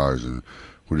Villiger Cigars, and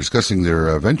we're discussing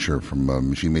their venture from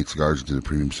machine-made cigars into the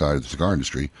premium side of the cigar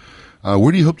industry.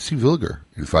 Where do you hope to see Villiger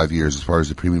in 5 years as far as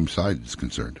the premium side is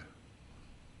concerned?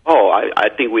 Oh, I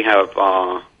think we have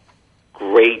a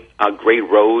great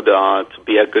road to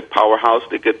be a good powerhouse.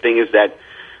 The good thing is that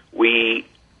we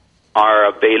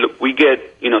are available. We get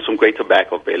some great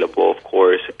tobacco available, of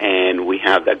course, and we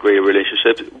have that great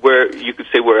relationship where you could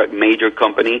say we're a major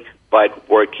company, but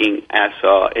working as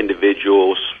a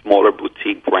individual, smaller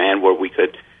boutique brand where we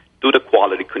could do the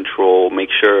quality control, make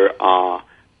sure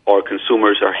our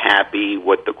consumers are happy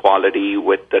with the quality,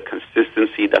 with the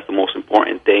consistency. That's the most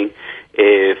important thing.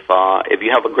 If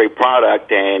you have a great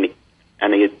product and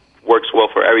it works well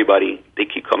for everybody, they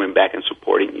keep coming back and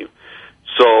supporting you.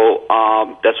 So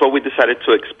that's why we decided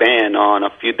to expand on a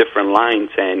few different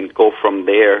lines and go from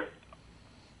there.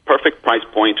 Perfect price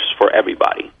points for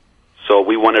everybody. So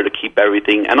we wanted to keep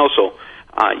everything, and also,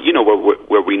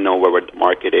 where we know where the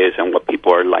market is and what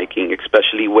people are liking,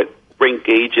 especially with ring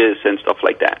gauges and stuff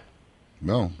like that.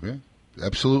 No, yeah,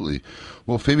 absolutely.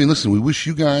 Well, Fabian, listen, we wish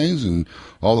you guys and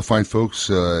all the fine folks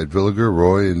at Villiger,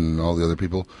 Roy, and all the other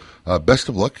people best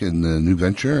of luck in the new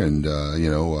venture, and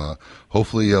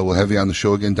hopefully we'll have you on the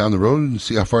show again down the road and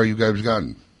see how far you guys have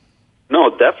gotten.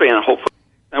 No, definitely, and hopefully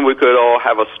we could all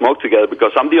have a smoke together,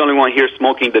 because I'm the only one here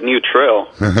smoking the new Trail.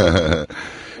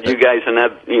 You guys are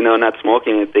not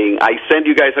smoking anything. I sent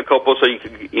you guys a couple so you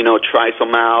could, try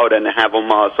some out and have them,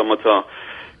 someone to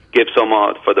give some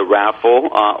for the raffle.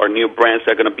 Our new brands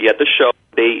are going to be at the show.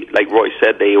 They, like Roy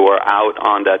said, they were out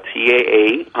on the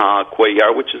TAA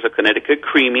Cuellar, which is a Connecticut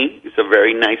creamy. It's a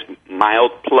very nice,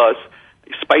 mild plus,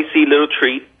 spicy little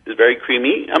treat. It's very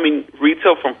creamy. I mean,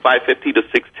 retail from $5.50 to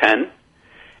 $6.10.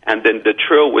 And then the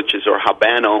Trill, which is our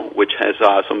Habano, which has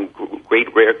some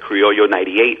great rare Criollo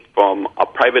 98 from a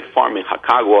private farm in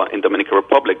Jacagua in Dominican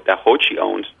Republic that Hochi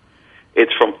owns.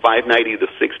 It's from $5.90 to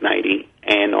 $6.90.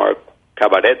 And our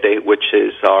Cabarete, which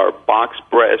is our box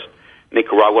breast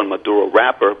Nicaraguan Maduro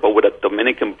wrapper, but with a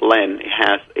Dominican blend. It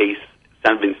has a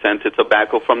San Vicente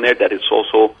tobacco from there that is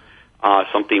also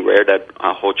something rare that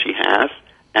Hochi has.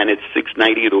 And it's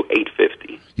 $6.90 to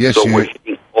 $8.50. Yes, so we're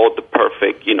hitting all the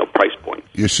perfect, price points.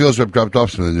 Your sales rep dropped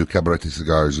off some of the new Cabarete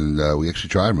cigars, and we actually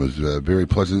tried them. It was a very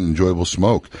pleasant, enjoyable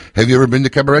smoke. Have you ever been to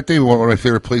Cabarete? One of my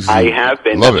favorite places. I have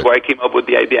been. That's why I came up with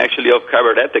the idea, actually, of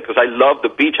Cabarete, because I love the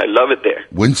beach. I love it there.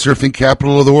 Windsurfing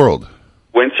capital of the world.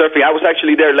 Windsurfing. I was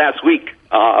actually there last week,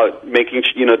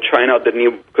 trying out the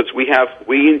new, because we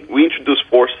introduced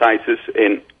 4 sizes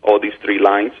in all these 3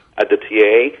 lines at the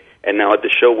TAA. And now at the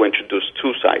show, we introduced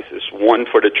 2 sizes. One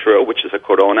for the Trill, which is a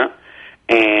Corona,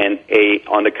 and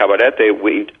on the Cabarete,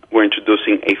 we're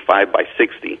introducing a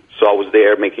 5x60. So I was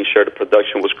there making sure the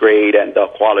production was great and the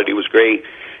quality was great.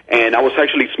 And I was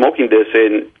actually smoking this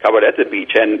in Cabarete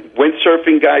Beach. And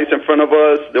windsurfing guys in front of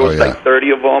us, there was like 30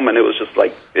 of them, and it was just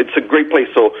like, it's a great place.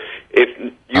 So if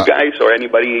you guys or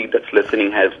anybody that's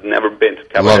listening has never been to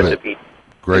Cabarete Beach,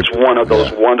 great. It's one of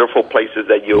those wonderful places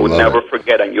that you'll never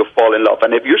forget, and you'll fall in love.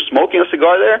 And if you're smoking a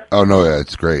cigar there... Oh, no, yeah,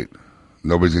 it's great.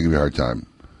 Nobody's going to give you a hard time.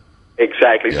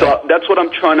 Exactly. Yeah. So that's what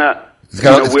I'm trying to... It's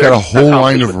got a whole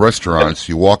line of restaurants.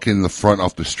 You walk in the front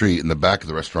off the street, and the back of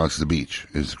the restaurants is the beach.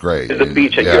 It's great. It's the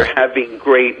beach, and you're having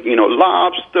great,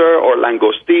 lobster or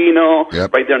langostino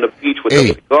right there on the beach with the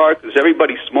cigar, because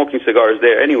everybody's smoking cigars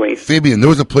there anyway. Fabian, there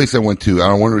was a place I went to. I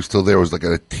don't wonder if it's still there. It was like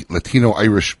a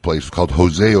Latino-Irish place called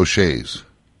Jose O'Shea's.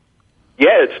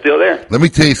 Yeah, it's still there. Let me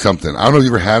tell you something. I don't know if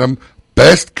you ever had them.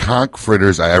 Best conch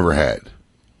fritters I ever had.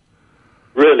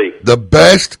 Really? The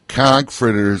best conch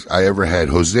fritters I ever had.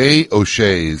 Jose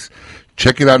O'Shea's.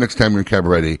 Check it out next time you're in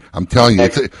Cabarete. I'm telling you,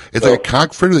 it's like a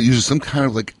conch fritter that uses some kind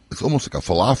of it's almost like a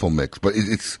falafel mix, but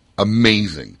it's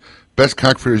amazing. Best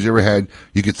conch fritters you ever had.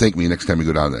 You could thank me next time you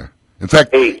go down there. In fact,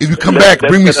 if you come back,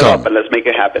 bring me some. And let's make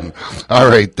it happen. All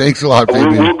right. Thanks a lot,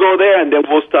 Fabian. We'll go there, and then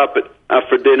we'll stop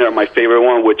for dinner. My favorite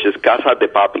one, which is Casa de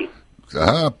Papi.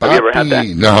 Papi. Have you ever had that?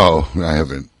 No, I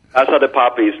haven't. Casa de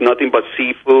Papi is nothing but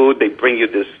seafood. They bring you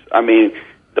this,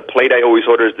 the plate I always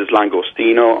order is this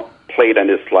langostino plate, and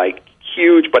it's like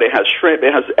huge, but it has shrimp,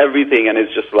 it has everything, and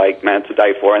it's just like, man, to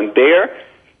die for. And there,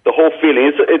 the whole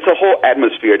feeling, it's a whole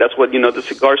atmosphere. That's what, the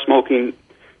cigar smoking,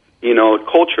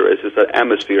 culture is. It's an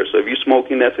atmosphere. So if you're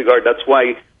smoking that cigar, that's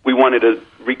why we wanted to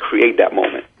recreate that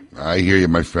moment. I hear you,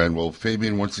 my friend. Well,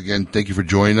 Fabian, once again, thank you for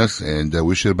joining us, and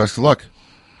wish you the best of luck.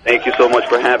 Thank you so much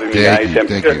for having me, guys.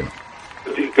 Thank you.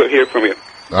 Good to hear from you.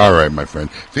 All right, my friend.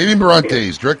 Fabian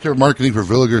Barantes, Director of Marketing for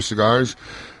Villiger Cigars.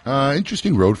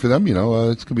 Interesting road for them. It's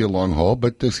going to be a long haul,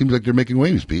 but it seems like they're making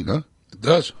waves, Pete, huh? It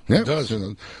does. Yeah. It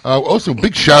does. Also,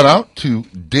 big shout-out to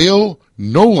Dale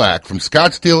Nolak from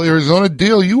Scottsdale, Arizona.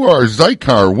 Dale, you are our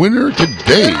Zycar winner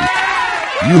today.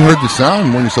 You heard the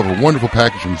sound. Won yourself a wonderful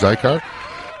package from Zycar.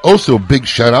 Also, big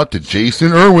shout-out to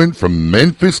Jason Irwin from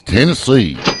Memphis,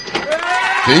 Tennessee.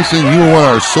 Jason, you won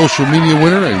our social media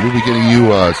winner, and we'll be getting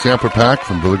you a sampler pack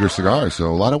from Villiger Cigars.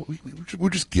 So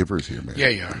we're just givers here, man. Yeah,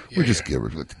 you are. We're just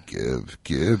givers. Let's give.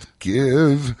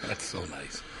 That's so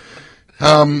nice.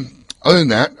 Other than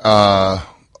that,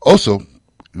 also,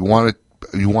 we want to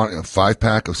you want a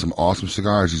 5-pack of some awesome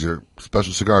cigars, these are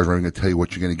special cigars. We're not going to tell you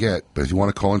what you're going to get. But if you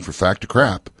want to call in for Fact or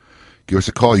Crap, give us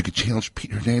a call. You could challenge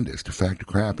Pete Hernandez to Fact or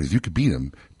Crap. And if you could beat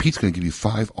him, Pete's going to give you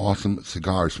 5 awesome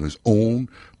cigars from his own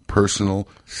personal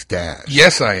stash.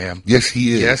 Yes, I am. Yes,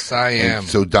 he is. Yes, I am. And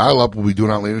so dial up. We'll be doing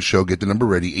out later in the show. Get the number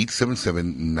ready,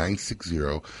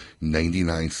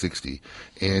 877-960-9960.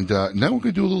 And now we're going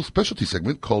to do a little specialty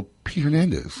segment called Pete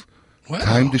Hernandez. Wow.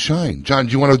 Time to shine. John,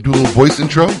 do you want to do a little voice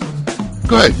intro?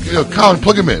 Go ahead. Colin,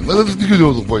 plug him in. Let's do a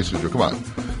little voice intro. Come on.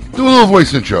 Do a little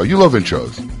voice intro. You love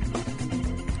intros.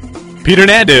 Pete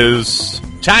Hernandez,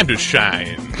 time to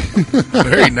shine.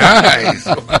 Very nice.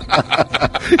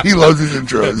 He loves his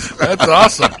intros. That's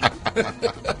awesome.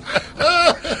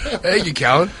 Thank you,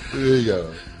 Calvin. There you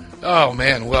go. Oh,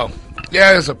 man. Well,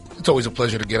 yeah, it's always a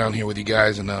pleasure to get on here with you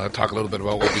guys and talk a little bit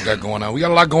about what we got going on. We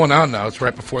got a lot going on now. It's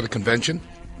right before the convention.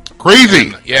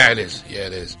 Crazy. And, yeah, it is. Yeah,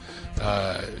 it is.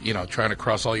 Trying to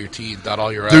cross all your T's, dot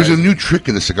all your I's. There's a new trick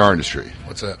in the cigar industry.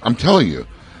 What's that? I'm telling you.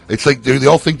 It's like they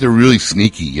all think they're really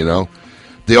sneaky, you know?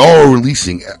 They all are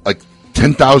releasing like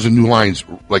 10,000 new lines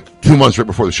like 2 months right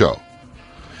before the show.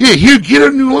 Yeah, here, get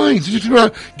our new lines. Get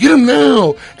them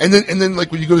now. And then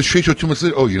like when you go to the trade show 2 months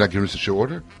later, oh, you're not giving us a show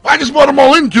order? I just bought them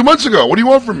all in 2 months ago. What do you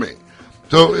want from me?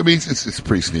 So, I mean, it's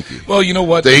pretty sneaky. Well, you know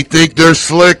what? They think they're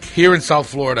slick. Here in South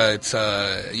Florida, it's,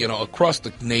 across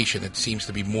the nation, it seems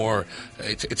to be more,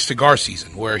 it's cigar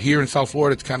season, where here in South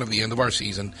Florida, it's kind of the end of our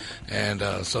season. And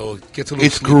so it gets a little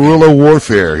It's sneaky. guerrilla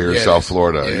warfare here in South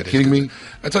Florida. Are you kidding me?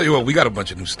 I tell you what, we got a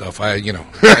bunch of new stuff. Now that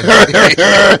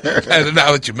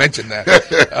you mentioned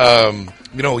that,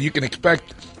 you can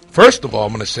expect. First of all,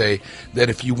 I'm going to say that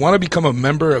if you want to become a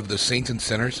member of the Saints and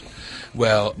Sinners,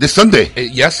 well, this Sunday,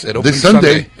 yes, it opens this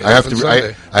Sunday. It I have opens to.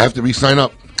 Sunday. I have to re-sign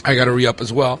up. I got to re-up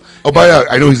as well. Oh, by the way,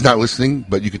 I know he's not listening,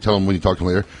 but you can tell him when you talk to him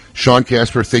later. Sean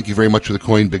Casper, thank you very much for the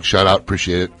coin. Big shout out,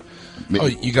 appreciate it. Oh,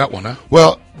 you got one, huh?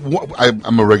 Well,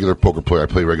 I'm a regular poker player. I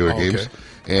play regular games. Okay.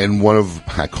 And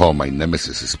I call him my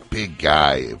nemesis, this big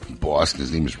guy from Boston.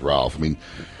 His name is Ralph. I mean,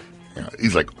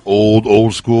 he's like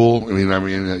old school. I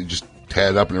mean, just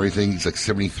tatted up and everything. He's like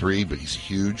 73, but he's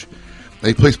huge. And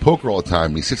he plays poker all the time.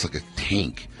 And he sits like a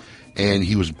tank. And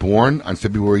he was born on the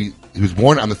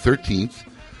 13th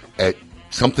at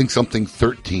something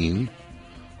 13.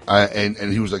 And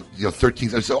he was like,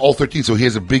 13. All 13. So he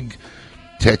has a big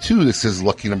tattoo that says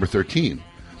lucky number 13.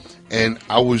 And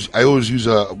I always use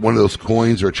one of those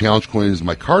coins or a challenge coin as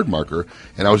my card marker,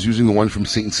 and I was using the one from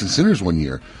Saints and Sinners one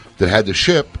year that had the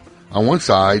ship on one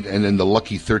side and then the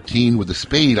lucky 13 with the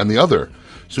spade on the other.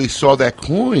 So he saw that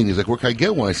coin. He's like, where can I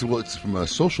get one? I said, well, it's from a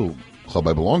social club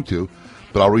I belong to,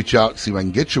 but I'll reach out and see if I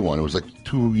can get you one. It was like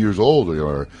 2 years old or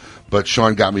whatever. But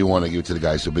Sean got me one. I gave it to the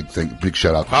guy. So big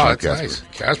shout out to Sean that's Casper. Nice.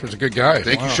 Casper's a good guy.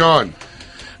 Thank you, Sean.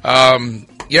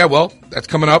 Yeah, well, that's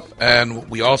coming up, and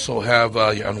we also have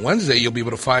on Wednesday you'll be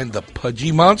able to find the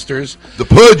Pudgy Monsters. The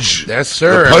Pudge, yes,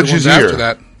 sir. The Pudge is after here.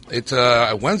 That, it's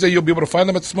Wednesday. You'll be able to find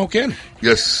them at Smoke Inn.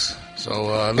 Yes.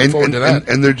 So look forward to that.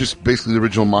 And they're just basically the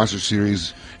original Monster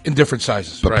series in different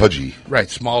sizes, but right. Pudgy, right?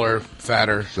 Smaller,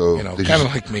 fatter. So kind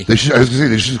of like me. I was going to say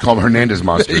they should call them Hernandez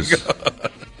Monsters.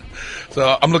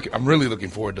 So I'm really looking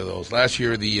forward to those. Last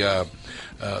year the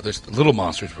Little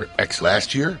Monsters were excellent.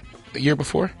 Last year. The year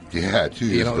before? Yeah, 2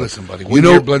 years ago. Listen, buddy. One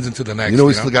year blends into the next.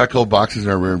 We still got a couple boxes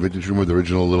in our rare and vintage room with the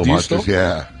original Little Monsters. Still?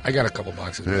 Yeah. I got a couple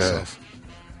boxes myself.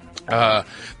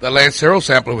 The Lancero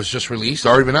sampler was just released. It's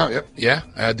already been out, yep.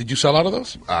 Yeah? Did you sell out of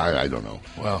those? I don't know.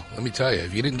 Well, let me tell you,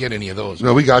 if you didn't get any of those.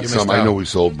 No, we got some. I know we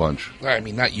sold a bunch. I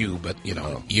mean, not you, but,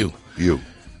 you. You.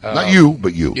 Not you,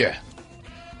 but you. Yeah.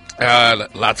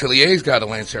 L'Atelier's got a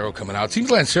Lancero coming out. It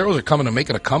seems Lanceros are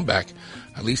making a comeback,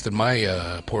 at least in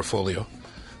my portfolio.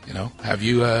 Have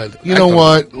you? You know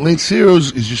what?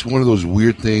 Lanceros is just one of those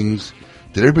weird things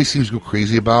that everybody seems to go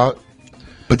crazy about,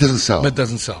 but doesn't sell.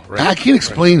 Right? I can't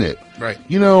explain it. Right.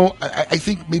 I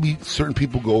think maybe certain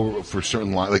people go for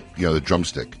certain line, like the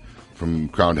drumstick from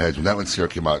Crowned Heads. When that Lancero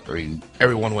came out, I mean,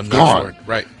 everyone went gone. For it.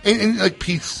 Right. And like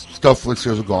Pete's stuff,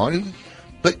 Lanceros are gone.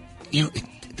 But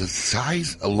the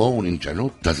size alone in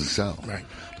general doesn't sell. Right.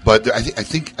 But I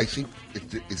think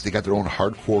it's they got their own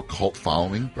hardcore cult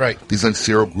following. Right. These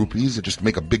Lancero groupies that just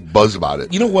make a big buzz about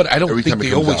it. You know what? I don't think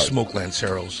they always out. smoke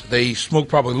Lanceros. They smoke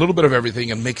probably a little bit of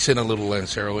everything and mix in a little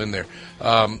Lancero in there.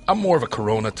 I'm more of a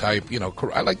Corona type.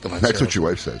 I like the Lancero. That's what your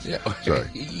wife says. Yeah. Sorry.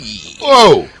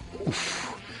 Whoa!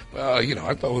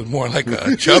 I thought it was more like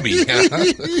a chubby.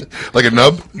 Like a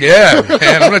nub? Yeah,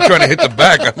 man. I'm not trying to hit the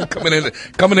back. I'm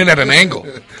coming in at an angle.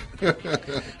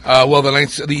 Well, the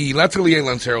L'Atelier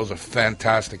Lanceros are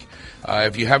fantastic.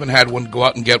 If you haven't had one, go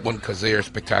out and get one because they are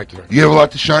spectacular. You have a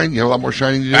lot to shine? You have a lot more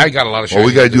shining to do? I got a lot of shining.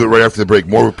 Well, we got to do it right after the break.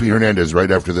 More with Pete Hernandez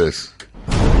right after this.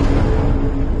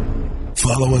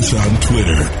 Follow us on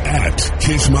Twitter at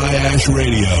Kiss My Ash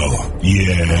Radio.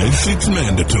 Yes, it's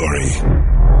mandatory.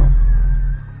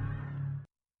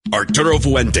 Arturo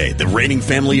Fuente, the reigning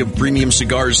family of premium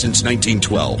cigars since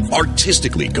 1912,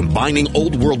 artistically combining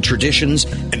old-world traditions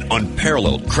and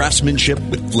unparalleled craftsmanship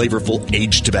with flavorful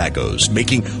aged tobaccos,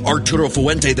 making Arturo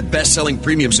Fuente the best-selling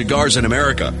premium cigars in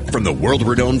America. From the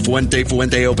world-renowned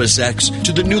Fuente Opus X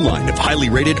to the new line of highly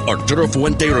rated Arturo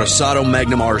Fuente Rosado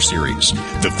Magnum R Series,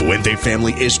 the Fuente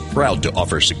family is proud to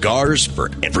offer cigars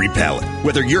for every palate.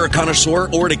 Whether you're a connoisseur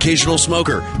or an occasional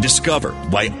smoker, discover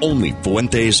why only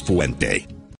Fuente is Fuente.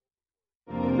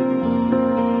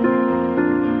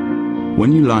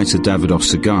 When you light a Davidoff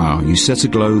cigar, you set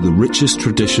aglow the richest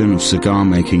tradition of cigar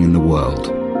making in the world.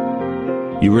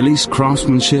 You release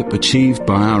craftsmanship achieved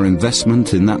by our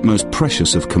investment in that most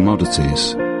precious of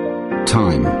commodities,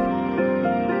 time.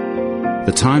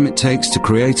 The time it takes to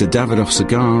create a Davidoff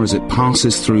cigar as it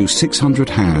passes through 600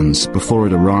 hands before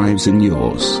it arrives in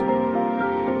yours.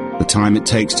 The time it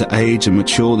takes to age and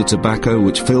mature the tobacco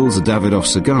which fills a Davidoff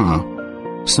cigar,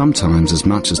 sometimes as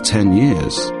much as 10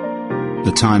 years.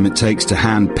 The time it takes to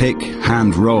hand pick,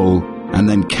 hand roll, and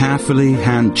then carefully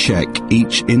hand check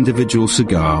each individual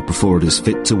cigar before it is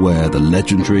fit to wear the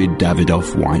legendary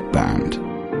Davidoff white band.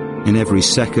 In every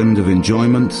second of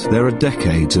enjoyment, there are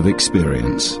decades of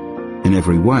experience. In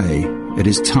every way, it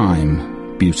is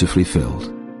time beautifully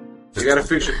filled. You gotta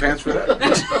fix your pants for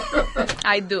that?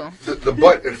 I do. The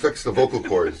butt affects the vocal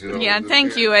cords, you know. Yeah,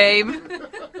 thank you, Abe.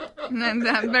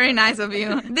 Very nice of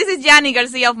you. This is Gianni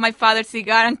Garcia of My Father's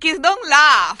Cigar, and kids, don't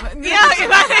laugh.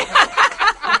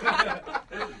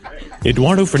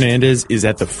 Eduardo Fernandez is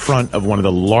at the front of one of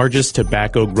the largest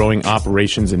tobacco growing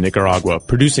operations in Nicaragua,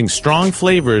 producing strong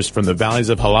flavors from the valleys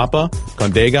of Jalapa,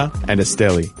 Condega, and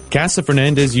Esteli. Casa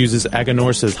Fernandez uses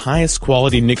Aganorsa's highest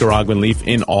quality Nicaraguan leaf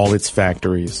in all its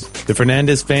factories. The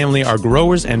Fernandez family are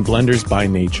growers and blenders by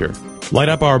nature. Light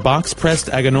up our box-pressed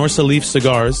Aganorsa leaf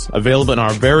cigars, available in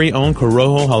our very own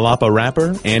Corojo Jalapa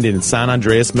wrapper and in San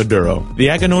Andreas Maduro. The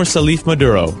Aganorsa Leaf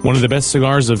Maduro, one of the best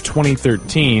cigars of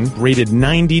 2013, rated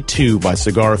 92 by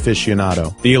Cigar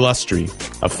Aficionado. The Illustri,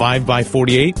 a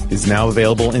 5x48, is now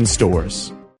available in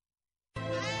stores.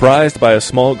 Prized by a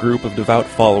small group of devout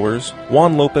followers,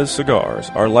 Juan Lopez cigars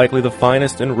are likely the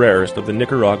finest and rarest of the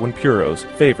Nicaraguan puros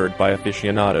favored by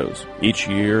aficionados. Each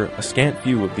year, a scant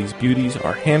few of these beauties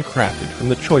are handcrafted from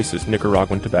the choicest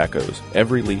Nicaraguan tobaccos.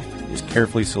 Every leaf is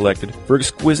carefully selected for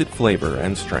exquisite flavor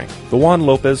and strength. The Juan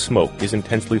Lopez smoke is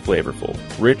intensely flavorful,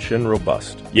 rich and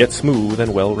robust, yet smooth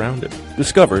and well-rounded.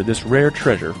 Discover this rare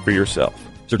treasure for yourself.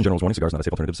 Surgeon General's warning: cigars not a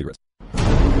safe alternative to cigarettes.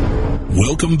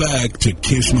 Welcome back to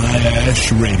Kiss My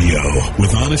Ash Radio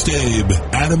with Honest Abe,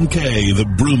 Adam K, the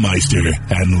Brewmeister,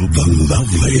 and the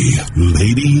lovely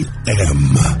Lady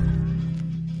M.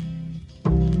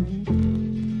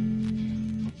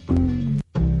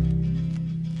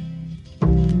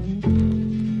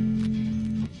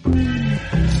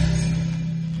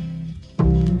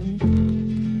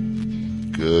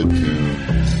 Good tune.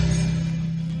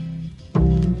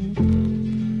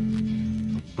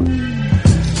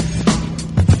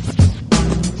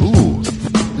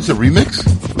 Is this a remix?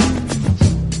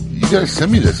 You guys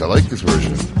send me this. I like this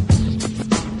version.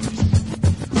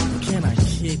 Can I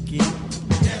kick it?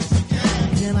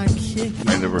 Can I kick it?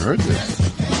 I never heard this.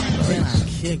 Can I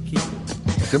kick it?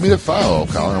 Send me the file,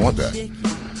 Colin. I want that.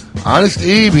 Honest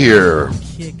Abe here,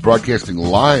 broadcasting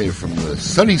live from the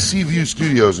sunny Seaview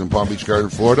Studios in Palm Beach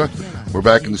Garden, Florida. We're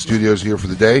back in the studios here for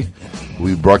the day.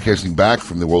 We'll be broadcasting back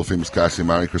from the world-famous Casa de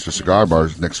Monte Cristo Cigar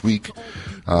Bars next week.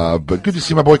 But good to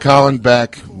see my boy Colin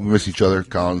back. We miss each other.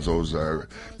 Colin's always our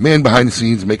man behind the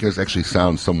scenes, making us actually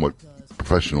sound somewhat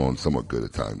professional and somewhat good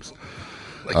at times.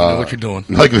 Like you know what you're doing.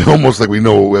 Like almost like we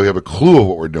have a clue of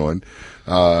what we're doing.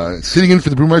 Sitting in for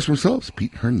the Brewmeister himself,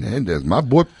 Pete Hernandez. My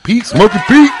boy Pete, Smoky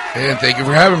Pete. And thank you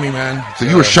for having me, man. So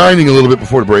you were shining a little bit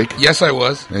before the break. Yes, I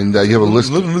was. And you have a list.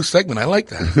 A little new segment. I like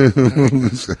that. New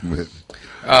segment.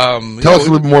 Tell us a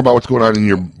little bit more about what's going on in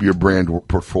your brand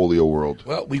portfolio world.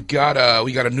 Well, we got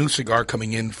a new cigar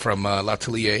coming in from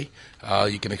L'Atelier.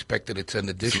 You can expect that it's an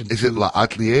addition. Is it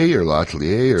L'Atelier or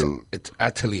L'Atelier or it's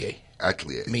Atelier?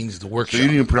 Atelier means the workshop. So you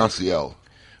didn't even pronounce the L,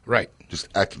 right? Just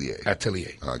Atelier.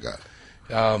 Atelier. Oh, I got it.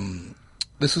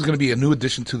 This is going to be a new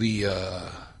addition to the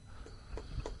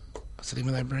What's the name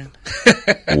of that brand?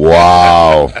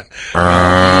 Wow.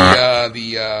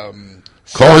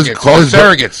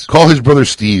 Surrogates. Call his brother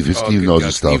Steve. Steve knows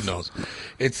his stuff. Steve knows.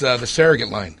 It's the Surrogate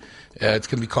line. It's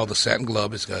going to be called the Satin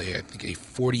Glove. It's got, I think, a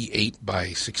 48 by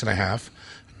 6.5.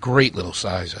 Great little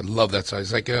size. I love that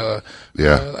size. Like a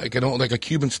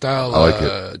Cuban style. I like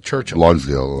it. Churchill.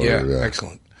 Lonsdale.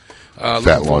 Excellent.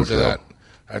 Fat Lonsdale. To that.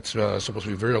 That's supposed to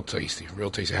be real tasty.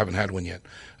 Real tasty. I haven't had one yet.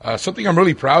 Something I'm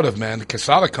really proud of, man, the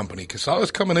Quesada Company.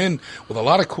 Quesada's coming in with a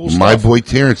lot of cool stuff. My boy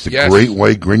Terrence, the Great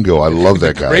White Gringo. I love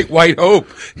that guy. Great White Hope.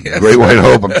 Yes. Great White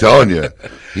Hope, I'm telling you.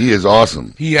 He is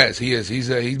awesome. He is. He's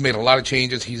made a lot of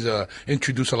changes. He's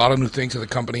introduced a lot of new things to the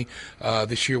company.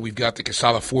 This year we've got the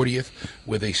Quesada 40th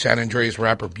with a San Andreas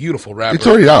wrapper. Beautiful wrapper. It's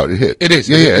already out. It hit. It is.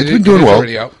 Yeah, it's been doing well.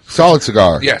 Already out. Solid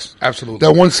cigar. Yes, absolutely.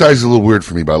 That one size is a little weird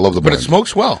for me, but I love the blend. But it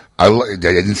smokes well. I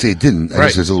didn't say it didn't. I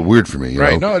just said it's a little weird for me. You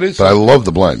know? No, it is. But I love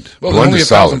the blend. Well, blend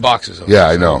there's only 1,000 boxes of it. Yeah,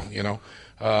 I know. You know.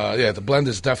 The blend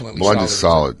is definitely blend is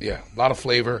solid. Yeah, a lot of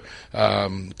flavor,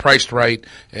 priced right,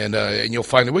 and you'll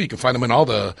find it. Well, you can find them in all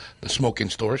the smoke-in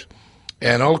stores,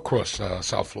 and all across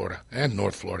South Florida and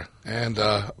North Florida and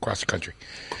across the country.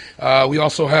 We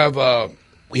also have a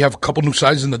couple new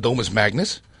sizes in the Domus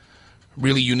Magnus,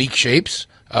 really unique shapes.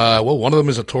 One of them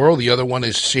is a Toro. The other one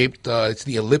is shaped. It's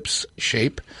the ellipse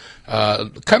shape.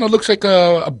 Kind of looks like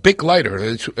a Bic lighter.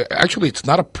 It's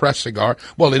not a pressed cigar.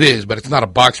 Well, it is, but it's not a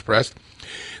box pressed.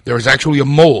 There is actually a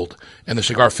mold, and the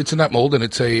cigar fits in that mold, and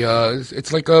it's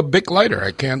like a Bic lighter.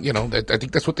 I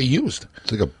think that's what they used.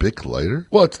 It's like a Bic lighter?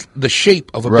 Well, it's the shape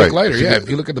of a Bic lighter. Yeah, if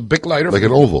you look at the Bic lighter, like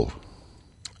an oval.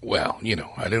 Well, I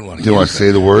didn't want to. You want to say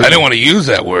the word? I didn't want to use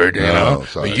that word.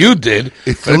 But you did.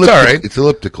 It's all right. It's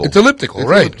elliptical. It's elliptical,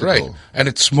 right? And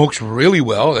it smokes really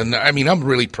well. And I mean, I'm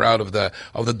really proud of the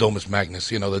Domus Magnus.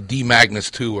 The D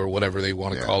Magnus 2 or whatever they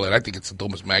want to call it. I think it's the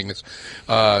Domus Magnus.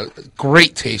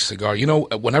 Great taste cigar.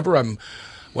 Whenever I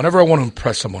want to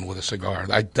impress someone with a cigar,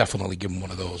 I definitely give them one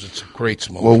of those. It's a great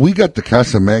smoke. Well, we got the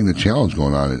Casa Magna Challenge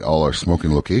going on at all our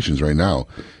smoking locations right now.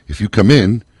 If you come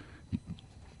in,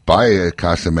 buy a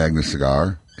Casa Magna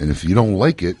cigar, and if you don't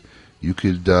like it, you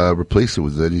could replace it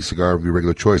with any cigar of your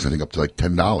regular choice. I think up to like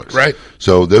 $10. Right.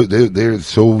 So they're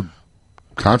so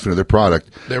confident of their product.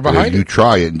 They're behind it. If you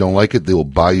try it and don't like it, they will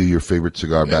buy you your favorite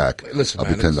cigar back. Listen, up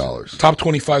man, to $10. Top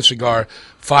 25 cigar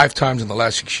 5 times in the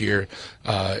last 6 years.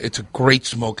 It's a great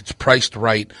smoke. It's priced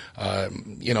right.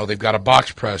 They've got a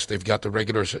box press. They've got the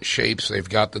regular shapes. They've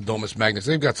got the Domus Magnus.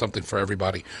 They've got something for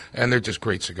everybody, and they're just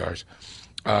great cigars.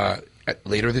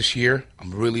 Later this year,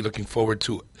 I'm really looking forward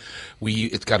to it.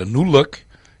 It's got a new look.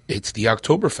 It's the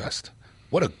Oktoberfest.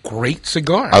 What a great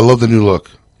cigar. I love the new look.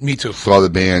 Me too. Saw the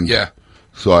band. Yeah.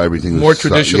 Saw everything. More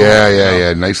traditional.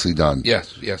 Yeah. Nicely done.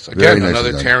 Yes. Again,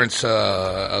 another Terrence,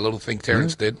 a little thing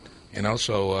Terrence did.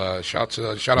 So shout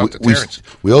out to Terrence.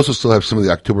 We also still have some of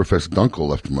the Oktoberfest Dunkel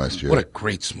left from last year. What a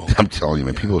great smoke. I'm telling you,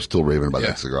 man. People are still raving about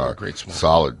that cigar. Great smoke.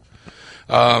 Solid.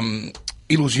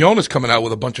 Ilusion is coming out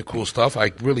with a bunch of cool stuff.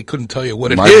 I really couldn't tell you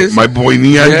what it is. My boy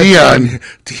Dion.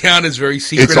 Dion is very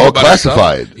secretive. It's all about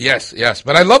classified. Yes.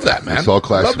 But I love that, man. It's all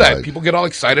classified. I love that. People get all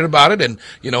excited about it and,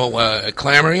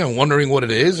 clamoring and wondering what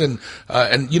it is. And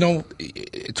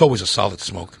it's always a solid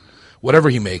smoke. Whatever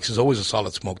he makes is always a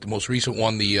solid smoke. The most recent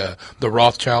one, the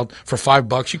Rothschild, for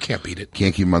 $5, you can't beat it.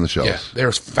 Can't keep them on the shelves. Yeah,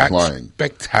 they're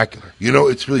spectacular.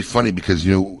 It's really funny because,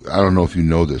 I don't know if you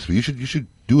know this, but you should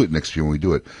do it next year when we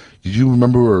do it. Did you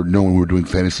remember or know when we were doing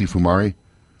Fantasy Fumari?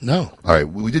 No. All right.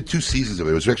 We did 2 seasons of it.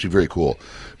 It was actually very cool.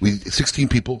 16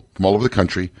 people from all over the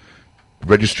country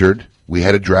registered. We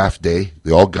had a draft day.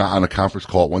 They all got on a conference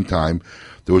call at one time.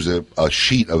 There was a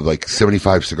sheet of like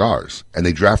 75 cigars, and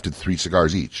they drafted 3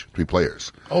 cigars each, 3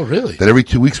 players. Oh, really? Then every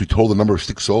 2 weeks we told the number of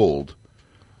sticks sold,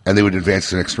 and they would advance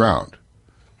to the next round.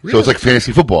 Really? So it's like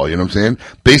fantasy football, you know what I'm saying?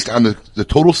 Based on the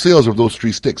total sales of those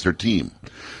 3 sticks, their team.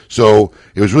 So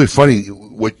it was really funny.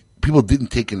 What people didn't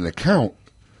take into account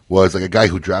was like a guy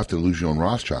who drafted Illusion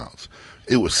Rothschilds.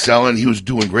 It was selling. He was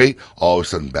doing great. All of a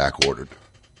sudden, back ordered.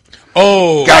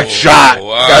 Oh, got shot.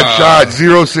 Wow. Got shot.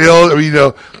 0 sales. I mean,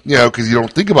 because you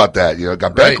don't think about that.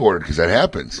 Got back ordered because that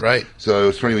happens. Right. So it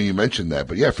was funny when you mentioned that.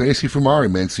 But yeah, Fantasy Fumari,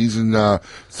 man. Season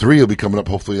 3 will be coming up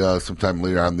hopefully sometime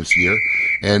later on this year.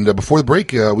 And before the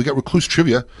break, we got Recluse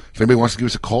Trivia. If anybody wants to give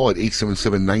us a call at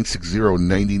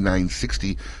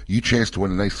 877-960-9960, you chance to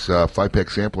win a nice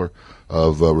 5-pack sampler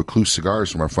of Recluse cigars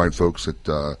from our fine folks at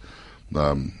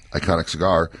Iconic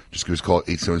Cigar. Just give us a call at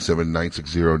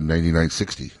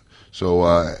 877-960-9960.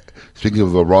 So, speaking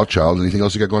of Rothschild, anything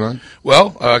else you got going on?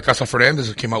 Well, Casa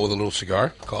Fernandez came out with a little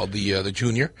cigar called the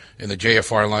Junior in the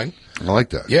JFR line. I like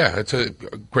that. Yeah, it's a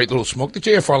great little smoke. The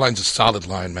JFR line's a solid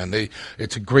line, man.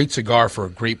 It's a great cigar for a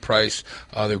great price.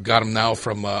 They've got them now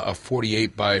from a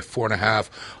 48 by 4.5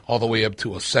 all the way up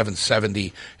to a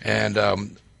 770.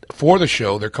 And for the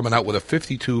show, they're coming out with a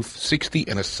 52, 60,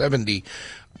 and a 70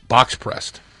 box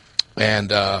pressed.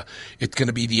 And it's going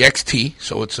to be the XT,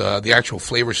 so it's the actual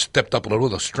flavor stepped up a little.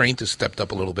 The strength has stepped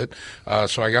up a little bit.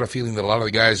 So I got a feeling that a lot of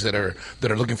the guys that are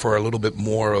looking for a little bit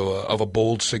more of a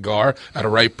bold cigar at a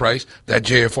right price, that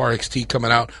JFR XT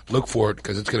coming out, look for it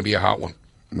because it's going to be a hot one.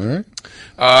 All right.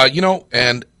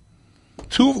 And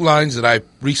two lines that I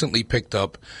recently picked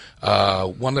up.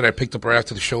 One that I picked up right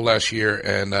after the show last year,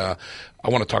 and I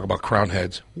want to talk about Crown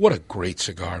Heads. What a great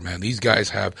cigar, man! These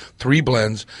guys have 3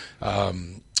 blends.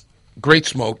 Great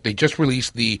smoke. They just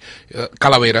released the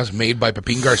Calaveras made by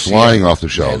Pepin Garcia. Flying off the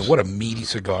shelves. Man, what a meaty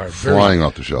cigar. Flying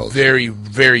off the shelves. Very,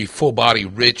 very full body,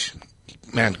 rich.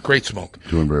 Man, great smoke.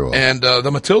 Doing very well. And the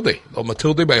Matilde. The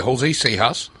Matilde by Jose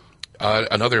Cejas.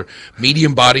 Another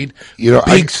medium-bodied,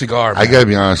 big cigar. Man. I got to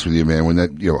be honest with you, man. When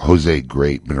that, Jose,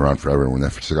 great, been around forever. When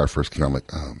that cigar first came out, I'm like,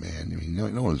 oh, man. I mean,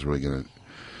 no one's really going to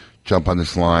jump on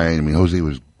this line. I mean, Jose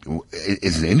was...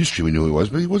 It's an industry we knew he was,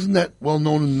 but he wasn't that well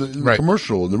known in the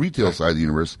commercial and the retail side of the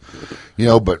universe,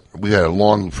 But we had a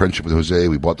long friendship with Jose.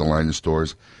 We bought the line in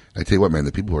stores. I tell you what, man,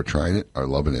 the people who are trying it are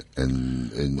loving it,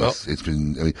 and it's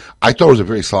been. I mean, I thought it was a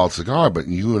very solid cigar, but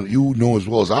you know as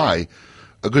well as I,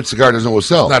 a good cigar doesn't always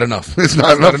sell. It's not enough. It's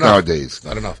not enough nowadays.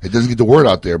 Not enough. It doesn't get the word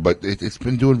out there, but it's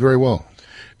been doing very well.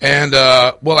 And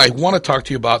I want to talk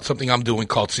to you about something I'm doing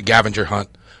called Scavenger Hunt.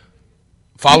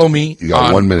 Follow me. You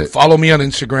got 1 minute. Follow me on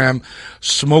Instagram,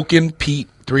 Smokin' Pete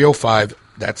 305.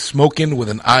 That's Smokin' with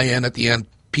an IN at the end,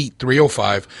 Pete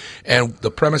 305. And the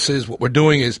premise is what we're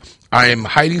doing is I am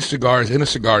hiding cigars in a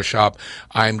cigar shop.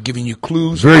 I'm giving you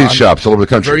clues. Various shops all over the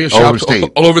country. Various all shops over the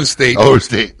state. all over the state. All over the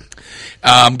state.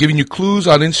 Giving you clues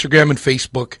on Instagram and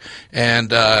Facebook,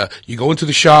 and you go into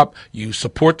the shop, you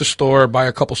support the store, buy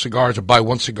a couple cigars or buy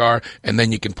one cigar, and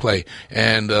then you can play.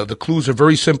 And the clues are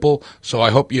very simple, so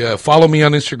I hope you follow me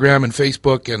on Instagram and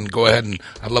Facebook, and go ahead, and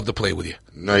I'd love to play with you.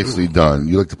 Nicely done.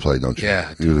 You like to play, don't you?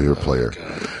 Yeah. You're a player.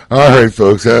 All right,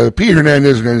 folks. Pete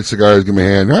Hernandez Cigars, give me a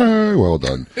hand. Well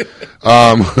done.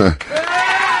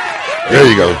 There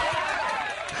you go.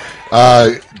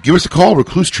 Give us a call,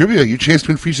 Recluse Trivia. Your chance to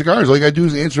win free cigars. All you got to do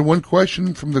is answer one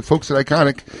question from the folks at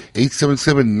Iconic,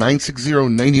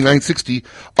 877-960-9960.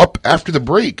 Up after the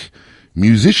break,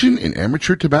 musician and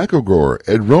amateur tobacco grower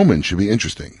Ed Roman should be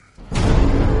interesting.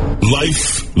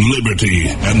 Life, liberty,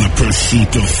 and the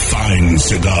pursuit of fine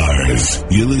cigars.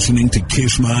 You're listening to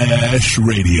Kiss My Ash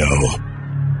Radio.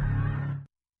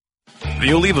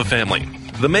 The Oliva family,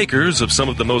 the makers of some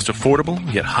of the most affordable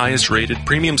yet highest rated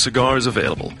premium cigars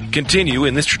available, continue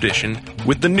in this tradition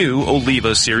with the new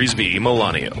Oliva Series V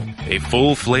Melanio, a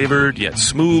full-flavored yet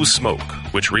smooth smoke,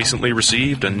 which recently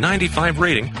received a 95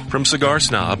 rating from Cigar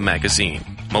Snob magazine.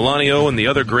 Melanio and the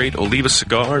other great Oliva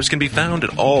cigars can be found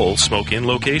at all Smoke-In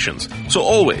locations, so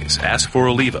always ask for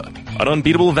Oliva, an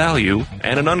unbeatable value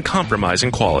and an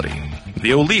uncompromising quality.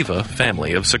 The Oliva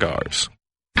family of cigars.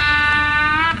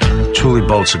 Truly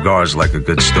bold cigars like a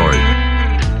good story.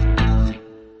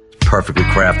 Perfectly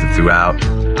crafted throughout,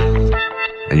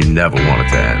 and you never want it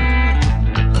to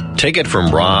end. Take it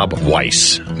from Rob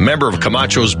Weiss, member of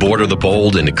Camacho's Border the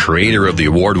Bold and creator of the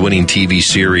award-winning TV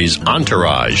series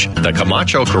Entourage. The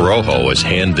Camacho Corojo is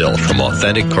hand-built from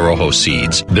authentic Corojo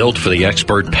seeds, built for the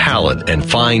expert palate and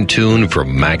fine-tuned for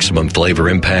maximum flavor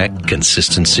impact,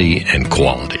 consistency, and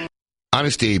quality.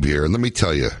 Honest Abe here, and let me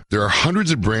tell you, there are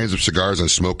hundreds of brands of cigars on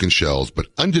smoking shelves, but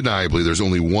undeniably there's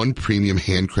only one premium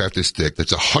handcrafted stick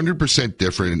that's 100%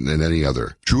 different than any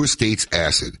other. Drew Estates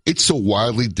Acid. It's so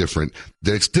wildly different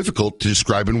that it's difficult to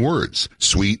describe in words.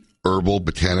 Sweet, herbal,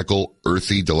 botanical,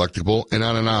 earthy, delectable, and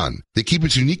on and on. They keep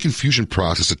its unique infusion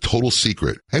process a total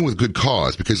secret, and with good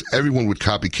cause, because everyone would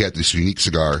copycat this unique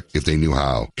cigar if they knew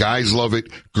how. Guys love it,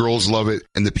 girls love it,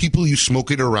 and the people you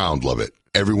smoke it around love it.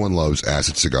 Everyone loves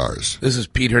Acid cigars. This is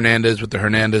Pete Hernandez with the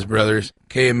Hernandez Brothers.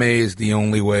 KMA is the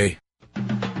only way.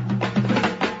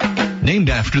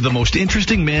 Named after the most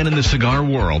interesting man in the cigar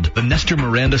world, the Nestor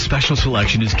Miranda Special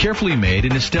Selection is carefully made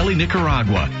in Esteli,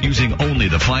 Nicaragua, using only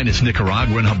the finest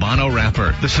Nicaraguan Habano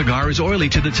wrapper. The cigar is oily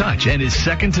to the touch and is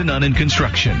second to none in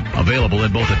construction. Available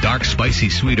in both a dark, spicy,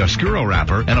 sweet Oscuro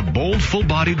wrapper and a bold,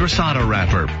 full-bodied Rosado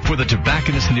wrapper. For the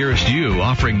tobacconist nearest you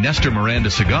offering Nestor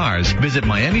Miranda cigars, visit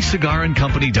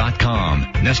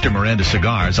MiamiCigarAndCompany.com. Nestor Miranda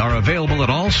cigars are available at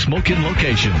all Smoke-In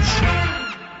locations.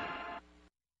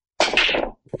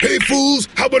 Hey fools,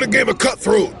 how about a game of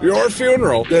cutthroat? Your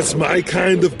funeral. That's my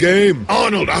kind of game.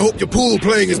 Arnold, I hope your pool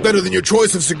playing is better than your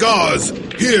choice of cigars.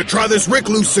 Here, try this Rick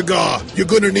Loose cigar. You're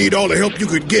gonna need all the help you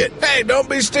could get. Hey, don't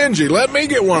be stingy. Let me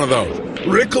get one of those.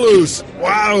 Rick Loose.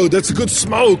 Wow, that's a good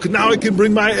smoke. Now I can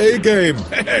bring my A game.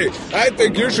 Hey, I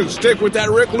think you should stick with that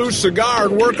Rick Loose cigar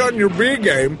and work on your B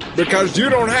game because you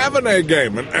don't have an A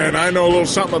game, and I know a little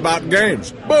something about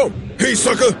games. Boom. Hey,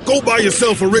 sucker, go buy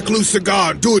yourself a Rick Loose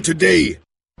cigar and do it today.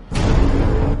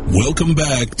 Welcome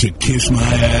back to Kiss My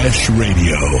Ash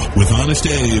Radio with Honest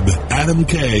Abe, Adam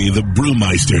K, the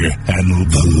Brewmeister, and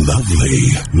the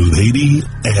lovely Lady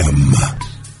M.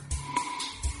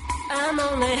 I'm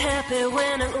only happy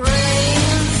when it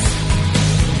rains.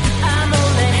 I'm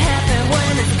only happy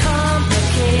when it's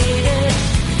complicated.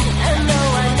 And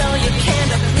though I know you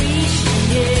can't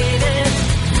appreciate it,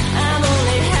 I'm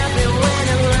only happy when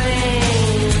it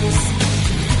rains.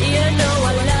 You know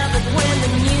I love it when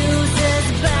the news is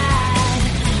bad.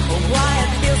 Why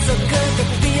it feels so good to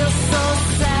feel so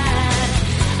sad.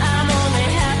 I'm only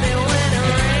happy when it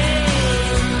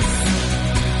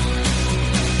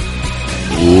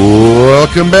rains.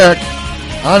 Welcome back.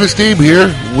 Honest Abe here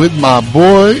with my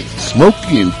boy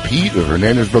Smokey and Pete of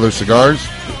Hernandez Brothers Cigars.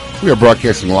 We are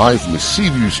broadcasting live from the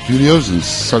Seaview Studios in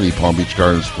sunny Palm Beach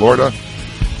Gardens, Florida.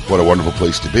 What a wonderful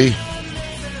place to be.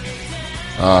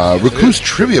 Recluse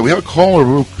Trivia. We have a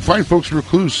caller. Fine folks at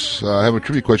Recluse have a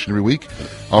trivia question every week,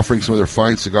 offering some of their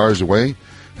fine cigars away.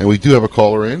 And we do have a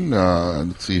caller in.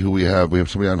 Let's see who we have. We have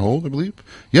somebody on hold, I believe.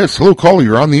 Yes, hello, caller.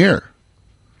 You're on the air.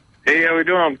 Hey, how we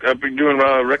doing? I've been doing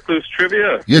Recluse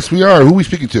Trivia. Yes, we are. Who are we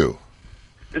speaking to?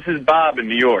 This is Bob in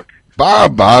New York.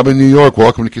 Bob in New York.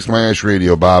 Welcome to Kiss My Ash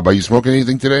Radio, Bob. Are you smoking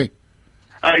anything today?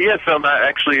 Yes, I'm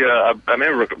actually, I'm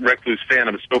a Recluse fan.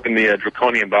 I'm smoking the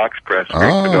Draconian Box Press.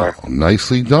 Great cigar.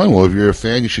 Nicely done. Well, if you're a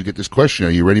fan, you should get this question.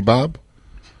 Are you ready, Bob?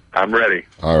 I'm ready.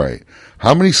 All right.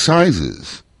 How many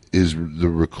sizes is the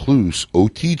Recluse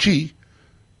OTG,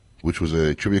 which was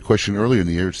a trivia question earlier in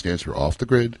the year? It stands for Off the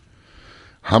Grid.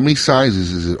 How many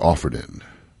sizes is it offered in?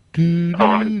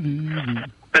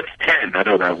 That's 10. I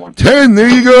know that one. 10. There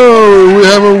you go. We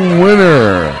have a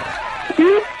winner.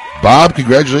 Bob,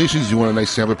 congratulations. You won a nice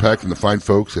sampler pack from the fine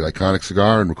folks at Iconic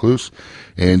Cigar in Recluse.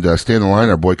 And stay on the line.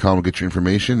 Our boy Colin will get your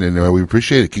information, and we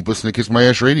appreciate it. Keep listening to Kiss My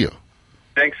Ash Radio.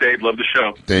 Thanks, Abe. Love the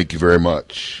show. Thank you very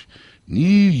much. New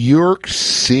York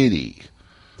City.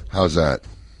 How's that?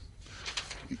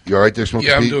 You all right there, Smokey?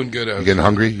 Yeah, I'm Pete? doing good. You getting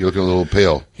hungry? You're looking a little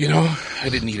pale. You know, I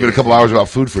didn't eat It's been a couple hours without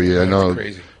food for you. I know.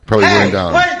 Crazy. Probably wearing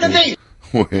down. Where's the beef?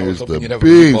 Where's the you'd have a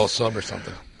beef? meatball sub or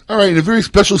something. All right, in a very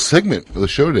special segment of the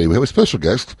show today, we have a special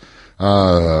guest,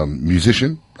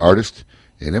 musician, artist,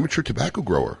 and amateur tobacco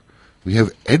grower. We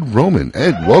have Ed Roman.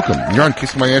 Ed, welcome. You're on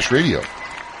Kiss My Ash Radio.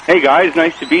 Hey, guys.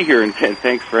 Nice to be here, and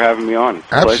thanks for having me on.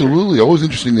 It's a Absolutely. Always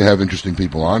interesting to have interesting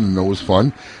people on, and always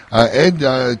fun. Ed,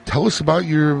 tell us about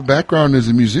your background as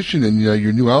a musician and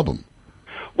your new album.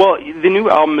 Well, the new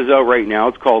album is out right now.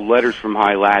 It's called Letters from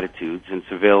High Latitudes, and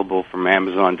it's available from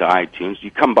Amazon to iTunes.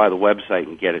 You come by the website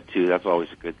and get it, too. That's always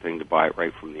a good thing to buy it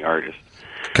right from the artist.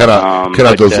 Cut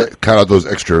out those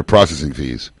extra processing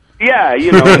fees. Yeah,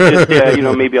 just,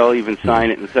 maybe I'll even sign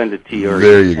it and send it to you, or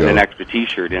There you and go. an extra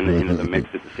T-shirt into the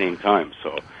mix at the same time.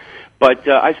 So, but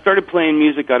I started playing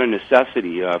music out of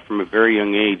necessity from a very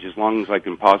young age, as long as I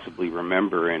can possibly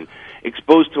remember, and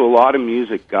exposed to a lot of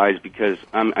music, guys, because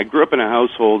I grew up in a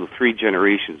household of 3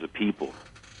 generations of people,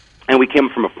 and we came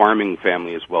from a farming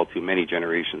family as well, too, many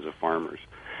generations of farmers.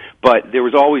 But there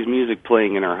was always music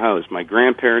playing in our house. My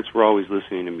grandparents were always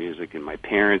listening to music, and my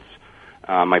parents.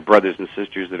 My brothers and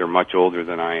sisters that are much older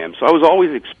than I am. So I was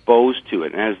always exposed to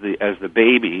it. And as the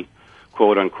baby,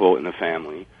 quote unquote, in the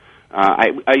family,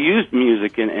 I used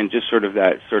music and just sort of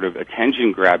that sort of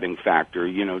attention grabbing factor,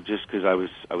 just because I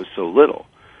was so little.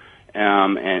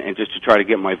 And just to try to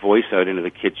get my voice out into the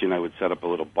kitchen, I would set up a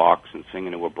little box and sing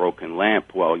into a broken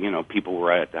lamp while, people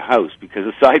were at the house.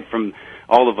 Because aside from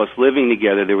all of us living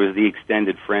together, there was the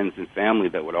extended friends and family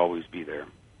that would always be there.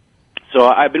 So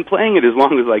I've been playing it as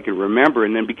long as I can remember,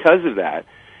 and then because of that,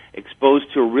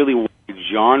 exposed to a really wide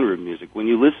genre of music. When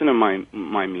you listen to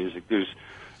my music, there's,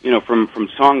 from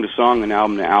song to song and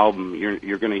album to album,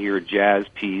 you're going to hear a jazz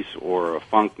piece or a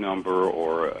funk number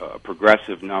or a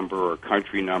progressive number or a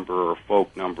country number or a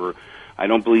folk number. I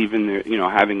don't believe in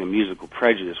having a musical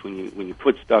prejudice. When you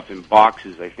put stuff in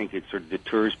boxes, I think it sort of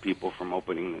deters people from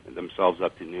opening themselves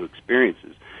up to new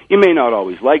experiences. You may not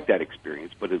always like that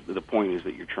experience, but the point is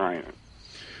that you're trying it.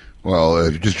 Well,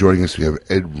 if you're just joining us, we have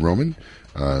Ed Roman,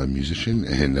 musician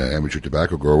and amateur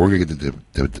tobacco grower. We're going to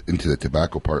get into the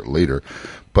tobacco part later,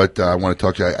 but I want to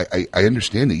talk to you. I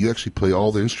understand that you actually play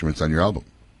all the instruments on your album.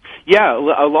 Yeah,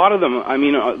 a lot of them. I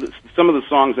mean, some of the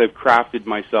songs I've crafted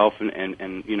myself,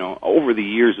 and you know, over the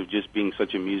years of just being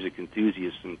such a music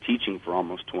enthusiast and teaching for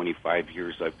almost 25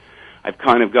 years, I've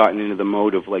kind of gotten into the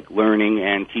mode of like learning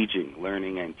and teaching.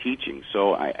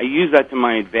 So I use that to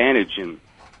my advantage, and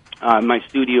my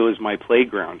studio is my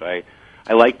playground. I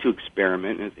like to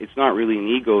experiment. It's not really an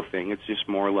ego thing. It's just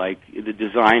more like the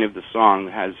design of the song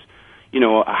has, you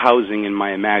know, a housing in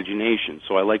my imagination.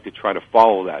 So I like to try to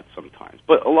follow that sometimes.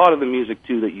 But a lot of the music,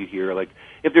 too, that you hear, like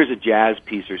if there's a jazz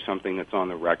piece or something that's on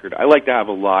the record, I like to have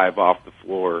a live,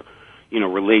 off-the-floor, you know,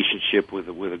 relationship with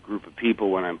a group of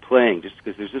people when I'm playing, just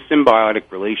because there's a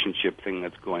symbiotic relationship thing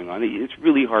that's going on. It's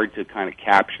really hard to kind of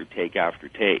capture take after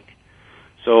take.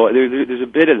 So there's a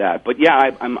bit of that. But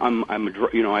yeah,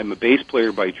 I'm a bass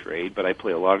player by trade, but I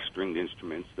play a lot of stringed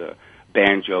instruments, the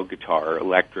banjo, guitar,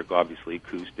 electric, obviously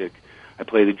acoustic. I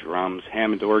play the drums,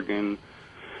 Hammond organ,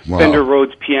 Wow. Fender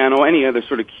Rhodes piano, any other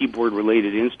sort of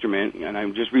keyboard-related instrument. And I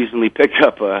just recently picked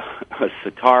up a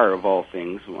sitar of all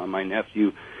things. My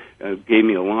nephew gave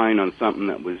me a line on something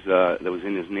that was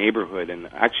in his neighborhood, and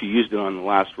I actually used it on the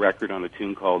last record on a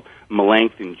tune called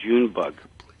Melanchthon Junebug.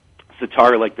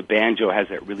 Sitar, like the banjo, has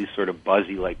that really sort of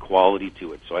buzzy-like quality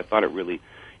to it. So I thought it really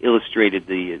illustrated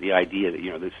the idea that,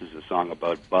 you know, this is a song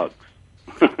about bugs.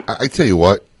 I tell you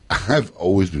what, I've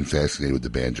always been fascinated with the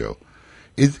banjo.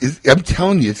 I'm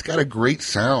telling you, it's got a great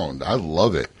sound. I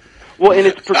love it. Well, and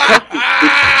it's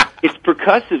percussive. It's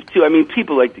percussive, too. I mean,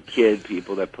 people like to kid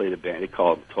people that play the band. They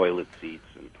call them toilet seats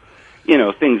and, you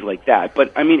know, things like that.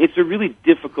 But, I mean, it's a really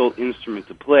difficult instrument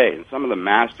to play, and some of the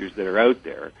masters that are out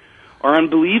there are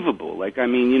unbelievable. Like, I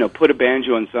mean, you know, put a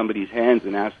banjo in somebody's hands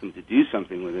and ask them to do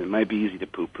something with it. It might be easy to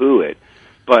poo-poo it.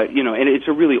 But, you know, and it's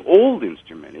a really old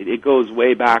instrument. It goes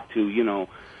way back to, you know,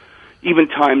 even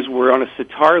times where on a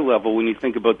sitar level, when you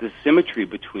think about the symmetry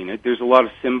between it, there's a lot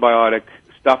of symbiotic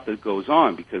stuff that goes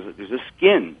on because there's a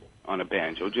skin on a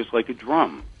banjo, just like a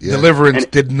drum. Yeah. Deliverance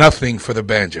did nothing for the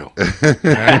banjo. Let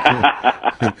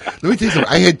me tell you something.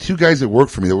 I had two guys that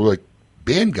worked for me that were like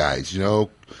band guys, you know,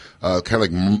 kind of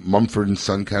like Mumford &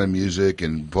 Son kind of music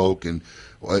and folk. And,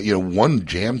 you know, one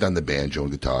jammed on the banjo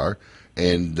and guitar,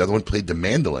 and the other one played the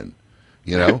mandolin,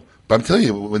 you know. But I'm telling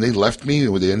you, when they left me,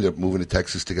 when they ended up moving to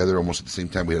Texas together almost at the same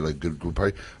time, we had like a good group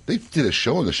party, they did a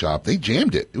show in the shop. They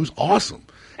jammed it. It was awesome.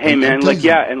 Hey, man, like,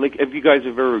 yeah, and, like, if you guys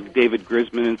have ever David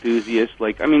Grisman enthusiast,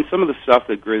 like, I mean, some of the stuff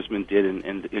that Grisman did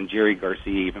and Jerry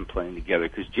Garcia even playing together,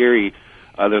 because Jerry,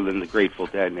 other than the Grateful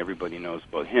Dead, and everybody knows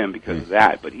about him because of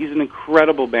that, but he's an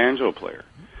incredible banjo player.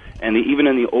 And even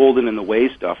in the old and in the way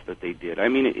stuff that they did, I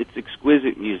mean, it's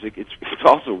exquisite music. It's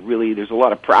also really, there's a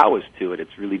lot of prowess to it.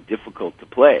 It's really difficult to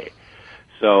play.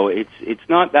 So it's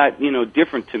not that, you know,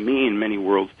 different to me in many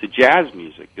worlds to jazz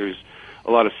music. There's a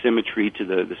lot of symmetry to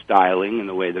the styling and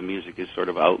the way the music is sort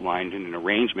of outlined in an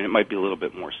arrangement. It might be a little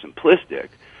bit more simplistic,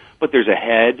 but there's a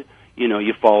head, you know,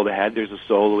 you follow the head. There's a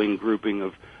soloing grouping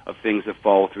of things that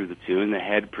follow through the tune. The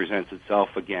head presents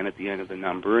itself again at the end of the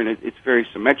number, and it's very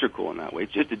symmetrical in that way.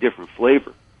 It's just a different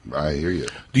flavor. I hear you.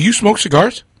 Do you smoke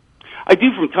cigars? I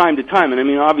do from time to time, and I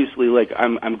mean, obviously, like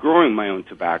I'm growing my own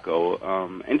tobacco,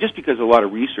 and just because a lot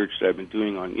of research that I've been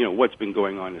doing on, you know, what's been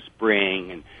going on this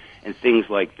spring and things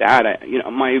like that. You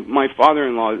know, my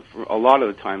father-in-law for a lot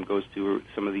of the time goes to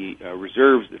some of the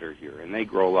reserves that are here, and they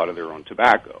grow a lot of their own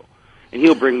tobacco, and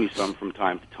he'll bring me some from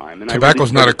time to time. And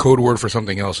Tobacco's not a code word for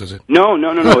something else, is it? No.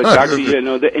 It's actually, you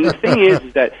know, and the thing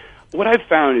is that what I've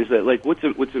found is that, like,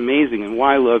 what's amazing and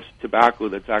why I love tobacco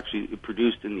that's actually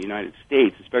produced in the United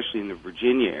States, especially in the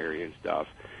Virginia area and stuff,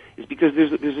 is because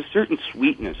there's a certain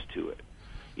sweetness to it.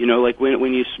 You know, like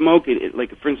when you smoke it,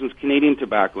 like, for instance, Canadian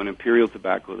tobacco and imperial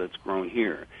tobacco that's grown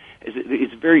here,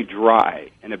 it's very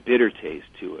dry and a bitter taste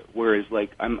to it. Whereas,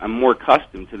 like, I'm more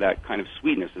accustomed to that kind of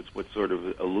sweetness. It's what's sort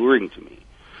of alluring to me.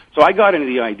 So I got into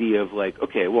the idea of, like,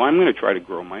 okay, well, I'm going to try to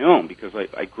grow my own because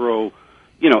I grow,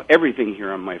 you know, everything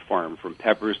here on my farm, from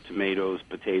peppers, tomatoes,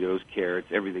 potatoes, carrots,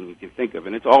 everything you can think of,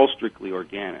 and it's all strictly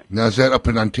organic. Now, is that up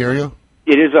in Ontario?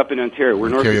 It is up in Ontario. We're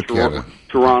north of Canada.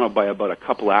 Toronto by about a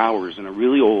couple hours in a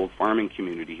really old farming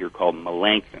community here called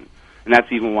Melanchthon, and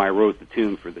that's even why I wrote the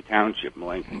tune for the township,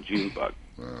 Melanchthon Junebug.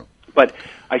 Wow. But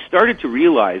I started to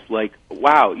realize, like,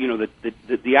 wow, you know,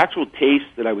 the actual taste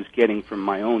that I was getting from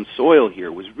my own soil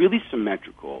here was really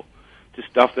symmetrical to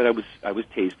stuff that I was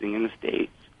tasting in the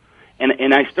States.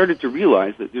 And I started to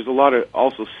realize that there's a lot of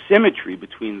also symmetry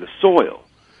between the soil.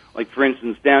 Like, for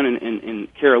instance, down in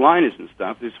Carolinas and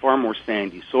stuff, there's far more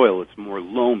sandy soil. It's more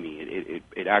loamy.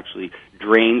 It actually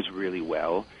drains really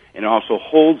well, and it also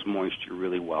holds moisture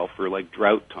really well for, like,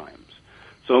 drought times.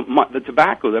 So the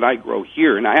tobacco that I grow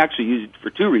here, and I actually use it for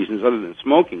two reasons other than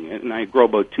smoking it, and I grow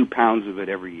about 2 pounds of it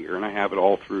every year, and I have it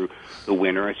all through the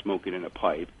winter. I smoke it in a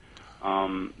pipe.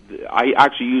 I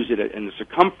actually use it in the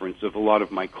circumference of a lot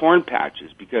of my corn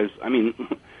patches because, I mean,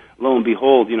 lo and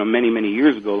behold, many, many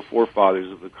years ago, the forefathers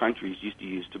of the countries used to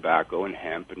use tobacco and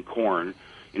hemp and corn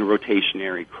in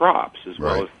rotationary crops as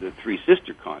well as the three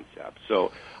sister concept.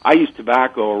 So I use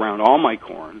tobacco around all my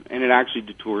corn, and it actually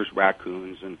deters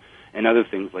raccoons and other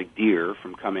things like deer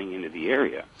from coming into the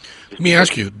area. Let me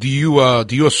ask you: do you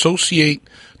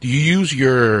use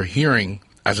your hearing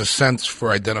as a sense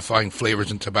for identifying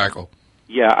flavors in tobacco?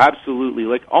 Yeah, absolutely.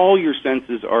 Like all your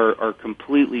senses are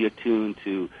completely attuned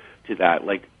to that.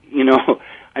 Like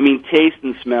I mean, taste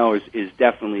and smell is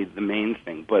definitely the main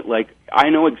thing. But like I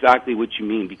know exactly what you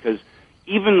mean because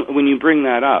even when you bring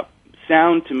that up,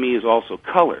 sound to me is also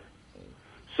color.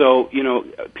 So,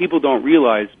 people don't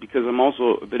realize, because I'm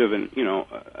also a bit of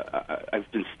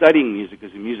I've been studying music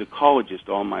as a musicologist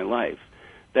all my life,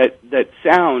 that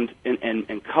sound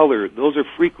and color, those are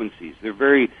frequencies. They're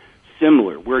very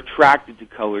similar. We're attracted to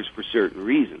colors for certain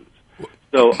reasons.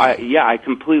 So, I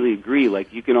completely agree.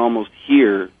 Like, you can almost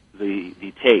hear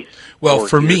the taste. Well,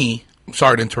 for me, I'm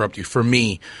sorry to interrupt you, for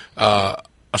me, a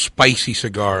spicy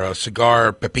cigar, a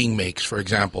cigar Pepin makes, for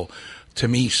example, to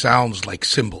me sounds like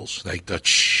cymbals, like the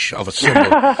ch of a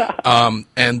cymbal.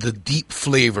 And the deep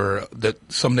flavor that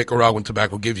some Nicaraguan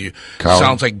tobacco gives you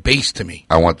sounds like bass to me.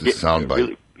 I want the soundbite.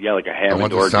 Really, like a Hammond I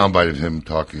want the organ. soundbite of him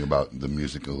talking about the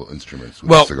musical instruments with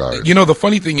Well, cigars. the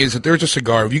funny thing is that there's a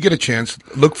cigar. If you get a chance,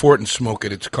 look for it and smoke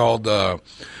it. It's called the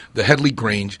Headley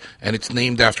Grange, and it's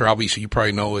named after, obviously, you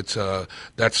probably know, it's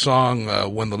that song,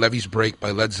 When the Levees Break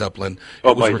by Led Zeppelin.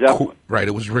 Oh, by Zeppelin. Right.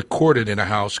 It was recorded in a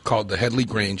house called the Headley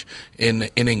Grange in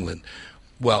England.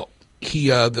 Well, he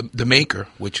the maker,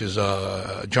 which is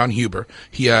John Huber,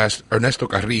 he asked Ernesto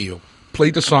Carrillo,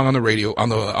 played the song on the radio, on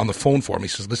the phone for me. He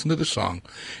says, listen to the song,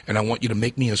 and I want you to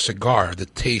make me a cigar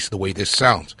that tastes the way this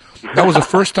sounds. That was the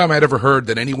first time I'd ever heard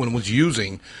that anyone was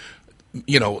using,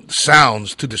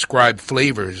 sounds to describe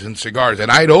flavors in cigars.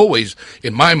 And I'd always,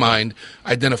 in my mind,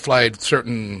 identified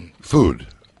certain... Food.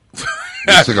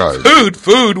 Cigars.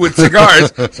 Food with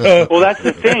cigars. Well, that's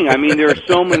the thing. I mean, there's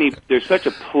such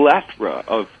a plethora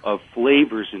of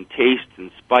flavors and tastes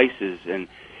and spices, and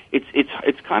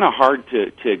it's kind of hard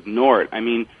to ignore it. I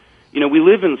mean, we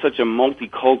live in such a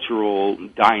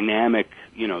multicultural, dynamic,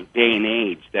 day and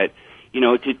age that,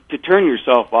 to turn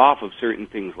yourself off of certain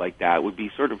things like that would be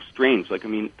sort of strange. Like, I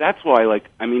mean, that's why,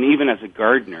 even as a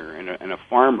gardener and a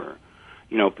farmer,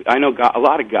 I know a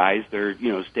lot of guys, they're,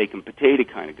 steak and potato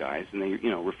kind of guys, and they,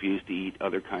 refuse to eat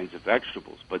other kinds of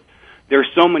vegetables. But there's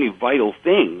so many vital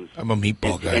things. I'm a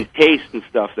meatball guy. And taste and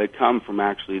stuff that come from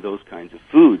actually those kinds of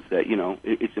foods that,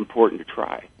 it's important to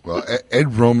try. Well,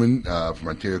 Ed Roman from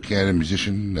Ontario, Canada,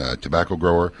 musician, tobacco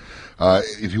grower.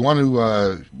 If you want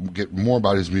to get more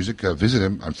about his music, visit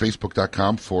him on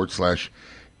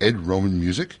Facebook.com/Ed Roman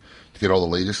Music to get all the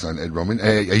latest on Ed Roman.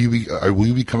 Will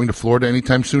you be coming to Florida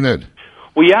anytime soon, Ed?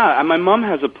 Well, yeah, my mom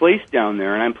has a place down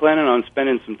there, and I'm planning on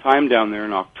spending some time down there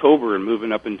in October and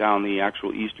moving up and down the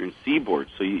actual eastern seaboard.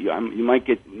 So you might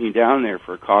get me down there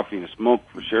for a coffee and a smoke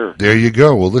for sure. There you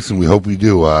go. Well, listen, we hope we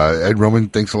do. Ed Roman,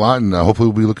 thanks a lot, and hopefully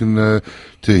we'll be looking to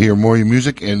hear more of your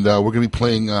music. And we're going to be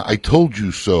playing I Told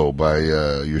You So by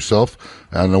yourself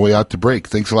on the way out to break.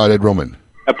 Thanks a lot, Ed Roman.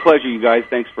 A pleasure, you guys.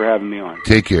 Thanks for having me on.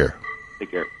 Take care.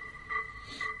 Take care.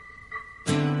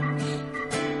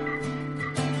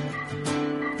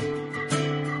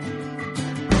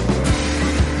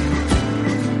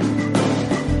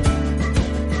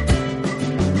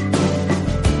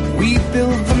 We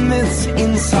build the myths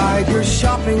inside your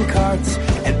shopping carts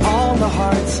and all the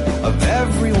hearts of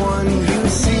everyone you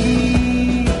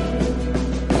see.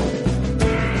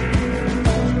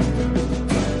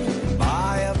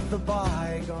 Buy up the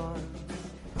bygone.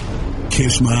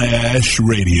 Kiss My Ash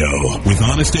Radio with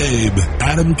Honest Abe,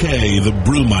 Adam K, the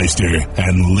Brewmeister,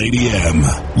 and Lady M.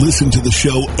 Listen to the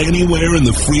show anywhere in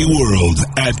the free world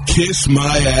at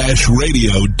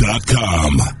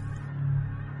KissMyAshRadio.com.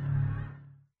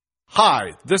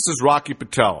 Hi, this is Rocky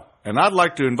Patel, and I'd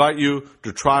like to invite you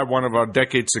to try one of our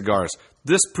Decade cigars.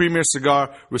 This premier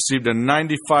cigar received a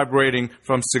 95 rating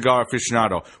from Cigar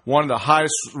Aficionado, one of the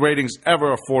highest ratings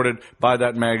ever afforded by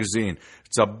that magazine.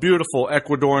 It's a beautiful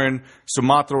Ecuadorian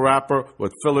Sumatra wrapper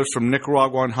with fillers from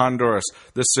Nicaragua and Honduras.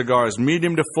 This cigar is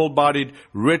medium to full-bodied,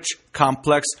 rich,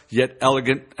 complex, yet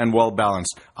elegant and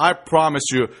well-balanced. I promise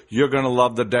you, you're going to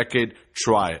love the Decade.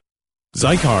 Try it.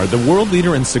 Zycar, the world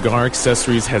leader in cigar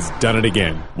accessories, has done it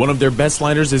again. One of their best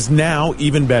lighters is now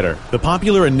even better. The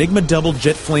popular Enigma Double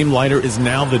Jet Flame lighter is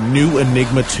now the new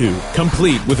Enigma 2.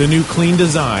 Complete with a new clean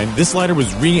design, this lighter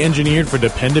was re-engineered for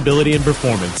dependability and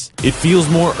performance. It feels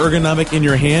more ergonomic in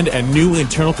your hand, and new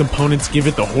internal components give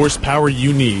it the horsepower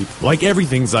you need. Like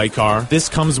everything Zycar, this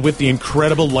comes with the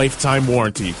incredible lifetime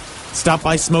warranty. Stop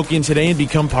by Smoking today and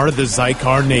become part of the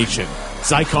Zycar Nation.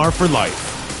 Zycar for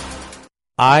life.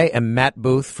 I am Matt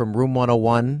Booth from Room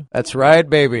 101. That's right,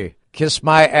 baby. Kiss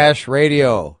My Ash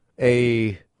Radio,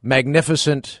 a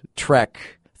magnificent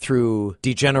trek through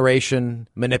degeneration,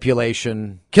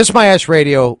 manipulation. Kiss My Ash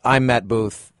Radio, I'm Matt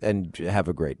Booth, and have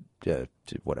a great,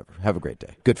 have a great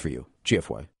day. Good for you.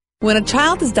 GFY. When a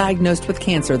child is diagnosed with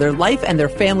cancer, their life and their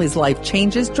family's life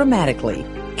changes dramatically.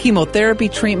 Chemotherapy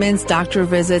treatments, doctor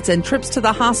visits, and trips to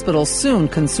the hospital soon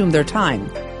consume their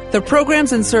time. The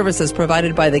programs and services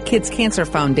provided by the Kids Cancer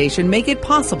Foundation make it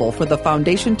possible for the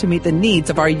foundation to meet the needs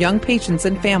of our young patients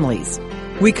and families.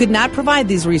 We could not provide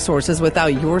these resources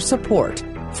without your support.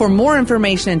 For more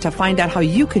information and to find out how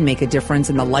you can make a difference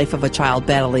in the life of a child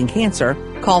battling cancer,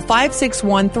 call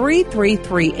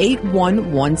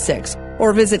 561-333-8116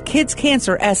 or visit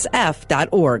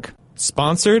kidscancersf.org.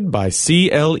 Sponsored by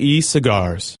CLE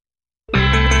Cigars.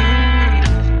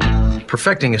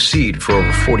 Perfecting a seed for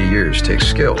over 40 years takes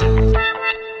skill.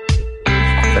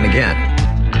 Then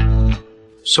again,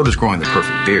 so does growing the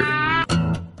perfect beard.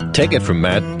 Take it from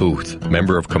Matt Booth,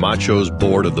 member of Camacho's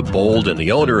board of the Bold and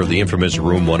the owner of the infamous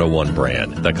Room 101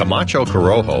 brand. The Camacho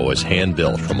Corojo is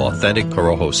hand-built from authentic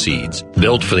Corojo seeds,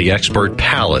 built for the expert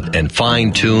palate and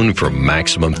fine-tuned for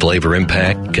maximum flavor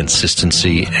impact,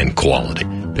 consistency, and quality.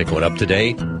 Pick one up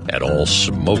today at all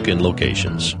Smokin'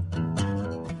 locations.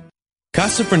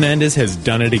 Casa Fernandez has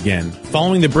done it again.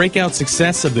 Following the breakout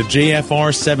success of the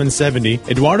JFR 770,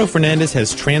 Eduardo Fernandez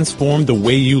has transformed the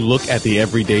way you look at the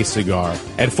everyday cigar.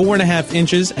 At 4.5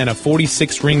 inches and a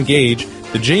 46-ring gauge,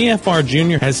 the JFR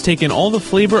Jr. has taken all the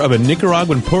flavor of a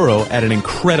Nicaraguan puro at an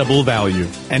incredible value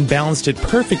and balanced it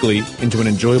perfectly into an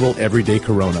enjoyable everyday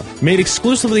Corona. Made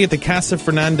exclusively at the Casa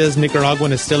Fernandez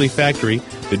Nicaraguan Esteli factory,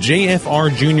 the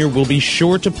JFR Jr. will be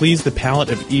sure to please the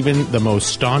palate of even the most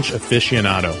staunch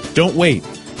aficionado. Don't wait.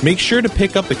 Make sure to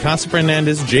pick up the Casa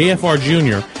Fernandez JFR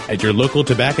Jr. at your local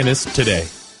tobacconist today.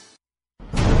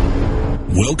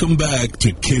 Welcome back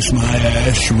to Kiss My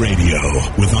Ash Radio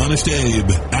with Honest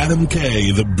Abe, Adam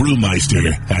K., the Brewmeister,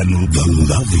 and the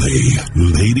lovely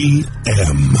Lady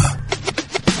M.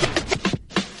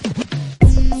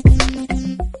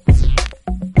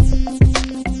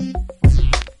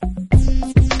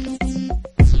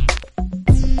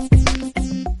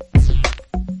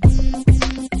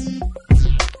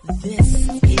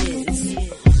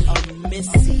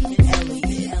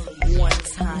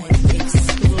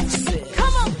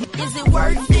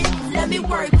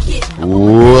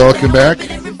 Welcome back.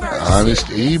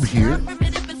 Honest Abe here.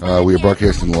 We are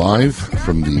broadcasting live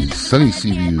from the sunny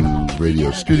Seaview Radio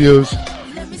Studios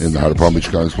in the heart of Palm Beach,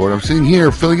 Florida. I'm sitting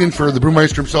here filling in for the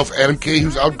Brewmeister himself, Adam K.,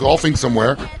 who's out golfing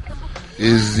somewhere,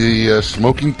 is the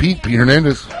Smoking Pete, Pete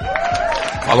Hernandez.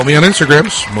 Follow me on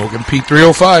Instagram, Smoking Pete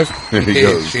 305. There he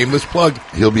goes. Shameless plug.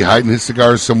 He'll be hiding his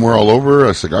cigars somewhere all over,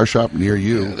 a cigar shop near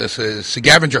you. Yeah, this is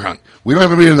Scavenger Hunt. We don't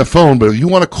have anybody on the phone, but if you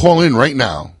want to call in right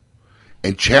now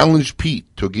and challenge Pete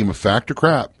to a game of Fact or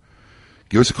Crap,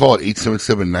 give us a call at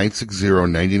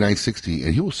 877-960-9960,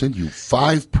 and he will send you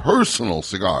 5 personal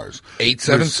cigars.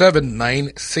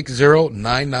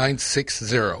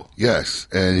 877-960-9960. Yes,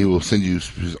 and he will send you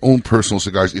his own personal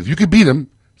cigars. If you could beat him,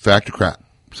 Fact or Crap.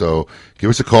 So give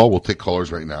us a call. We'll take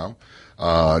callers right now.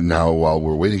 Now, while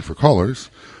we're waiting for callers,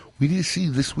 we need to see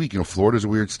this week. Florida's a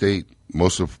weird state.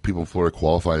 Most of people in Florida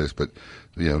qualify this, but,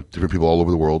 different people all over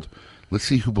the world. Let's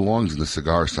see who belongs in the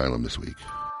cigar asylum this week.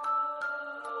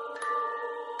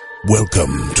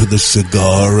 Welcome to the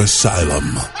Cigar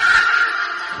Asylum.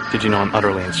 Did you know I'm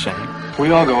utterly insane?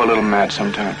 We all go a little mad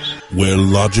sometimes. Where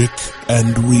logic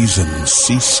and reason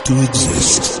cease to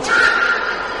exist.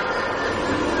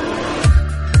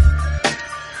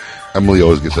 Emily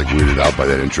always gets weirded out by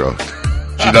that intro.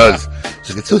 She does.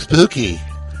 She's like, it's so spooky.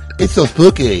 It's so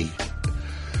spooky.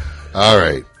 All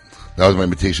right. That was my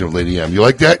imitation of Lady M. You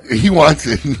like that? He wants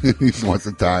it. He wants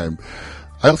the time.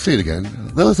 I'll say it again.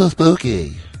 That was so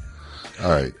spooky. All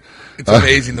right. It's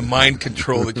amazing the mind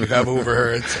control that you have over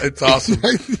her. It's awesome.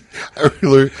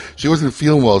 She wasn't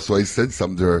feeling well, so I said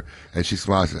something to her, and she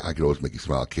smiled. I said, I could always make you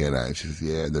smile, can't I? And she says,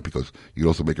 yeah. And then because you can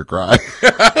also make her cry.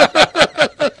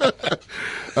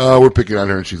 We're picking on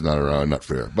her, and she's not around. Not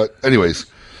fair. But anyways,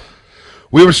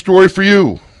 we have a story for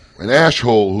you. an ash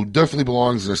hole who definitely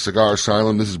belongs in a cigar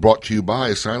asylum. This is brought to you by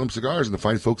Asylum Cigars and the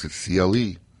fine folks at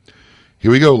CLE. Here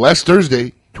we go. Last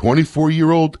Thursday,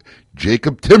 24-year-old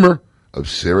Jacob Timmer of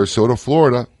Sarasota,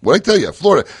 Florida. What I tell you,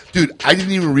 Florida. Dude, I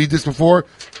didn't even read this before.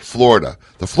 Florida.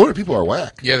 The Florida people are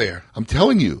whack. Yeah, they are. I'm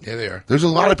telling you. Yeah, they are. There's a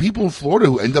lot of people in Florida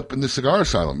who end up in the cigar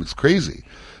asylum. It's crazy.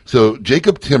 So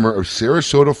Jacob Timmer of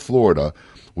Sarasota, Florida,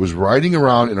 was riding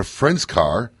around in a friend's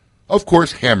car, of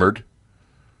course, hammered,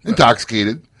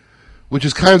 intoxicated, which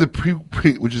is kind of a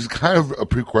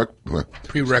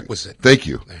prerequisite. Thank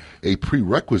you. A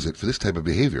prerequisite for this type of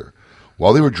behavior.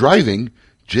 While they were driving,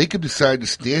 Jacob decided to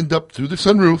stand up through the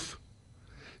sunroof,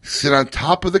 sit on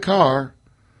top of the car,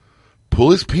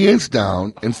 pull his pants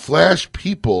down, and flash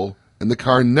people in the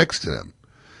car next to him.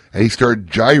 And he started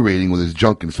gyrating with his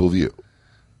junk in full view.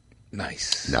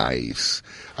 Nice. I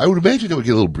would imagine that would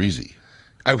get a little breezy.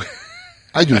 I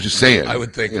do, just saying. I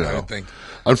would think.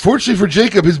 Unfortunately for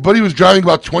Jacob, his buddy was driving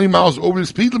about 20 miles over the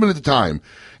speed limit at the time.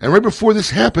 And right before this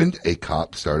happened, a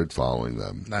cop started following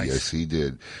them. Nice. Yes, he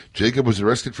did. Jacob was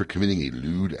arrested for committing a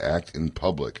lewd act in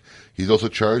public. He's also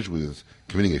charged with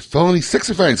committing a felony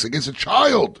sex offense against a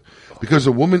child because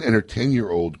a woman and her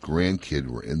 10-year-old grandkid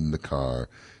were in the car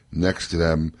next to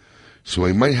them. So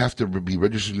he might have to be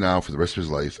registered now for the rest of his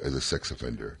life as a sex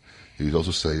offender. He was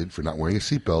also cited for not wearing a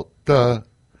seatbelt. Duh.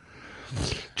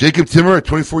 Jacob Timmer, at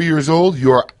 24 years old,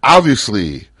 you are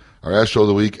obviously our Astro of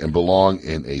the Week and belong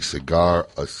in a cigar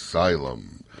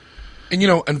asylum. And,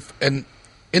 and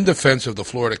in defense of the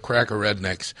Florida cracker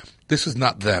rednecks, this is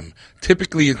not them.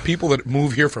 Typically, it's people that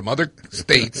move here from other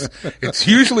states. It's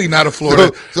usually not a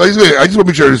Florida. So I just want to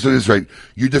make sure I understood this right.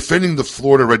 You're defending the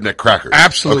Florida redneck crackers.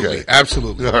 Absolutely. Okay.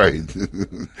 Absolutely. All right.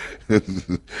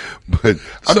 But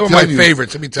some of my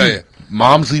favorites, let me tell you.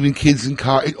 Moms leaving kids in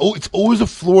car. It's always a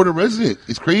Florida resident.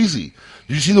 It's crazy.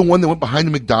 Did you see the one that went behind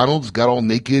the McDonald's, got all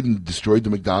naked, and destroyed the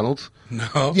McDonald's?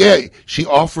 No. Yeah, she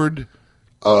offered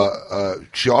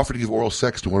to give oral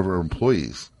sex to one of her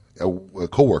employees, a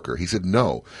coworker. He said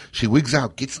no. She wigs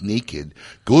out, gets naked,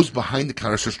 goes behind the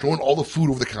counter, starts throwing all the food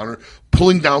over the counter,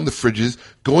 pulling down the fridges,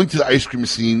 going to the ice cream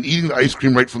machine, eating the ice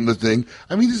cream right from the thing.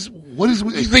 I mean,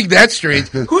 you think that's strange?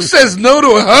 Who says no to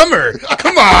a Hummer?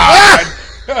 Come on.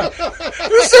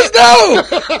 Who says no?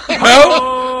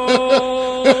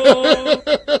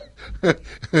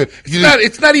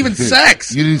 It's not even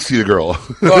sex. You didn't see the girl.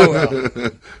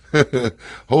 Oh, well.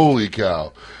 Holy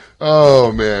cow.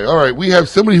 Oh, man. All right, we have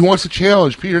somebody who wants to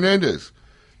challenge Pete Hernandez.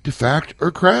 To fact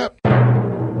or crap?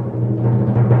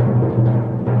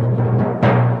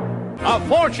 A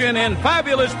fortune in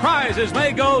fabulous prizes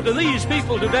may go to these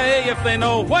people today if they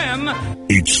know when.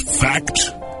 It's fact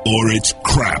or it's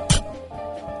crap.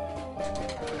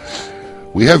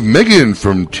 We have Megan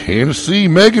from Tennessee.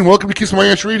 Megan, welcome to Kiss My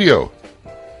Ash Radio.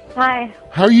 Hi.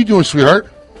 How are you doing,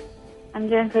 sweetheart? I'm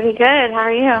doing pretty good. How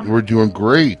are you? We're doing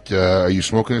great. Are you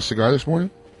smoking a cigar this morning?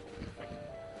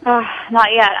 Not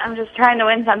yet. I'm just trying to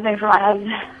win something for my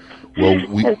husband.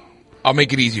 Well, I'll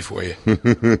make it easy for you.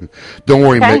 Don't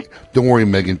worry, Okay. Don't worry,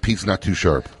 Megan. Pete's not too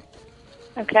sharp.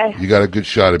 Okay. You got a good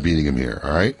shot at beating him here.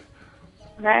 All right.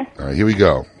 Okay. All right. Here we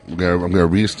go. I'm gonna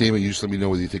read a statement. You just let me know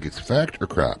whether you think it's fact or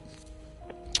crap.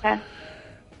 Okay.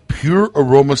 Pure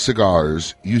Aroma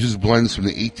Cigars uses blends from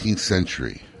the 18th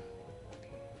century.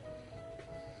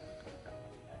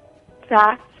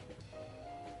 Fact.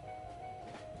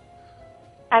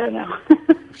 I don't know.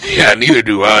 Yeah, neither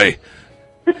do I.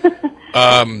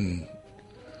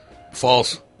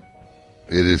 False.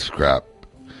 It is crap.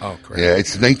 Oh, crap. Yeah,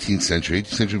 it's the 19th century. 18th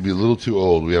century would be a little too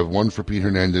old. We have one for Pete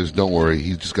Hernandez. Don't worry.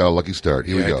 He's just got a lucky start.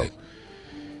 Here we go.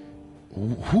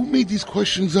 Who made these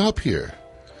questions up here?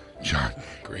 John.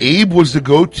 Great. Abe was the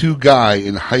go-to guy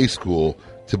in high school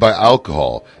to buy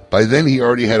alcohol. By then, he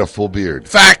already had a full beard.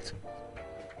 Fact.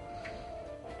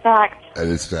 Fact. That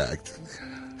is fact.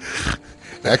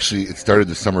 Actually, it started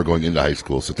the summer going into high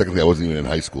school, so technically I wasn't even in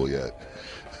high school yet.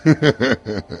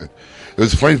 It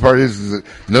was the funny part is that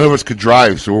none of us could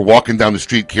drive, so we're walking down the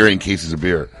street carrying cases of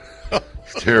beer.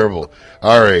 It's terrible.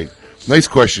 All right. Nice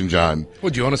question, John.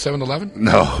 Would you own a 7-Eleven?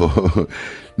 No.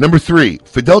 Number 3.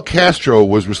 Fidel Castro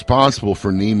was responsible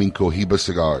for naming Cohiba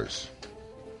cigars.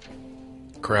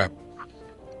 Crap.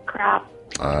 Crap.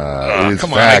 It is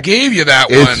Come on, fact. I gave you that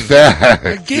It's one. fact.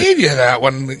 I gave you that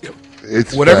one.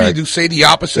 It's whatever fact. you do, say the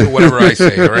opposite of whatever I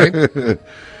say, all right?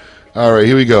 All right,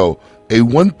 here we go. A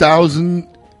 1,000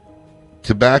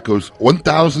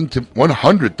 100,000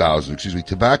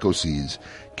 tobacco seeds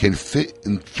can fit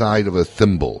inside of a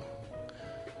thimble.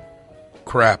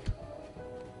 Crap.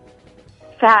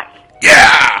 Fact.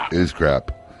 Yeah! It is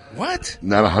crap. What?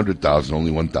 Not 100,000,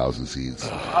 only 1,000 seeds.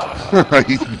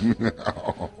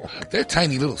 They're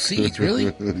tiny little seeds,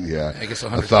 really? Yeah. I guess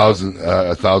 1,000.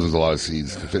 1,000 is a lot of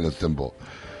seeds to fit in a thimble.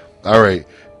 All right.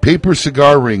 Paper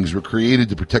cigar rings were created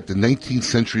to protect the 19th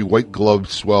century white gloved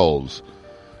swells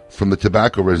from the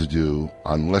tobacco residue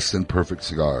on less than perfect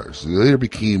cigars. They later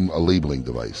became a labeling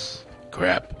device.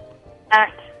 Crap.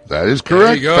 Fact. That is correct.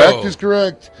 There you go. Fact is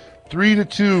correct.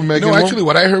 3-2, Megan. No, actually,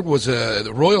 what I heard was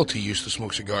the royalty used to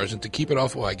smoke cigars, and to keep it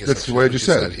off, well, I guess That's the way I what just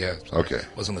you said. Yeah. Okay.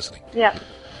 Wasn't listening. Yeah.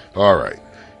 All right.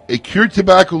 A cured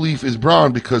tobacco leaf is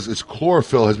brown because its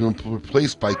chlorophyll has been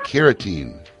replaced by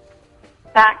carotene.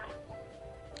 Fact.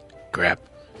 Crap.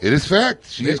 It is fact.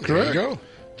 She is There you correct. go.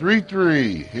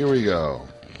 3-3. Here we go.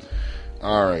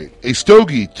 All right. A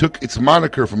stogie took its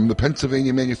moniker from the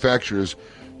Pennsylvania manufacturers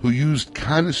who used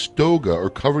Conestoga or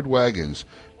covered wagons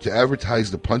to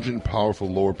advertise the pungent and powerful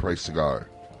lower-priced cigar.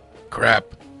 Crap.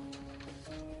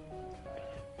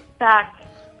 Fact.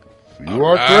 You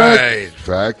are correct.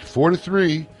 Fact.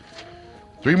 4-3.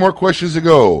 3 more questions to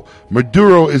go.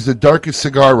 Maduro is the darkest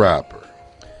cigar wrapper.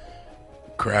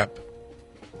 Crap.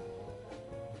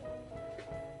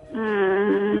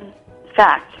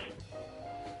 Fact.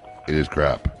 It is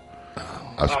crap.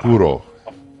 Oscuro.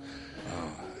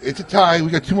 It's a tie. We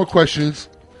got 2 more questions.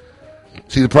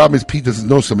 See, the problem is Pete doesn't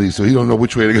know some of these, so he don't know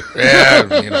which way to go.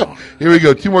 Yeah, you know. Here we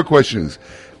go. 2 more questions.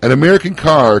 An American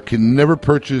can never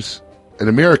purchase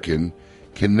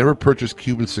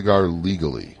Cuban cigar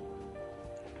legally.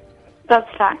 That's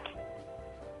fact.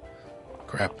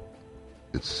 Crap.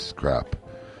 It's crap.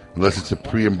 Unless it's a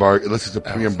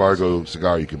pre-embargo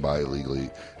cigar, you can buy it legally.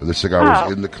 If the cigar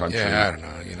was in the country. Yeah, I don't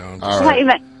know. You know. All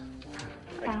right.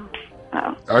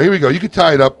 All right, here we go. You can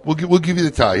tie it up. We'll give you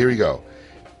the tie. Here we go.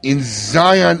 In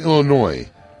Zion, Illinois,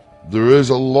 there is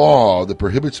a law that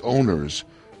prohibits owners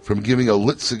from giving a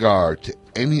lit cigar to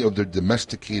any of their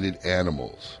domesticated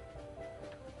animals.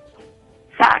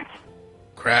 Fact.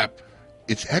 Crap.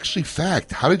 It's actually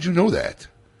fact. How did you know that?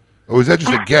 Or was that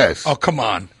just a guess? Oh, come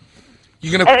on.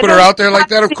 You going to put her out there like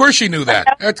that? Of course she knew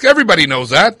that. Everybody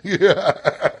knows that.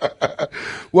 Yeah.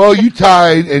 Well, you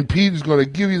tied, and Pete is going to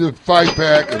give you the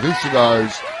 5-pack of his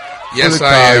cigars. Yes, for the I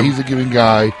tie. am. He's a giving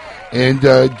guy. And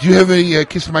do you have a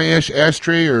Kiss My Ash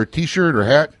ashtray or T-shirt or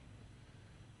hat?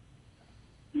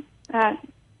 No.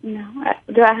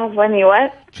 Do I have any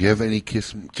what? Do you have any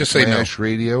Kiss Just say My no. Ash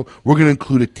radio? We're going to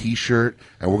include a T-shirt,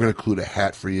 and we're going to include a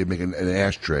hat for you to make an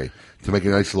ashtray to make a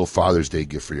nice little Father's Day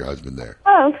gift for your husband there.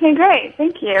 Oh, okay, great.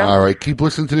 Thank you. All right. Keep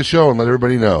listening to the show and let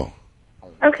everybody know.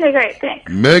 Okay, great.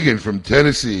 Thanks. Megan from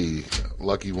Tennessee.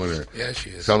 Lucky winner. Yeah,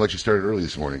 she is. Sound like she started early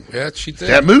this morning. Yeah, she did.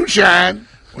 That moonshine.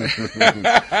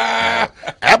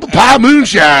 Apple pie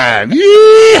moonshine.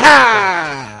 Yeehaw!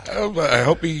 I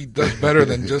hope he does better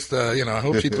than just, I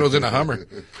hope she throws in a Hummer.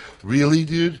 Really,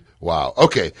 dude? Wow.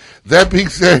 Okay. That being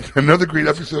said, another great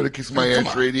episode of Kiss My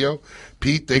Ash Radio.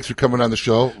 Pete, thanks for coming on the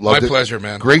show. Loved My it. pleasure,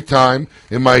 man. Great time.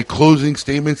 In my closing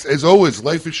statements, as always,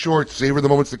 life is short. Savor the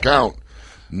moments that count.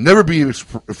 Never be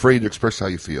afraid to express how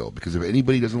you feel, because if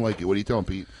anybody doesn't like it, what do you tell them,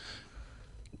 Pete?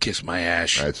 Kiss my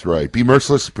ash. That's right. Be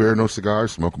merciless, spare no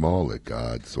cigars, smoke them all, let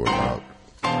God sort them out.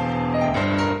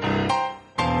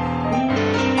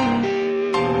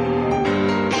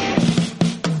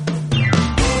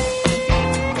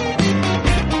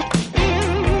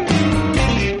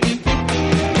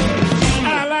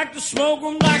 I like to smoke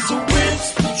them like Sir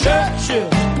Winston Churchill,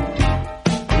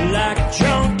 like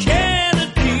John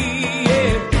Kennedy,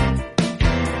 yeah.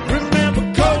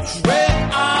 Remember Coach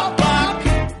Red Auerbach,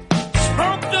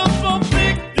 smoked up for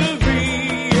victory,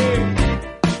 yeah.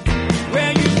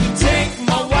 Well, you can take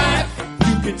my wife,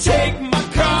 you can take my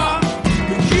car,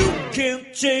 but you can't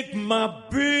take my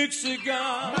big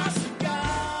cigar.